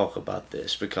talk about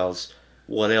this, because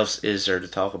what else is there to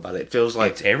talk about? It feels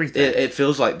like it's everything. It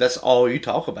feels like that's all you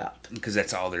talk about, because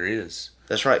that's all there is.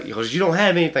 That's right, because you don't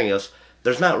have anything else.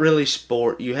 There's not really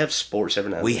sport. You have sports every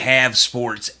now and then. We have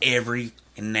sports every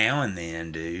now and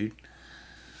then, dude.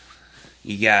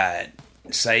 You got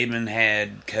Saban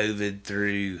had COVID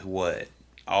through what?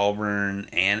 Auburn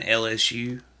and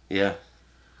LSU? Yeah.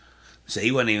 So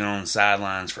he wasn't even on the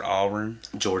sidelines for Auburn?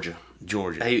 Georgia.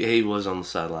 He was on the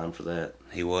sideline for that.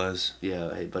 He was?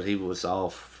 Yeah, but he was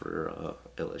off for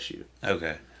LSU.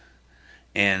 Okay.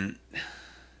 And...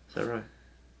 Is that right?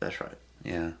 That's right.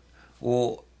 Yeah.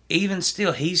 Well, even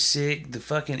still, he's sick. The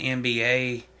fucking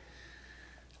NBA...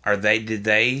 What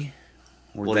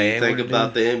do you think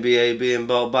about the NBA being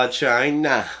bought by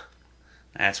China?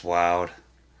 That's wild.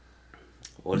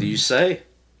 What do you say?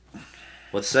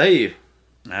 What say you?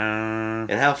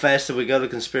 And how fast did we go to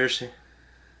conspiracy?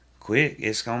 Quick.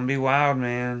 It's going to be wild,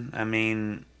 man. I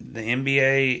mean, the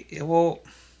NBA, well,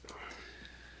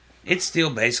 it's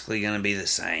still basically going to be the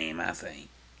same, I think.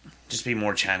 Just be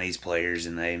more Chinese players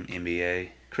in the NBA.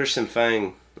 Christian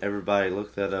Fang, everybody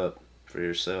look that up for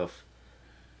yourself.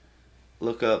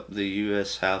 Look up the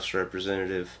U.S. House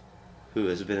representative who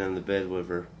has been in the bed with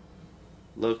her.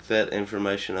 Look that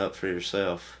information up for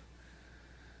yourself.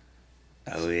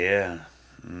 Oh, yeah.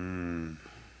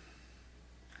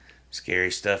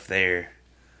 Scary stuff there.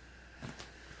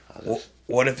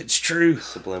 What if it's true?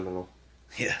 Subliminal.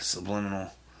 Yeah,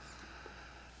 subliminal.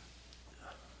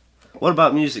 What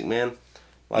about music, man?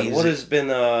 Like, what has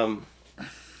been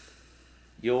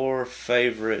your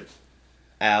favorite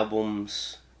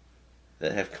albums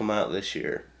that have come out this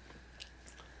year?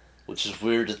 Which is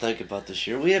weird to think about this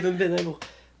year. We haven't been able...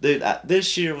 Dude,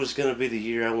 this year was going to be the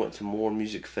year I went to more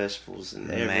music festivals than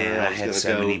ever. Man, I had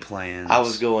so many plans. I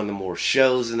was going to more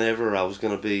shows than ever. I was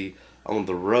going to be on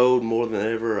the road more than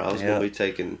ever. I was going to be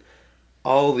taking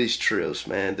all these trips,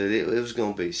 man. Dude, it was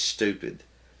going to be stupid.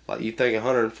 Like, you think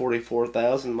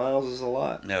 144,000 miles is a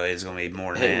lot? No, it's going to be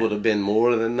more than that. It would have been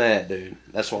more than that, dude.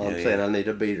 That's why I'm saying I need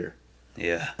a beater.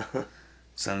 Yeah.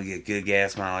 Something to get good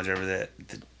gas mileage over that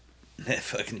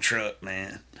fucking truck,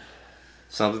 man.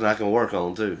 Something I can work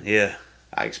on, too. Yeah.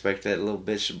 I expect that little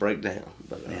bitch to break down.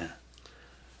 But yeah.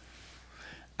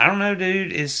 I don't know,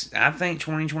 dude. I think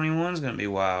 2021 is going to be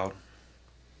wild.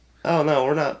 Oh, no,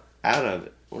 we're not out of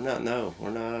it. We're not out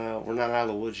of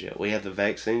the woods yet. We have the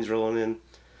vaccines rolling in.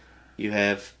 You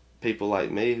have people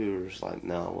like me who are just like,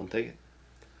 no, I won't take it.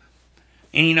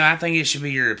 And, I think it should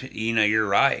be you're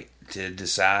right. to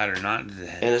decide or not to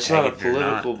and it's not a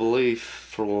political belief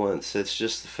for once. It's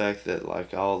just the fact that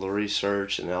like all the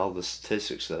research and all the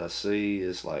statistics that I see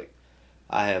is like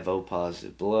I have O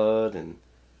positive blood and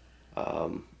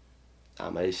I'm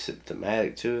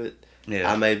asymptomatic to it.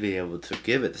 Yeah. I may be able to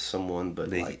give it to someone,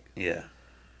 but I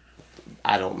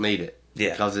don't need it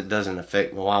because it doesn't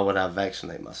affect me. Why would I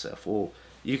vaccinate myself? Well,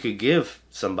 you could give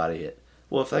somebody it.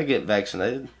 Well, if they get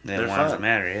vaccinated, then why does it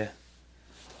matter? Yeah.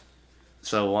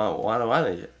 So why do I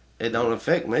need it? It don't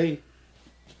affect me.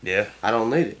 Yeah. I don't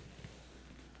need it.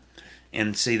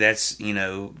 And see, that's,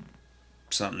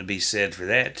 something to be said for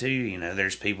that, too.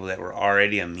 There's people that were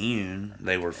already immune,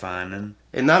 they were finding.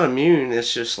 And not immune,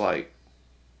 it's just like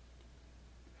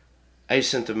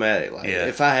asymptomatic. Like,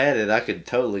 if I had it, I could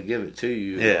totally give it to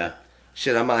you. Yeah.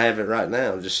 Shit, I might have it right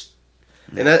now.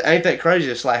 And ain't that crazy?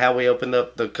 It's like how we opened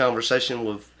up the conversation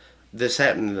with this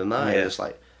happening tonight. Yeah. It's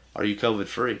like, are you COVID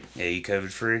free? Yeah, you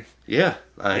COVID free? Yeah,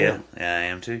 I am. Yeah, I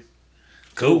am too.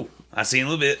 Cool. I see in a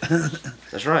little bit.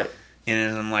 That's right.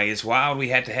 And I'm like, it's wild we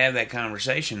have to have that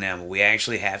conversation now, but we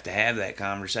actually have to have that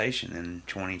conversation in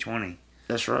 2020.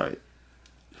 That's right.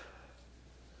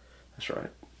 That's right.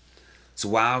 It's a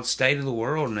wild state of the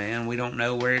world, man. We don't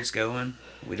know where it's going.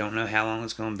 We don't know how long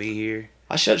it's going to be here.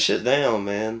 I shut shit down,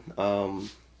 man.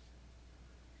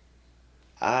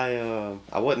 I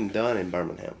wasn't done in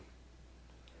Birmingham.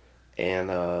 And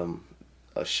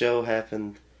a show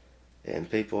happened, and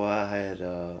people I had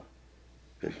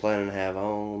been planning to have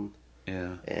on,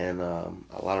 and a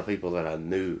lot of people that I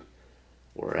knew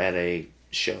were at a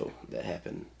show that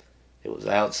happened. It was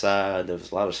outside, there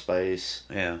was a lot of space,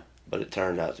 but it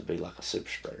turned out to be like a super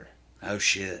spreader. Oh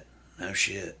shit.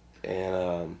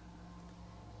 And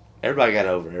everybody got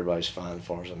over it. Everybody's fine as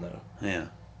far as I know. Yeah.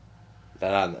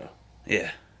 That I know.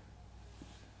 Yeah.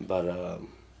 But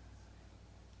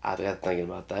I got thinking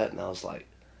about that, and I was like,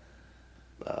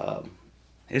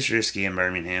 it's risky in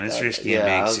Birmingham. It's risky in big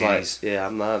I was cities. Like,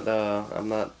 I'm not.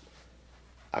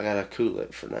 I gotta cool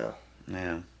it for now.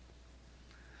 Yeah.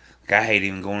 Like, I hate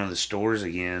even going to the stores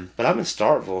again. But I'm in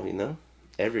Starkville,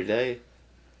 every day.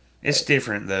 It's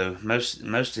different though. Most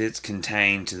of it's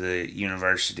contained to the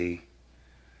university.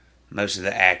 Most of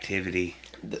the activity,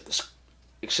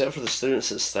 except for the students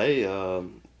that stay,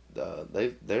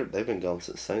 they've been gone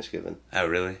since Thanksgiving. Oh,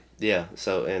 really? Yeah.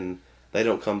 So, and they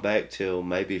don't come back till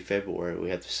maybe February. We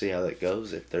have to see how that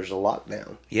goes if there's a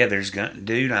lockdown. Yeah,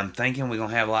 dude. I'm thinking we're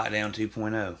gonna have lockdown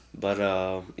 2.0. But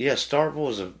Starkville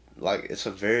is it's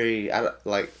a very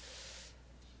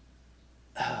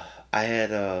I had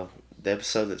the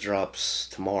episode that drops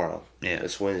tomorrow. Yeah,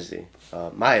 it's Wednesday.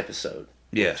 My episode.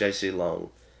 Yeah, with JC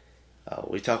Long.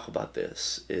 We talk about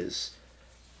this.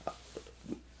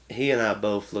 He and I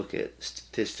both look at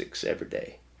statistics every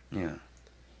day. Yeah.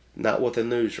 Not what the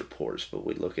news reports, but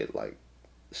we look at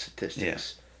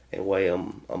statistics and weigh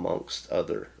them amongst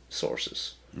other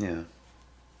sources. Yeah.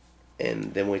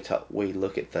 And then we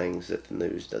look at things that the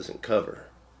news doesn't cover.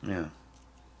 Yeah.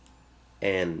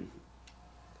 And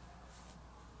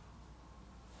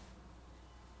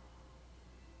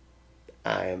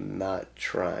I am not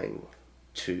trying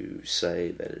to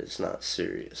say that it's not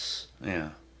serious.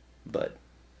 Yeah. But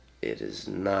it is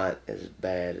not as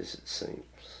bad as it seems.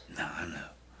 No, I know.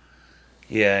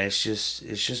 Yeah, it's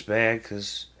just bad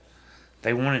because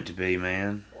they want it to be,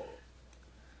 man.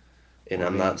 And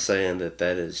I'm not saying that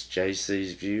is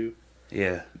JC's view.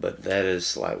 Yeah. But that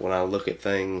is when I look at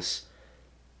things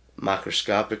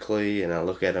microscopically and I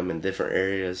look at them in different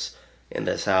areas, and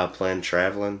that's how I plan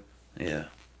traveling. Yeah.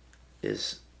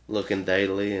 Is looking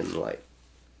daily and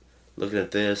looking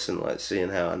at this and seeing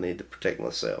how I need to protect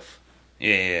myself.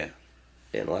 Yeah.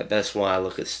 And that's why I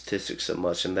look at statistics so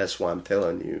much, and that's why I'm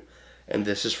telling you. And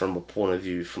this is from a point of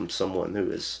view from someone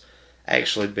who has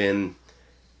actually been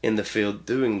in the field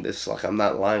doing this. I'm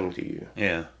not lying to you.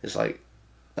 Yeah. It's I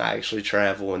actually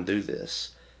travel and do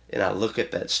this, and I look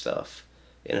at that stuff.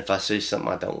 And if I see something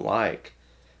I don't like,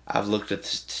 I've looked at the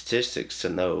statistics to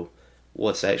know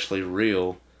what's actually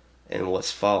real and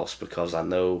what's false, because I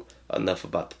know enough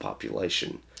about the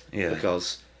population. Yeah.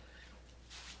 Because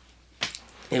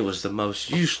it was the most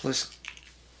useless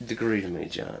degree to me,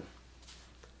 John.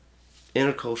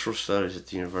 Intercultural studies at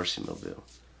the University of Mobile.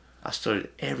 I studied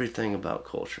everything about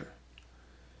culture.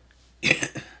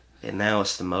 And now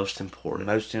it's the most important.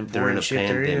 Most important shit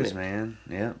there is, man.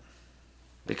 Yeah.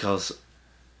 Because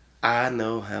I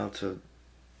know how to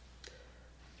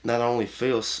not only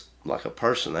feel like a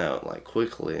person out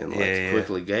quickly and to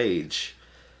quickly gauge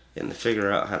and to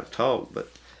figure out how to talk, but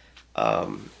I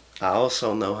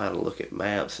also know how to look at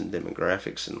maps and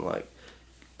demographics and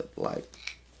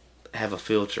have a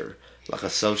filter, a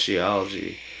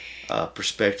sociology,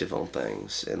 perspective on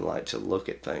things and like to look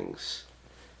at things.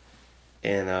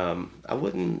 And I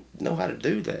wouldn't know how to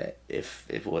do that if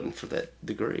it wasn't for that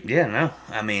degree. Yeah, no.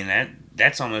 I mean,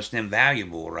 that's almost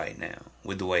invaluable right now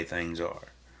with the way things are.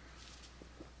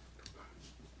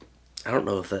 I don't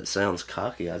know if that sounds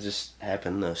cocky. I just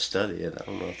happen to study it. I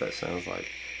don't know if that sounds like,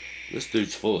 this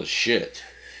dude's full of shit.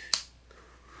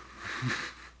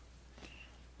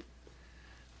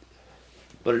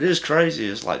 But it is crazy.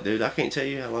 It's like, dude, I can't tell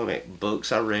you how long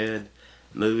books I read,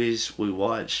 movies we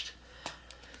watched.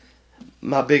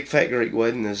 My Big Fat Greek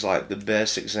Wedding is like the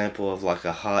best example of like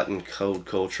a hot and cold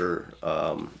culture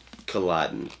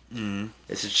colliding. Mm.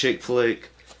 It's a chick flick,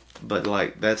 but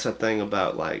like that's a thing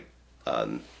about like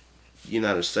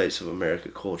United States of America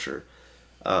culture.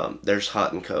 There's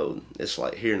hot and cold. It's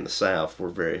like here in the South, we're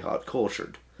very hot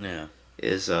cultured. Yeah.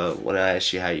 Is when I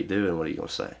ask you how you doing, what are you gonna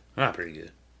say? Ah, pretty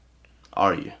good.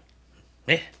 Are you?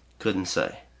 Yeah. Couldn't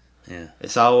say. Yeah.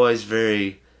 It's always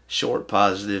very short,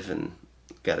 positive, and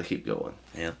got to keep going.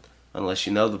 Yeah. Unless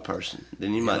you know the person,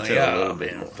 then you might tell a little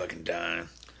bit more. I'm fucking dying.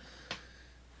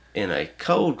 In a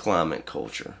cold climate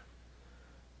culture,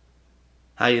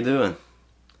 how you doing?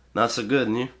 Not so good,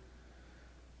 and you?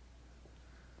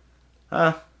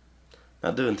 Huh?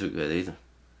 Not doing too good either.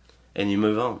 And you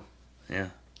move on. Yeah.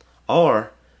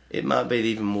 Or it might be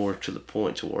even more to the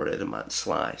point to where it might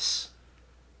slice.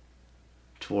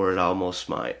 To where it almost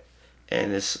might.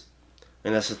 And that's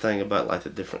the thing about like the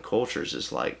different cultures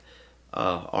is like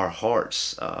our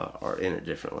hearts are in it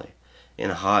differently. In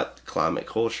a hot climate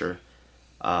culture,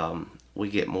 we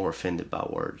get more offended by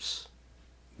words.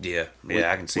 Yeah,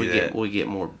 I can see that. We get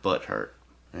more butt hurt.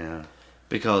 Yeah.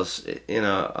 Because in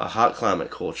a hot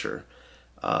climate culture,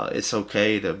 it's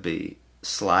okay to be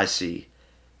slicey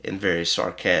and very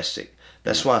sarcastic.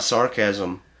 That's why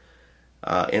sarcasm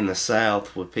in the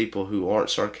South with people who aren't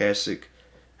sarcastic,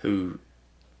 who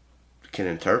can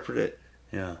interpret it,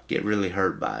 get really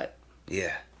hurt by it.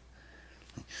 Yeah.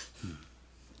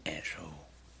 Asshole.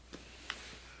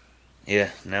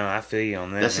 Yeah, no, I feel you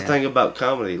on that. That's the thing about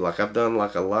comedy. Like, I've done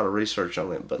like a lot of research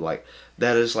on it, but like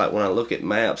that is like when I look at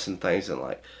maps and things, and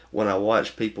like when I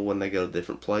watch people when they go to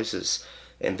different places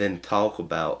and then talk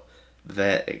about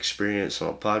that experience on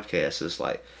a podcast, is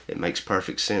like it makes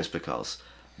perfect sense because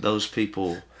those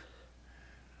people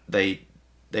they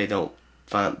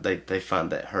find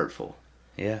that hurtful.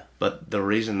 Yeah. But the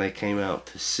reason they came out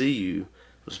to see you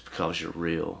was because you're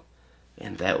real.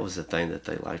 And that was the thing that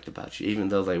they liked about you. Even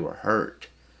though they were hurt,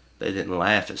 they didn't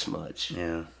laugh as much.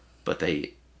 Yeah. But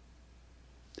they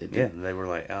were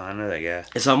like, oh, I know that guy.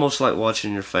 It's almost like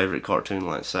watching your favorite cartoon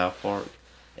like South Park,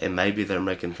 and maybe they're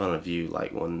making fun of you,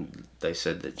 like when they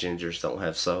said that gingers don't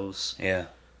have souls. Yeah.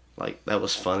 Like, that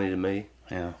was funny to me.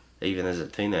 Yeah. Even as a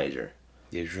teenager.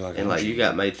 Yeah, you're like, and like you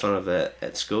got made fun of that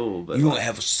at school, but you don't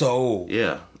have a soul.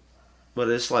 Yeah. But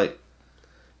it's like,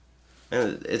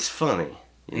 and it's funny.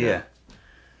 You know? Yeah.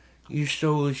 You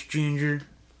soulless ginger.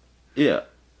 Yeah.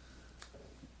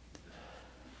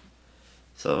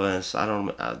 So I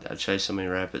chased so many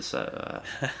rapids. I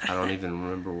don't even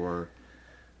remember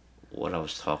what I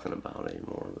was talking about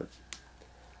anymore. But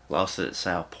lost it at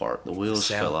South Park. The wheels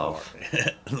fell off.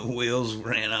 The wheels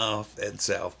ran off at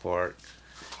South Park,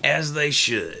 as they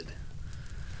should.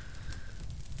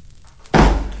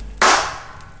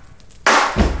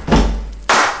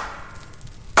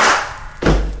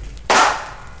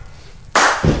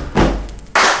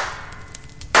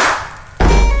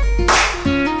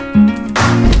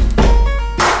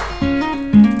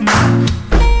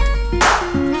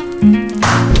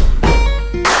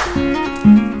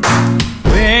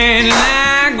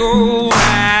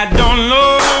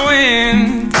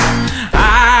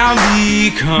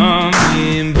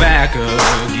 Coming back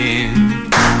again,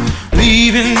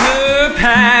 leaving the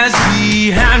past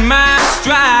behind my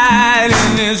stride.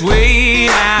 In this way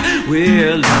I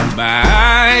will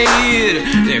abide.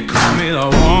 They call me the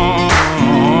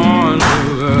wanderer.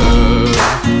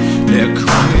 They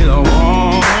call me the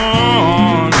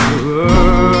wanderer.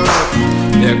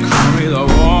 They call me the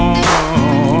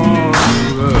wanderer.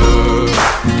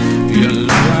 You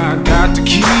know I got to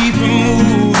keep it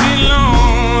moving on.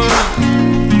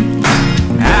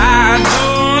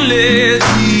 Let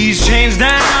these chains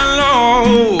down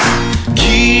low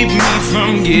keep me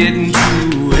from getting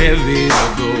too heavy to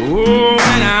go.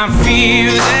 When I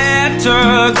feel that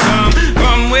tug come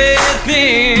from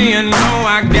within, you know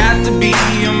I got to be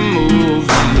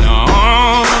moving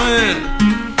on.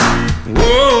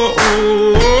 Whoa,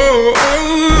 oh, oh,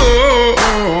 oh,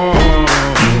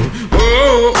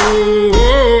 oh, oh,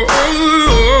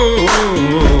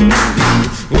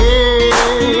 oh,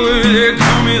 they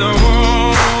call me the one.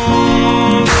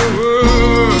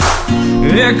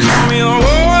 They call me the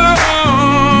wanderer.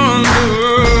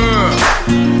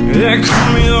 They call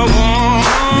me the wanderer.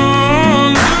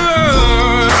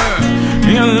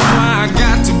 You know I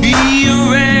got to be a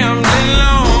rambling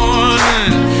on.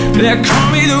 They call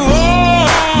me the wanderer.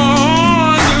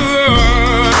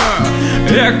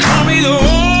 They call me the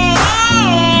wanderer.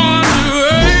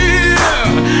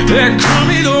 They call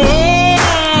me the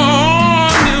wanderer.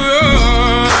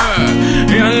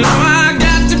 You know I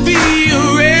got to be a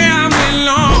rambling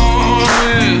on.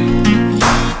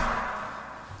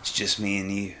 It's just me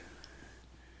and you.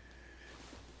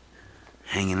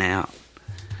 Hanging out.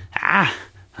 I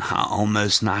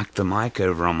almost knocked the mic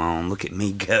over on my own. Look at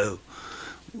me go.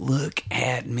 Look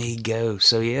at me go.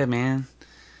 So yeah, man.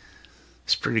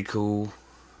 It's pretty cool.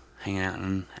 Hanging out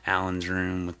in Alan's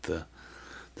room with the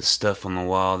stuff on the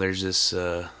wall. There's this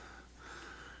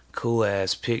cool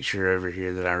ass picture over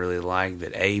here that I really like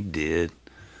that Abe did.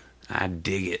 I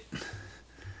dig it.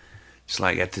 Just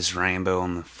like got this rainbow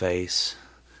on the face.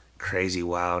 Crazy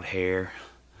wild hair.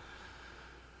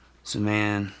 So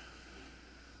man,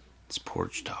 it's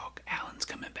porch talk. Alan's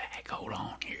coming back. Hold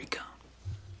on, here he comes.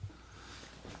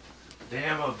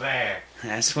 Damn a bear.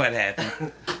 That's what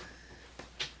happened.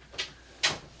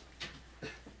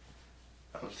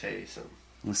 I'll tell you something.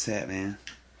 What's that, man?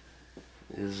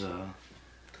 I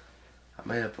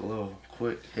made up a little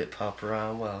quick hip hop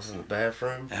rhyme while I was in the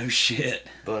bathroom. Oh shit.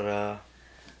 But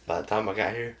by the time I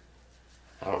got here,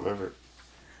 I don't remember it.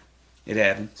 It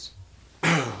happens.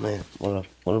 Man, what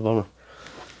a bummer.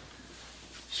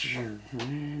 Sure.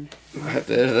 I have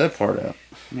to edit that part out.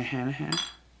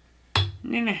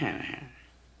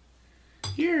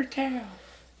 You're a towel.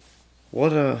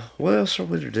 What else are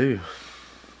we to do?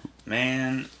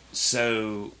 Man,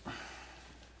 so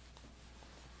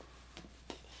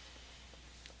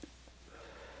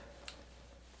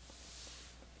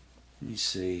let me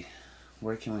see.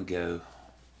 Where can we go?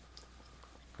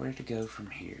 Where to go from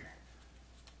here?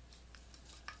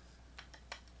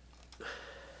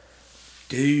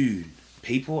 Dude,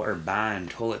 people are buying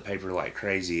toilet paper like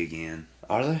crazy again.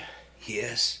 Are they?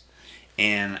 Yes.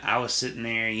 And I was sitting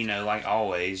there, you know, like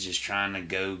always, just trying to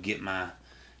go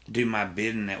do my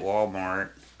bidding at Walmart.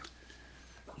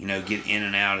 You know, get in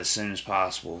and out as soon as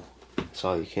possible. That's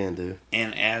all you can do.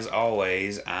 And as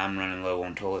always, I'm running low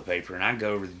on toilet paper. And I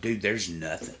go over, dude, there's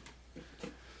nothing.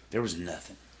 There was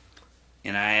nothing.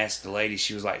 And I asked the lady,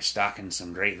 she was like stocking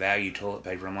some great value toilet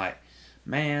paper. I'm like,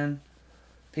 man,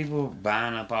 people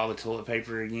buying up all the toilet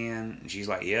paper again. And she's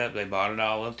like, yep, they bought it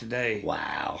all up today.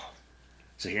 Wow.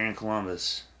 So here in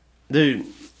Columbus. Dude,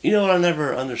 you know what I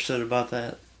never understood about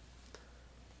that?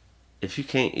 If you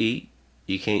can't eat,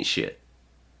 you can't shit.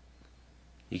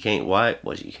 You can't wipe,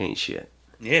 well, you can't shit.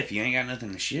 Yeah, if you ain't got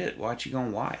nothing to shit, what you gonna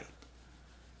wipe?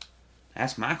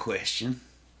 That's my question.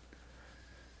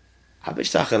 I be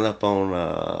stocking up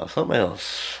on something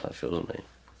else, I feel to me.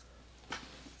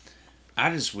 I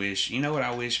just wish, you know what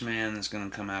I wish, man, that's going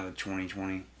to come out of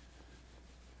 2020?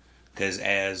 Because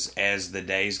as the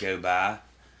days go by,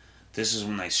 this is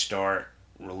when they start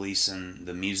releasing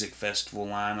the music festival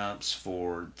lineups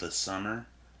for the summer.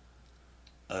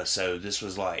 So this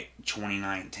was like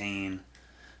 2019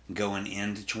 going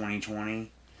into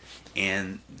 2020.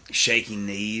 And Shaky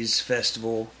Knees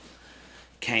Festival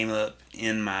came up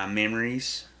in my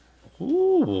memories.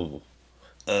 Ooh.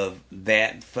 Of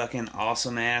that fucking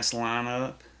awesome ass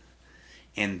lineup.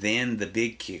 And then the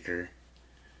big kicker,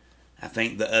 I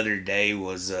think the other day,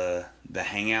 was the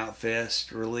Hangout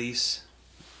Fest release.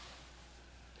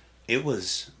 It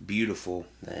was beautiful.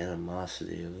 The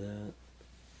animosity of that.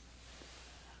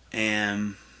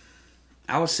 And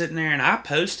I was sitting there and I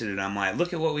posted it. I'm like,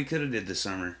 look at what we could have did this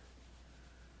summer.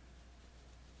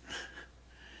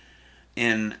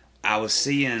 And I was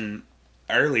seeing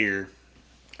earlier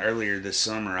this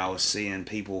summer, I was seeing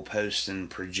people posting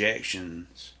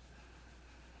projections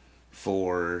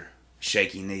for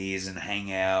Shaky Knees and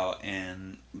Hangout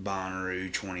and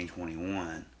Bonnaroo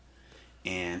 2021.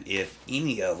 And if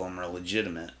any of them are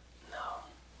legitimate,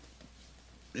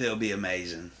 it'll be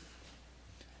amazing.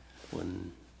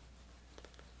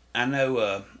 I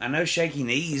know Shaky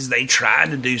Knees, they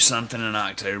tried to do something in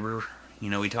October. You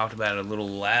know, we talked about it a little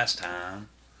last time.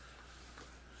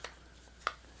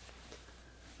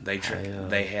 They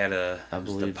had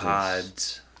the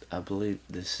pods. I believe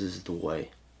this is the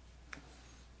way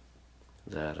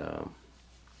that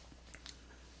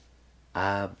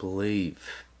I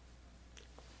believe,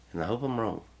 and I hope I'm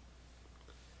wrong,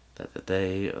 that the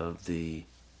day of the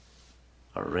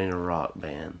arena rock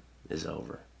band is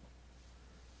over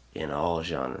in all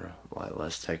genre. Like,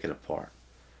 let's take it apart.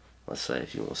 Let's say,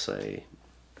 if you want to say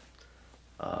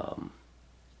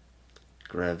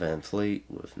Greta Van Fleet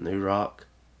with New Rock.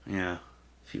 Yeah.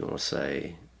 If you want to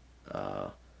say,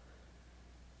 help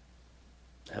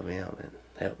me out, man.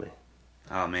 Help me.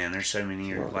 Oh man, there's so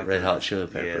many like Red Hot Chili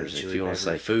Peppers. If you want to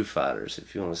say Foo Fighters,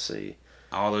 if you want to see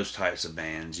all those types of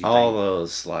bands,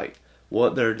 those like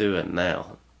what they're doing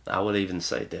now. I would even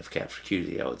say Def Cab for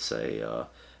Cutie. I would say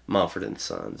Mumford and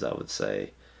Sons. I would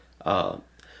say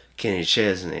Kenny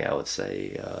Chesney. I would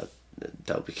say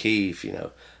Toby Keith. You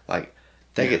know, like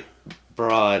take it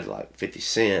broad, like 50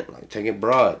 Cent. Like take it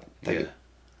broad. Take it,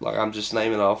 like I'm just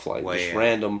naming off like just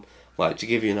random, like to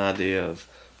give you an idea of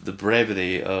the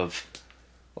brevity of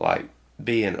like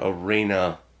being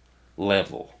arena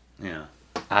level. Yeah.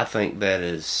 I think that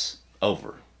is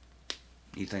over.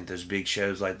 You think those big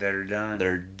shows like that are done?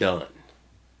 They're done.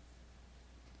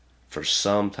 For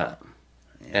some time.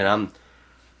 Yeah. And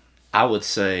I would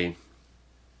say,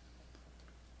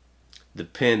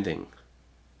 depending,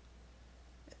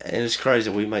 and it's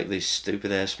crazy, we make these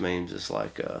stupid ass memes. It's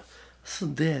like, so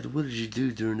Dad, what did you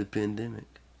do during the pandemic?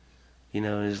 You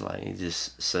know, it's like, he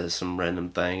just says some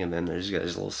random thing, and then there's got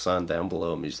his little son down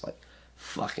below him. He's like,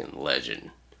 fucking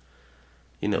legend.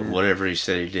 You know, whatever he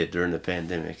said he did during the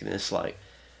pandemic. And it's like,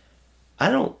 I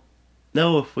don't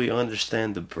know if we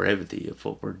understand the brevity of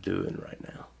what we're doing right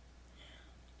now.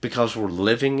 Because we're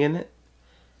living in it,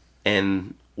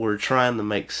 and we're trying to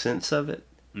make sense of it.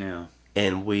 Yeah.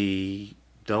 And we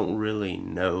don't really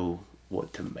know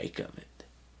what to make of it.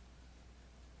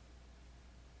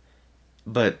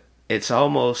 But it's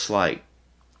almost like,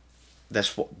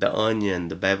 that's what the Onion,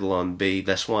 the Babylon Bee,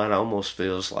 that's why it almost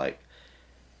feels like,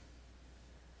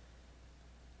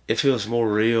 it feels more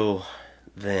real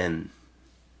than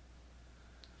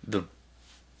the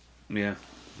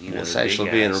what's actually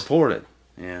being reported.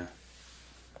 Yeah.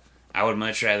 I would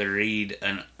much rather read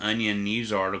an Onion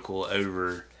news article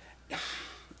over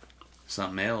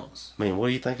something else. I mean, what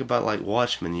do you think about like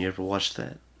Watchmen? You ever watched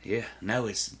that? Yeah. No,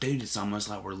 it's almost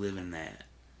like we're living that.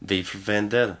 V for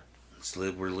Vendetta.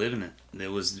 We're living it.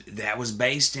 That was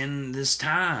based in this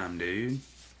time, dude.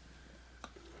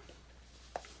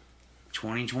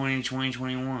 2020 to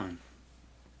 2021.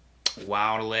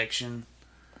 Wild election.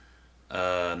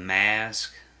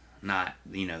 Mask. Not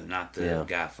the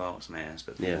Guy Fawkes mask,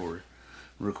 but people were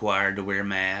required to wear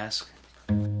masks.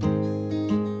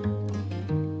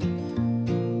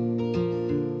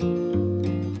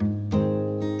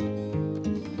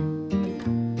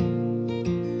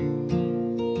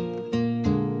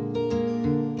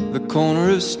 The corner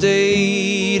of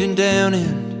State and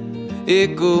Downing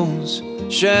echoes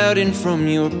shouting from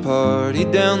your party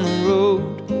down the road.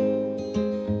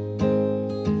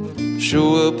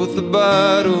 Show up with a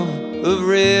bottle of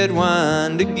red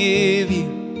wine to give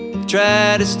you,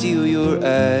 try to steal your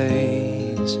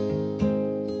eyes.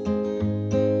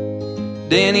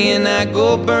 Danny and I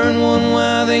go burn one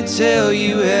while they tell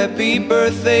you happy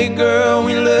birthday, girl,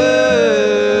 we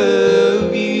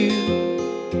love you.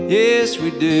 Yes,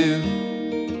 we do.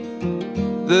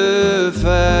 The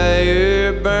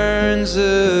fire burns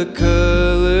the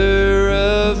color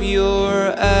of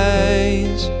your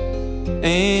eyes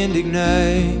and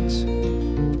ignites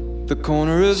the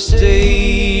corner of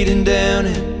State and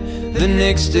Downing. The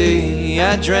next day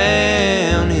I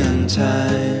drown in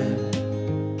time.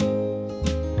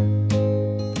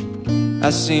 I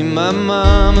see my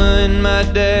mama and my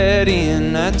daddy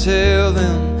and I tell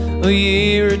them a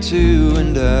year or two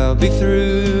and I'll be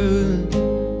through.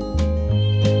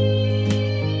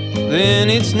 Then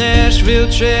it's Nashville,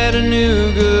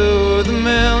 Chattanooga, or the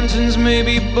mountains,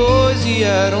 maybe Boise,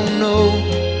 I don't know.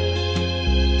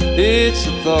 It's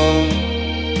a thought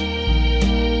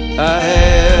I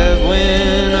have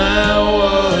when I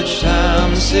watch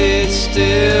time sit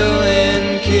still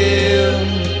and kill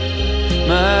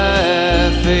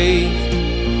my faith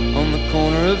on the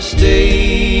corner of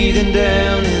State and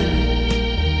Downing.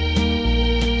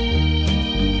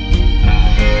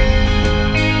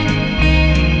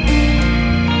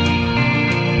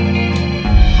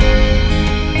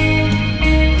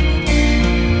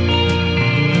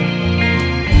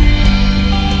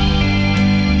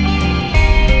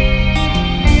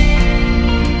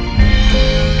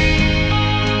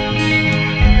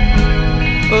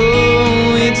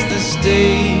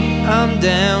 I'm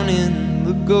down in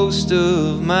the ghost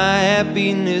of my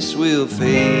happiness will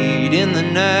fade in the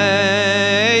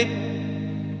night.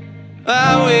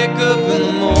 I wake up in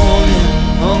the morning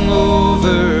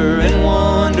hungover and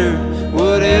wonder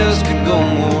what else could go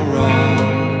more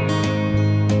wrong.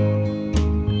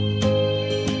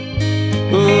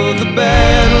 Oh, the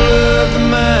battle of the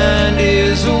mind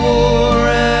is a war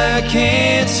I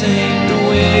can't seem to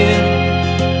win.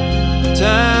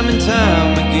 Time and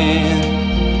time again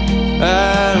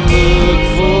I look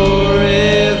for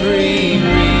every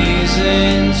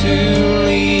reason to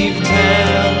leave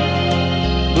town,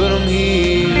 but I'm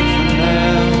here for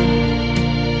now,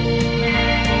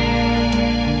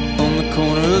 on the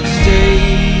corner of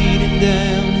State and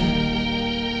Down.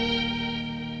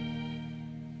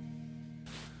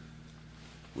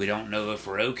 We don't know if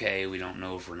we're okay. We don't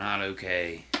know if we're not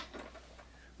okay.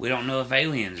 We don't know if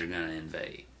aliens are going to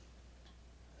invade.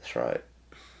 That's right.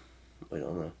 We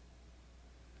don't know.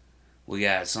 We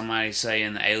got somebody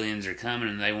saying the aliens are coming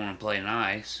and they want to play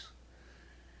nice.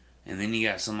 And then you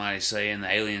got somebody saying the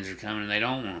aliens are coming and they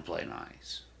don't want to play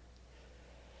nice.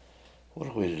 What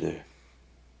are we to do?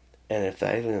 And if the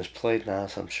aliens played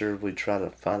nice, I'm sure we'd try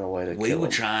to find a way to kill them. We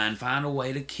would try and find a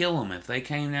way to kill them. If they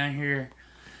came down here,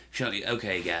 show you,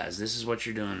 okay, guys, this is what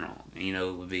you're doing wrong. You know,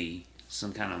 it would be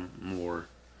some kind of more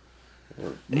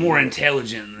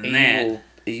intelligent than that.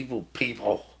 Evil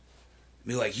people.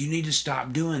 Be like, you need to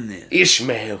stop doing this.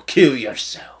 Ishmael, kill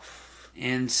yourself.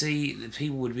 And see, the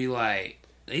people would be like,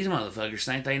 these motherfuckers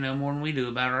think they know more than we do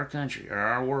about our country or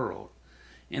our world.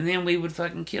 And then we would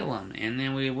fucking kill them. And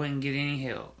then we wouldn't get any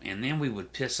help. And then we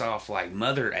would piss off like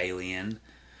Mother Alien.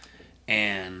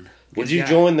 And would you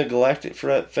join the Galactic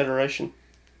Federation?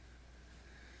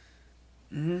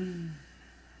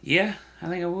 Yeah, I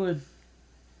think I would.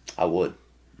 I would,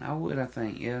 I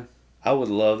think, yeah. I would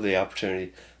love the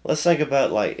opportunity. Let's think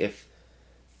about, like, if...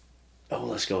 Oh,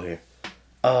 let's go here.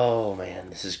 Oh,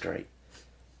 man, this is great.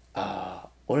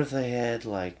 What if they had,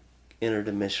 like,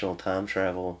 interdimensional time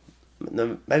travel?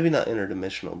 No, maybe not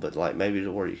interdimensional, but, like, maybe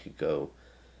to where you could go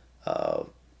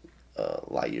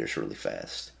light years really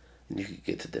fast. And you could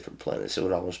get to different planets. It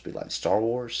would almost be like Star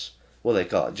Wars. What do they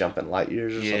call it? Jumping light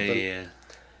years or something? Yeah.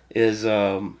 Is,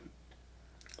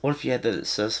 what if you had that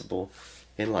accessible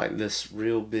and, like, this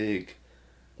real big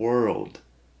world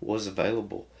was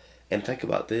available? And think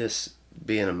about this,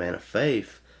 being a man of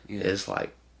faith is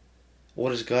like, what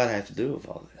does God have to do with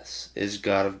all this? Is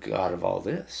God of all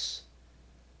this?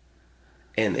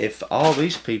 And if all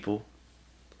these people,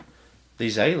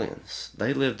 these aliens,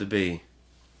 they live to be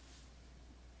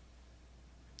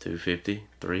 250,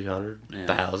 300,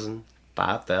 1,000,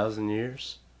 5,000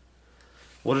 years,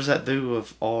 what does that do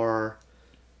with our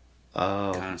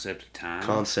concept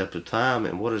of time?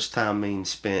 And what does time mean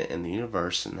spent in the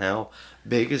universe, and how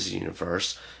big is the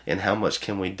universe, and how much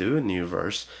can we do in the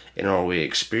universe, and are we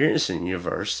experiencing the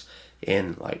universe,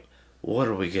 and, like, what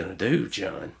are we gonna do,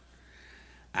 John?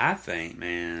 I think,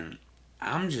 man,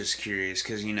 I'm just curious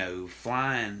because, you know,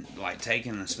 flying, like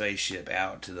taking the spaceship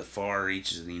out to the far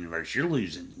reaches of the universe, you're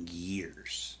losing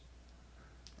years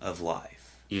of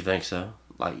life. You think so?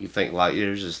 Like, you think light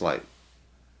years is like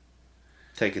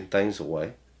taking things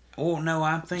away? Oh, no,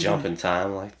 I'm thinking... Jump in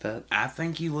time like that? I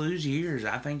think you lose years.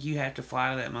 I think you have to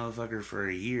fly that motherfucker for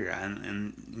a year.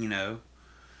 And you know,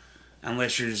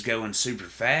 unless you're just going super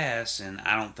fast, and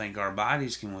I don't think our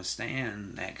bodies can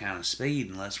withstand that kind of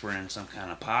speed unless we're in some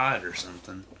kind of pod or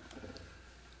something.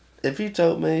 If you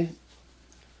told me,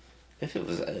 if it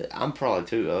was... I'm probably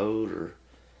too old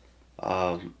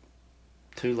or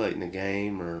too late in the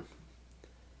game, or...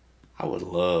 I would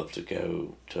love to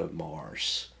go to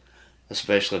Mars,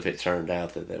 especially if it turned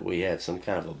out that we had some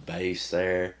kind of a base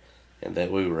there, and that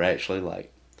we were actually,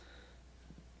 like,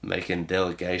 making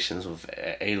delegations with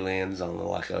aliens on,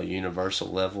 like, a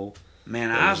universal level.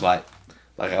 Man, it was like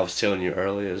I was telling you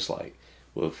earlier, it's like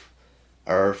with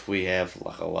Earth we have,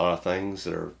 like, a lot of things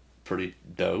that are pretty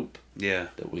dope. Yeah.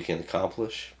 That we can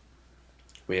accomplish.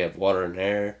 We have water and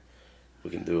air. We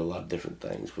can do a lot of different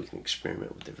things. We can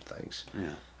experiment with different things.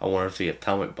 Yeah. I wonder if the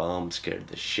atomic bomb scared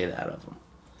the shit out of them.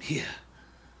 Yeah.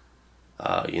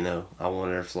 You know, I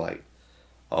wonder if, like,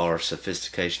 our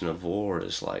sophistication of war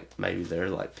is, like, maybe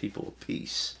they're, like, people of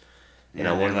peace. And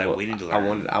yeah, I wonder, like, we need to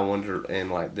learn. I wonder,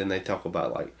 and, like, then they talk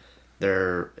about, like,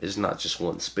 there is not just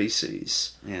one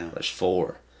species. Yeah. There's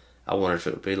 4. I wonder if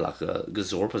it would be like a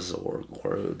Gazorpazorg,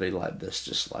 or it would be like this,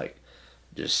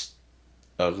 just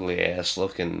ugly ass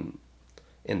looking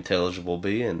intelligible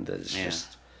being that's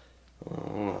just,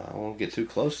 I won't get too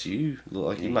close to you. Look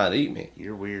like you might eat me.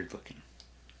 You're weird looking.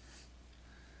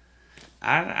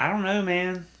 I don't know,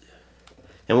 man.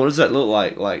 And what does that look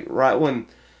like? Like, right when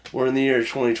we're in the year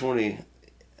 2020,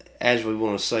 as we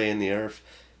want to say in the earth,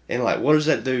 and, like, what does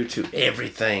that do to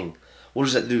everything? What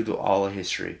does that do to all of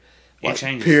history? Like, it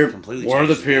changes completely. What are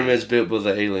the pyramids built by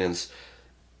the aliens?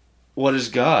 What is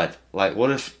God? Like, what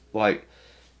if, like...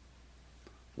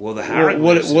 Well, the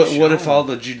what if all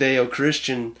the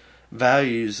Judeo-Christian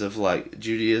values of, like,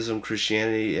 Judaism,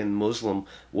 Christianity, and Muslim,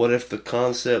 what if the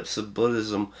concepts of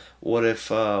Buddhism, what if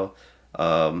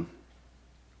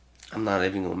I'm not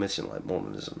even going to mention like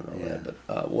Mormonism and all that,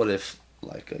 but what if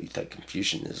like you take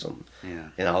Confucianism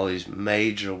and all these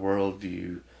major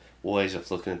worldview ways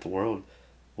of looking at the world?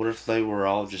 What if they were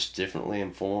all just differently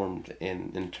informed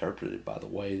and interpreted by the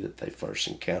way that they first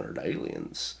encountered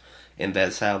aliens, and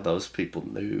that's how those people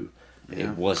knew it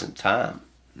wasn't time?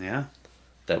 Yeah,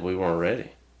 that we weren't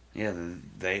ready. Yeah,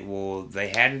 they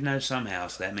had to know somehow.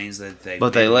 So that means that they.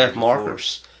 But they left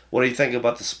markers. What do you think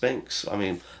about the Sphinx? I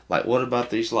mean, like, what about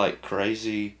these like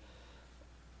crazy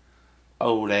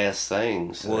old ass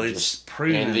things? Well, it's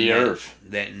proven in the earth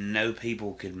that no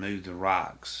people could move the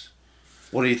rocks.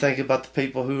 What do you think about the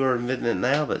people who are inventing it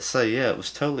now that say, yeah, it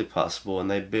was totally possible,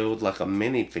 and they build like a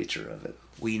mini feature of it?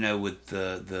 Well, you know, with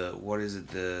the what is it,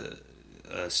 the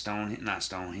not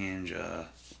Stonehenge,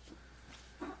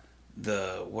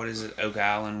 the what is it, Oak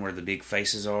Island, where the big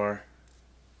faces are?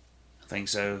 I think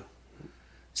so.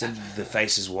 Said the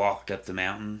faces walked up the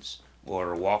mountains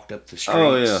or walked up the streets.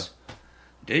 Oh yeah,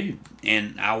 dude.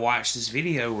 And I watched this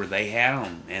video where they had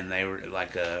them, and they were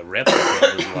like a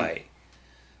replica. Was like,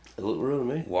 it looked real to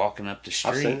me. Walking up the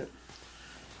street. I've seen it.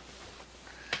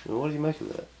 Well, what do you make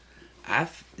of that?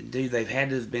 Dude, they've had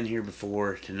to have been here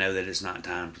before to know that it's not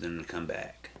time for them to come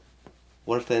back.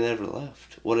 What if they never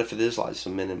left? What if it is like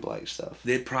some Men in Black stuff?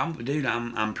 It probably, dude.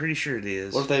 I'm pretty sure it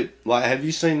is. What if they like? Have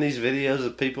you seen these videos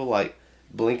of people like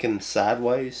blinking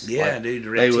sideways? Yeah, like,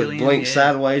 dude. They would blink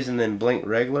sideways and then blink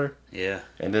regular. Yeah.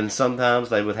 And then sometimes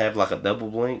they would have like a double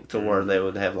blink to where they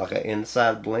would have like an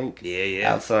inside blink.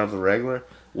 Yeah. Outside of the regular.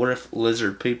 What if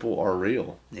lizard people are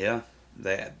real? Yeah.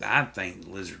 I think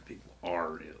lizard people are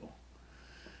real.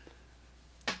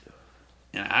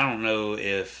 And I don't know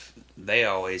if they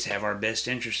always have our best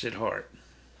interest at heart.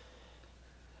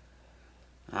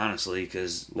 Honestly,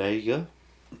 because... There you go.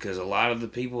 Because a lot of the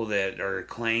people that are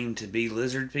claimed to be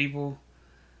lizard people,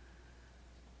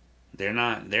 they're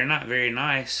not very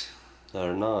nice.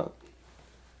 They're not.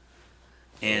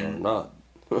 And they're not.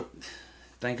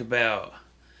 Think about...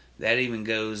 That even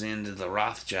goes into the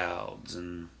Rothschilds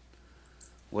and...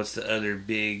 What's the other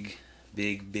big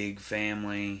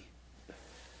family?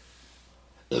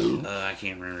 I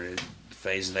can't remember the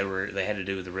phase. They had to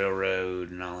do with the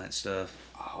railroad and all that stuff.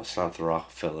 Oh, it's not the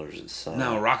Rockefellers. It's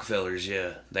no, Rockefellers.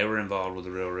 Yeah, they were involved with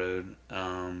the railroad.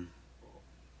 Rockefeller.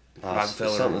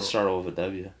 Something that started with a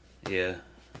W. Yeah,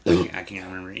 I can't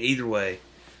remember. Either way,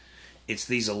 it's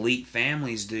these elite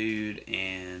families, dude,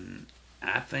 and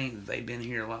I think they've been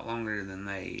here a lot longer than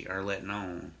they are letting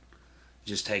on.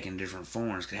 Just taking different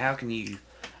forms. How can you...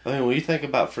 I mean, when you think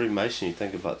about Freemason, you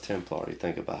think about Templar, you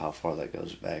think about how far that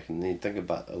goes back, and then you think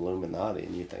about Illuminati,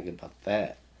 and you think about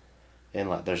that. And,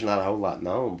 like, there's not a whole lot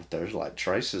known, but there's, like,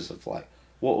 traces of, like,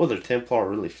 what were the Templar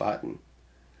really fighting?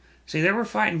 See, they were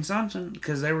fighting something,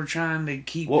 because they were trying to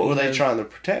keep... What were they trying to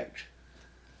protect?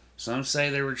 Some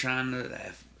say they were trying to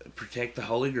protect the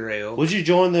Holy Grail. Would you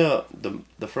join the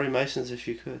Freemasons if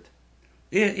you could?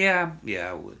 Yeah,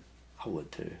 I would. I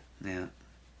would, too. Yeah.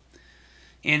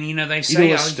 And, you know, they say... You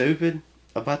know what's stupid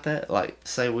about that? Like,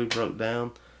 say we broke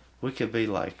down, we could be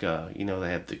like, you know,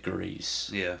 they have degrees.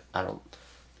 Yeah.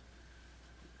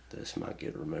 This might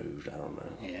get removed, I don't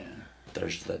know. Yeah.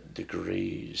 There's the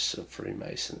degrees of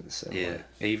Freemasons. And yeah. Like,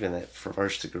 even at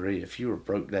first degree, if you were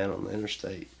broke down on the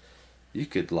interstate, you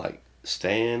could, like,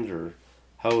 stand or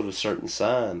hold a certain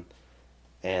sign,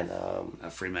 and...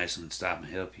 a Freemason would stop and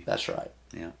help you. That's right.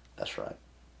 Yeah. That's right.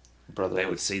 Brother, they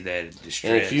would see that as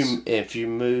distress. And if you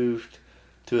moved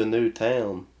to a new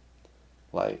town,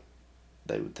 like,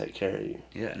 they would take care of you.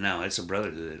 Yeah, no, it's a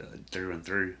brotherhood through and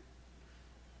through.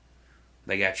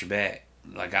 They got your back.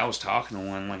 Like, I was talking to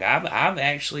one. Like, I've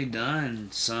actually done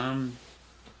some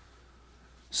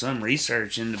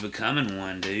research into becoming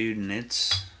one, dude, and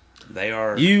they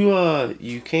are.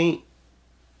 You can't.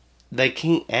 They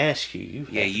can't ask you.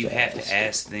 You have to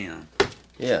ask them.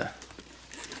 Yeah.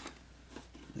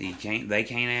 They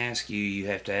can't ask you. You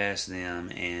have to ask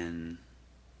them, and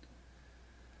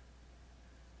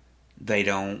they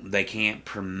can't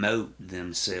promote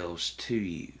themselves to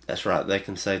you. That's right. They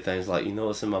can say things like, "You know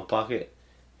what's in my pocket,"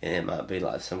 and it might be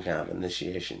like some kind of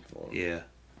initiation for them. Yeah.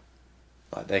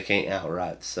 Like, they can't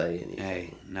outright say anything.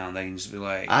 Hey, no, they can just be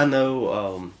like... I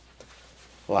know,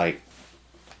 like,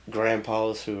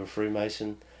 grandpas who are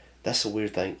Freemason. That's a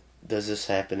weird thing. Does this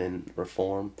happen in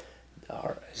Reform?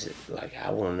 Or is it, like,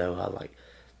 I want to know how, like,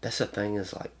 that's the thing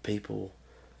is, like, people,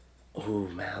 oh,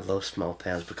 man, I love small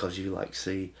towns because you, like,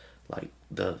 see, like,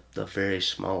 the very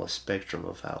smallest spectrum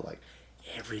of how, like,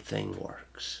 everything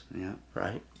works. Yeah.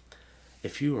 Right?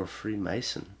 If you were a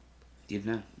Freemason, you'd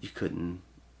know. You couldn't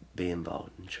be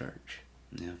involved in church.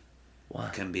 Yeah. Why?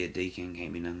 Couldn't be a deacon,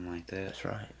 can't be nothing like that. That's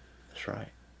right. That's right.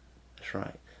 That's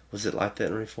right. Was it like that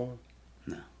in Reform?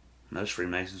 No. Most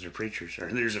Freemasons are preachers. Or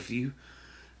there's a few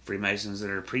Freemasons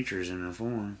that are preachers in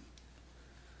Reform.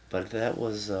 But that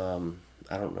was, I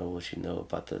don't know what you know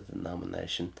about the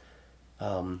denomination.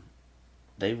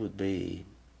 They would be,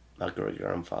 my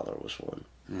great-grandfather was one.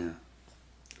 Yeah.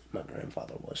 My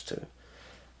grandfather was too.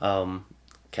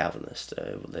 Calvinist.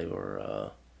 They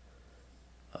were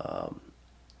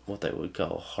what they would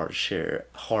call hard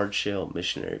shell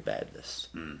missionary Baptists.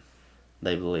 Mm.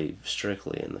 They believe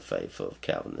strictly in the faith of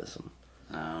Calvinism.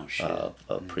 Oh, shit.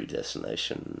 Of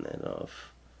predestination and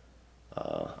of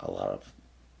a lot of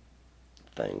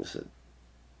things that...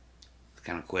 It's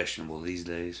kind of questionable these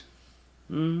days.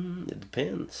 It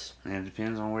depends. And it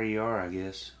depends on where you are, I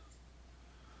guess.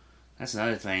 That's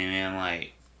another thing, man.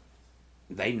 Like,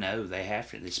 they know they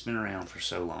have to. They've been around for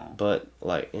so long. But,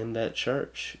 like, in that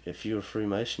church, if you were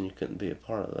Freemason, you couldn't be a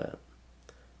part of that.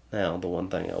 Now, the one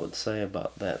thing I would say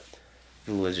about that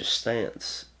religious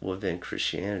stance within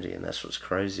Christianity, and that's what's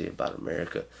crazy about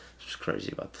America, what's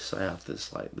crazy about the South,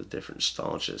 is, like, the different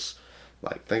staunches.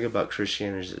 Like, think about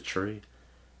Christianity as a tree,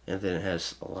 and then it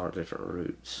has a lot of different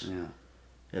roots. Yeah.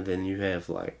 And then you have,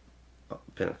 like,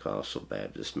 Pentecostal,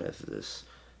 Baptist, Methodist,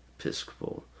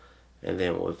 Episcopal, and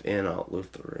then within alt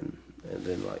Lutheran, and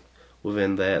then like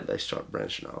within that they start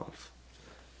branching off,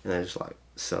 and there's like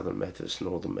Southern Methodist,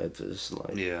 Northern Methodist, and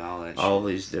like all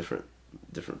these different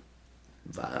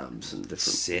vibes and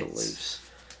different beliefs,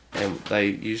 and they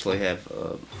usually have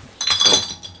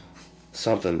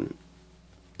something.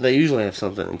 They usually have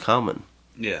something in common.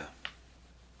 Yeah.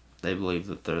 They believe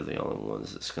that they're the only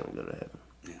ones that's going to go to heaven.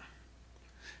 Yeah.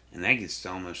 And that gets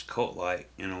almost cult-like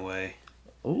in a way.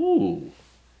 Ooh.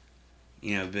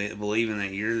 You know, believing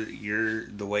that you're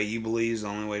the way you believe is the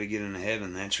only way to get into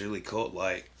heaven. That's really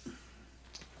cult-like.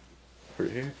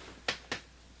 Right here.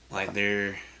 Like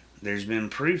there's been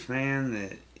proof, man,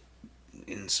 that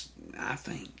I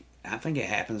think it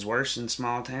happens worse in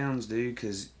small towns, dude,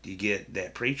 because you get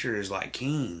that preacher is like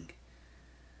king.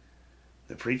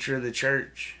 The preacher of the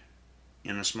church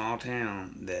in a small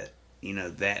town that, you know,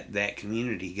 that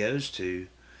community goes to,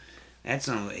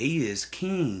 he is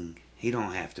king. He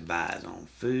don't have to buy his own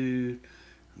food.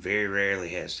 Very rarely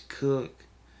has to cook.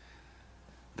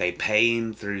 They pay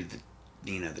him through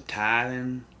the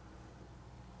tithing.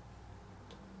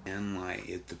 And like,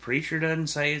 if the preacher doesn't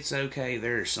say it's okay,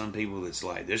 there are some people that's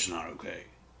like, this is not okay.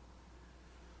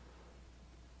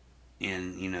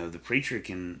 And, you know, the preacher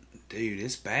can, dude,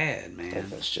 it's bad, man. I think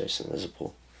that's Jason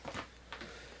Isabel.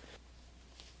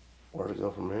 Where to go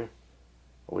from here?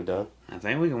 Are we done? I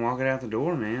think we can walk it out the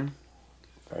door, man.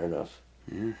 Fair enough.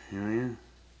 Yeah, hell yeah.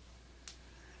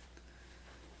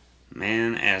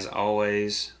 Man, as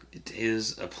always, it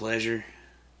is a pleasure.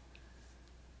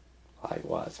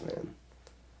 Likewise, man.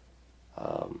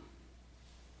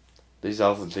 These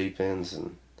off the deep ends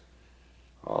and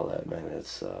all that, man,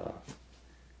 it's a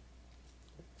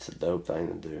dope thing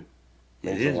to do.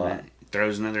 It is, man. It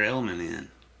throws another element in.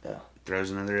 Yeah.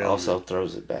 Throws another element. Also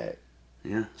throws it back.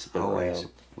 Yeah, always.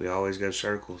 Around. We always go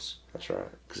circles. That's right.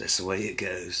 Because that's the way it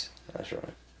goes. That's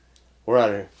right. We're out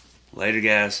of here. Later,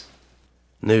 guys.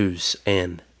 News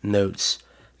and notes.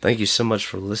 Thank you so much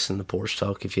for listening to Porch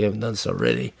Talk. If you haven't done so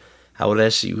already, I would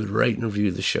ask that you would rate and review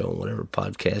the show on whatever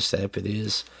podcast app it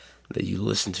is that you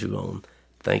listen to on.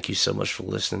 Thank you so much for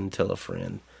listening. Tell a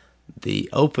friend. The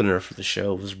opener for the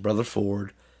show was Brother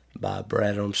Ford by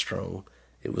Brad Armstrong.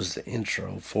 It was the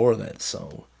intro for that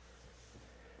song.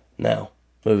 Now,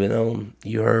 moving on,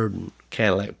 you heard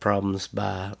Cadillac Problems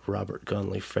by Robert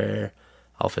Gunley Fair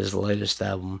off his latest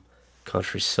album,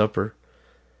 Country Supper.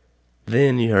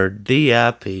 Then you heard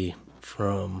DIP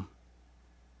from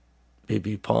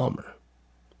B.B. Palmer.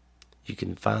 You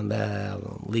can find that out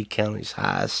on Lee County's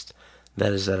Heist.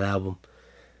 That is that album.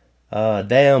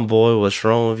 Damn Boy, What's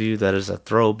Wrong With You? That is a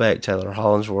throwback Taylor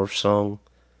Hollingsworth song.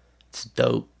 It's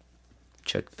dope.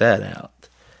 Check that out.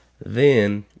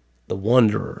 Then, The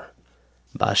Wanderer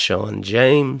by Sean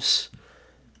James.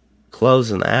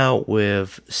 Closing out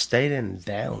with Stayed in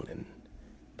Downing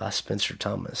by Spencer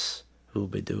Thomas, who will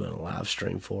be doing a live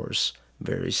stream for us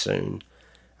very soon.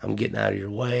 I'm getting out of your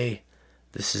way.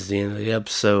 This is the end of the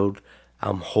episode.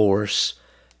 I'm hoarse.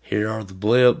 Here are the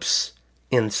blips.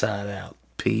 Inside Out.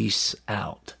 Peace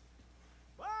out.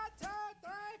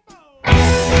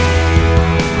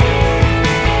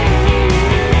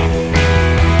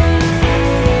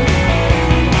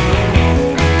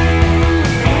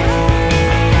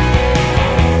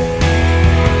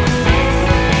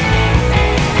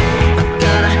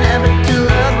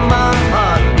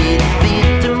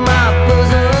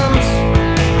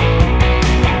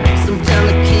 Sometimes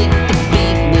I kick the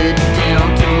beat way down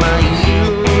to my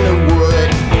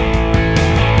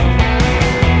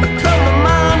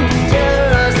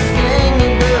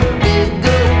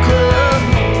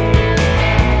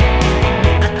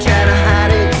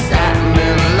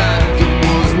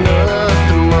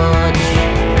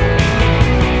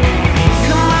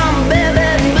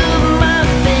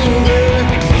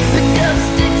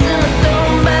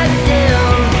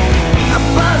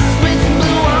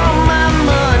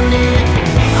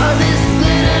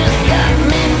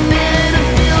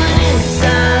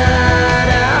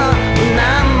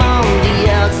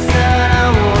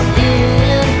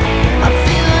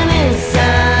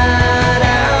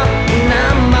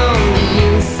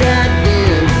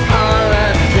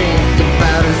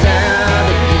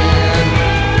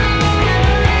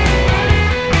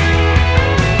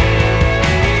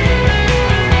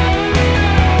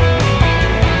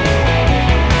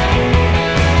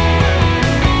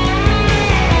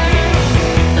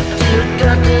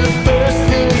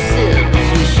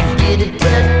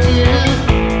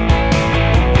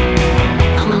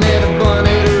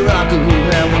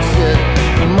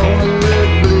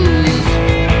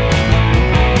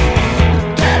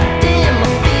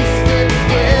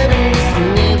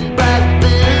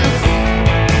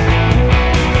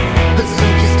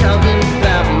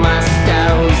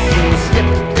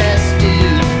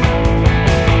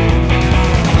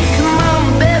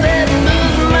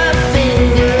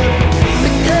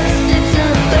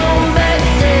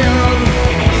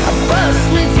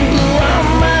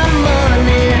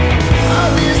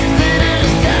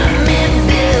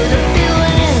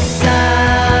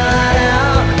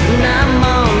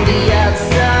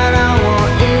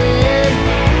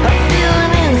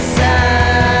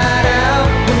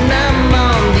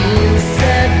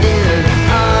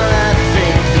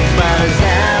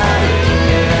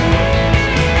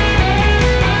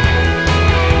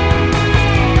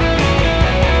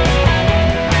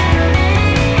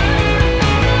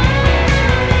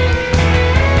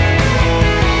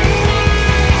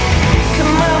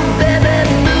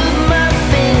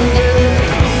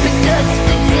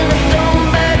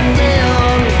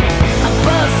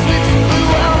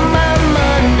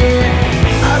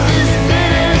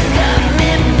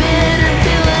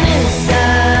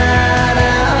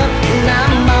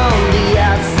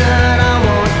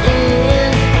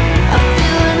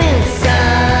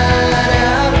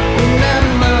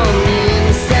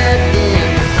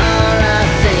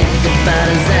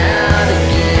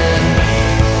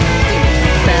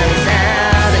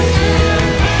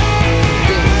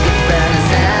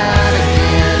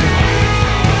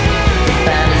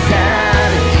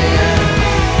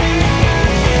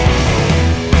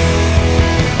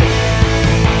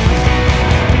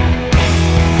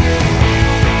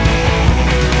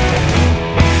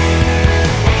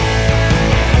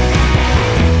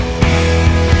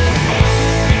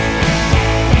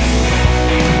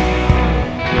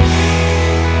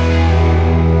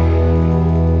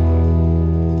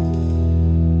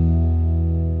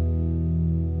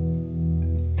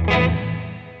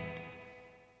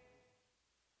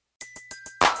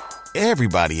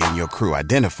Everybody in your crew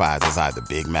identifies as either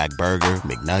Big Mac Burger,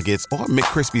 McNuggets, or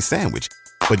McCrispy Sandwich.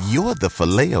 But you're the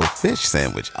Filet-O-Fish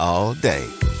Sandwich all day.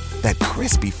 That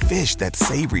crispy fish, that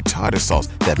savory tartar sauce,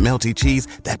 that melty cheese,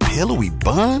 that pillowy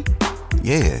bun.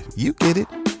 Yeah, you get it.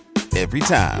 Every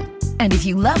time. And if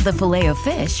you love the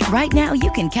Filet-O-Fish, right now you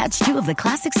can catch 2 of the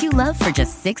classics you love for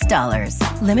just $6.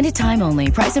 Limited time only.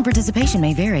 Price and participation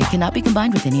may vary. Cannot be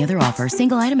combined with any other offer.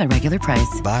 Single item at regular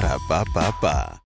price. Ba-da-ba-ba-ba.